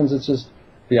situations. Sometimes it's just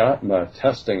the Atma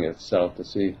testing itself to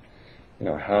see, you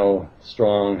know, how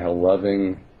strong, how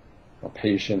loving, how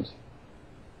patient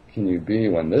can you be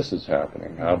when this is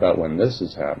happening? How about when this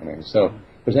is happening? So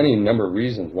there's any number of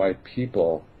reasons why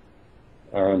people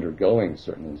are undergoing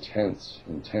certain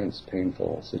intense,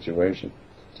 painful situations.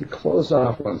 To close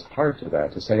off one's heart to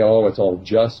that, to say, oh, it's all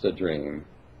just a dream,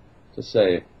 to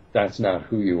say, that's not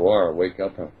who you are, wake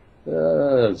up from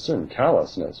certain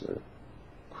callousness or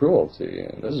cruelty.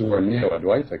 And this is where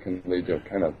Neo-Advaita can lead to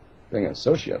kind of being a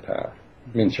sociopath.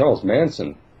 I mean, Charles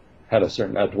Manson had a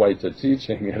certain Advaita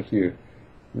teaching. If you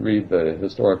read the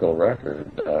historical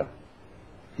record,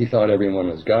 he thought everyone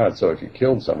was God, so if you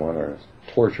killed someone or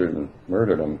tortured and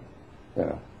murdered them, you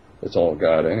know, it's all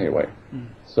God anyway.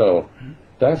 So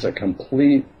that's a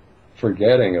complete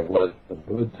forgetting of what the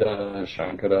Buddha,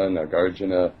 Shankara,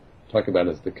 Nagarjuna talk about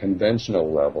as the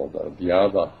conventional level, the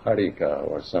Vyavaharika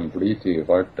or Samvriti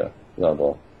Varta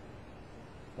level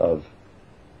of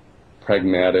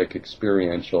pragmatic,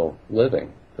 experiential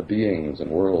living, the beings and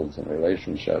worlds and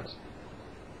relationships.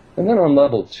 And then on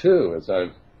level 2, as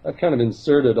I've kind of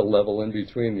inserted a level in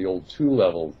between the old 2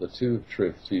 levels, the 2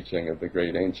 truth teaching of the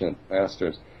great ancient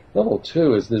masters. Level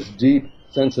 2 is this deep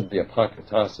sense of the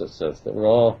apokatasis, that we're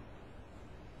all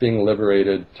being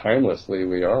liberated timelessly.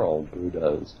 We are all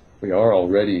Buddhas. We are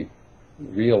already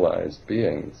realized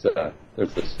beings.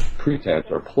 There's this pretense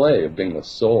or play of being the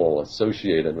soul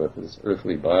associated with this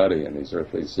earthly body and these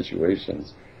earthly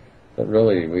situations. But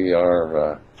really we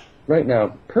are right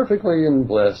now perfectly in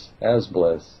bliss,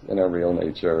 in our real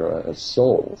nature, as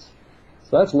souls.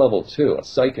 So that's level 2, a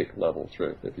psychic level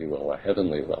truth, if you will, a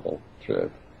heavenly level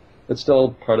truth. It's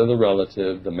still part of the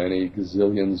relative, the many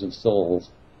gazillions of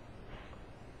souls.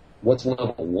 What's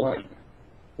level 1?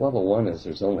 Level 1 is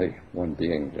there's only one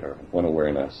being there, one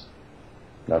awareness.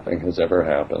 Nothing has ever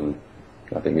happened.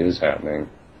 Nothing is happening.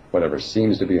 Whatever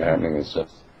seems to be happening is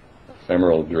just an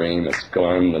ephemeral dream. It's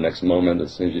gone the next moment.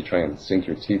 As soon as you try and sink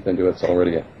your teeth into it, it's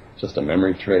already just a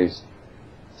memory trace.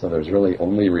 So there's really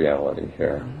only reality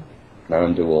here.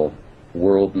 Non-dual,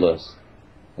 worldless,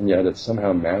 and yet it's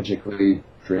somehow magically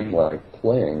dreamlike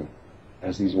playing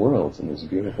as these worlds and these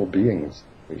beautiful beings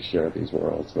we share these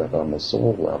worlds with on the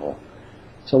soul level.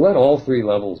 So let all 3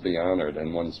 levels be honored,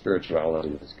 and one's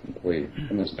spirituality is complete,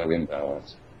 and there's no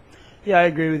imbalance. Yeah, I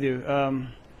agree with you.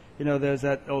 You know, there's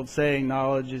that old saying,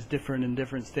 knowledge is different in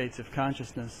different states of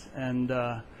consciousness. And,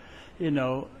 you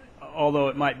know, although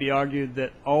it might be argued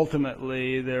that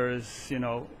ultimately there is, you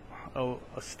know,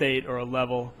 a state or a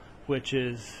level which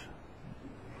is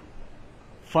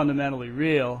fundamentally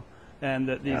real, and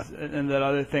that these and that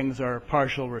other things are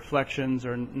partial reflections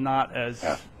or not as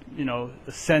you know,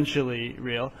 essentially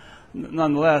real.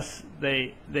 Nonetheless,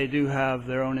 they do have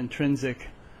their own intrinsic.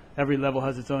 Every level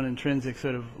has its own intrinsic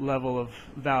sort of level of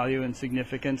value and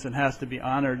significance, and has to be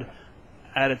honored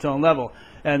at its own level.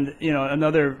 And you know,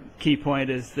 another key point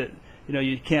is that you know,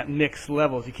 you can't mix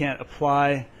levels. You can't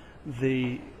apply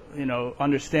the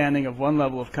understanding of one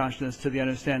level of consciousness to the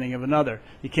understanding of another.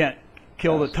 You can't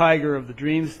kill the tiger of the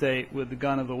dream state with the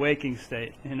gun of the waking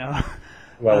state, you know.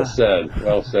 Well said,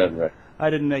 Rick. I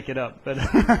didn't make it up, but...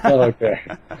 Oh, okay.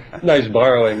 Nice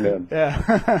borrowing then.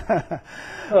 Yeah.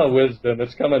 Oh, wisdom.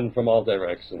 It's coming from all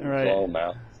directions. Right. All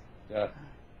mouths. Yeah.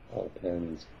 All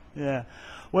pins. Yeah.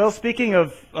 Well, speaking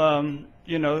of,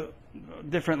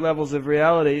 different levels of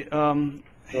reality,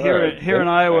 here in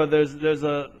Iowa, there's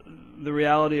the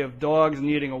reality of dogs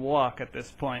needing a walk at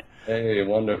this point. Hey,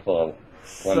 wonderful.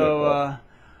 So,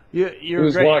 you're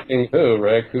Who's great. walking who,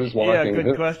 Rick? Who's walking who? who?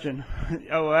 Good question.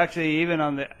 Oh, well, actually, even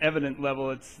on the evident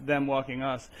level, it's them walking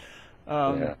us.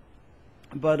 But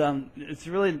it's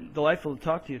really delightful to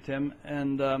talk to you, Tim,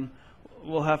 and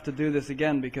we'll have to do this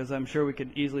again, because I'm sure we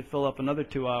could easily fill up another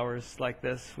 2 hours like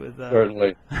this with...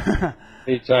 Certainly.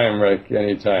 Anytime, Rick,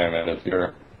 anytime. And if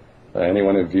you're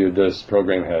anyone who viewed this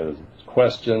program has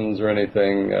questions or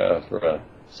anything for a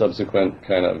subsequent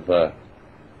kind of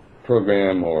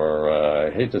program, or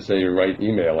I hate to say write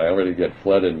email. I already get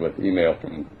flooded with email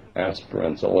from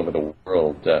aspirants all over the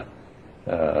world, but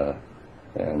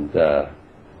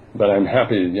I'm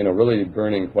happy, really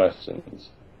burning questions,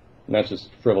 not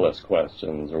just frivolous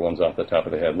questions or ones off the top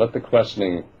of the head. Let the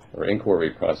questioning or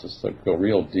inquiry process go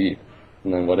real deep,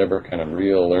 and then whatever kind of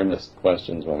real earnest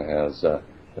questions one has,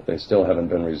 if they still haven't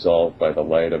been resolved by the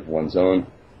light of one's own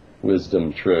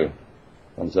wisdom, truth,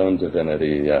 one's own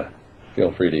divinity,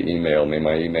 feel free to email me.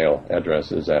 My email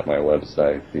address is at my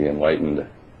website, theenlightened.org.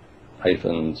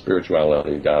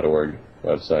 batgap-spirituality.org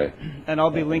website. And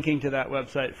I'll be linking to that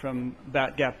website from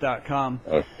batgap.com.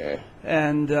 Okay.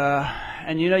 And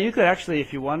you know, you could actually,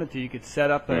 if you wanted to, you could set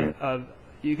up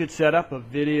a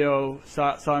video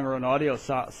song or an audio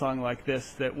song like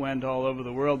this that went all over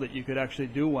the world that you could actually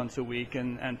do once a week,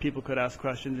 and people could ask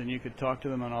questions and you could talk to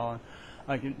them and all.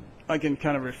 I can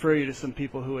kind of refer you to some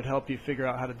people who would help you figure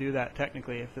out how to do that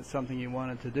technically if it's something you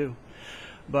wanted to do.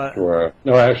 But sure.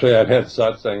 No, actually, I've had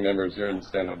satsang members here in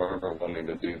Santa Barbara wanting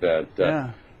to do that.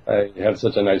 Yeah. I had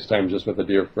such a nice time just with the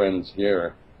dear friends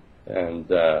here, and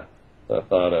the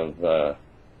thought of,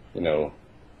 you know,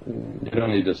 you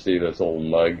don't need to see this old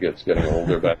mug. It's getting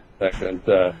older by the second.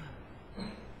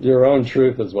 Your own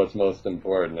truth is what's most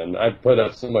important. And I've put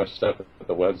up so much stuff at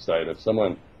the website. If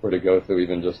someone were to go through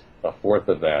even just a fourth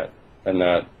of that and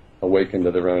not awaken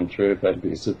to their own truth, I'd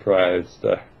be surprised.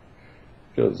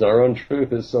 Because our own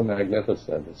truth is so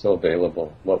magnificent. It's so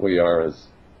available. What we are is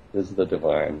the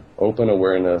divine. Open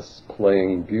awareness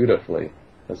playing beautifully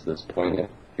as this poignant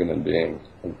human being.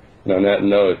 And on that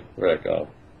note, Rick, I'll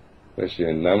wish you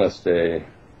namaste.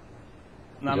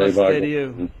 Namaste to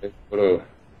you. Jai Guru,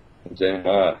 Jai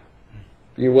Ma.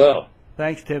 Be well.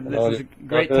 Thanks, Tim. This is a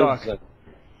great talk.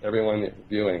 Everyone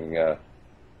viewing,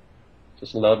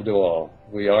 just love to all.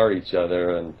 We are each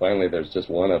other, and finally there's just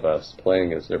one of us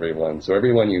playing as everyone. So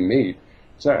everyone you meet,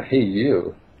 it's not hey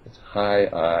you, it's hi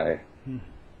I.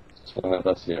 It's one of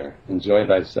us here. Enjoy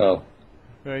thyself.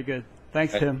 Very good.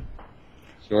 Thanks, Tim.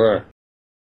 Sure.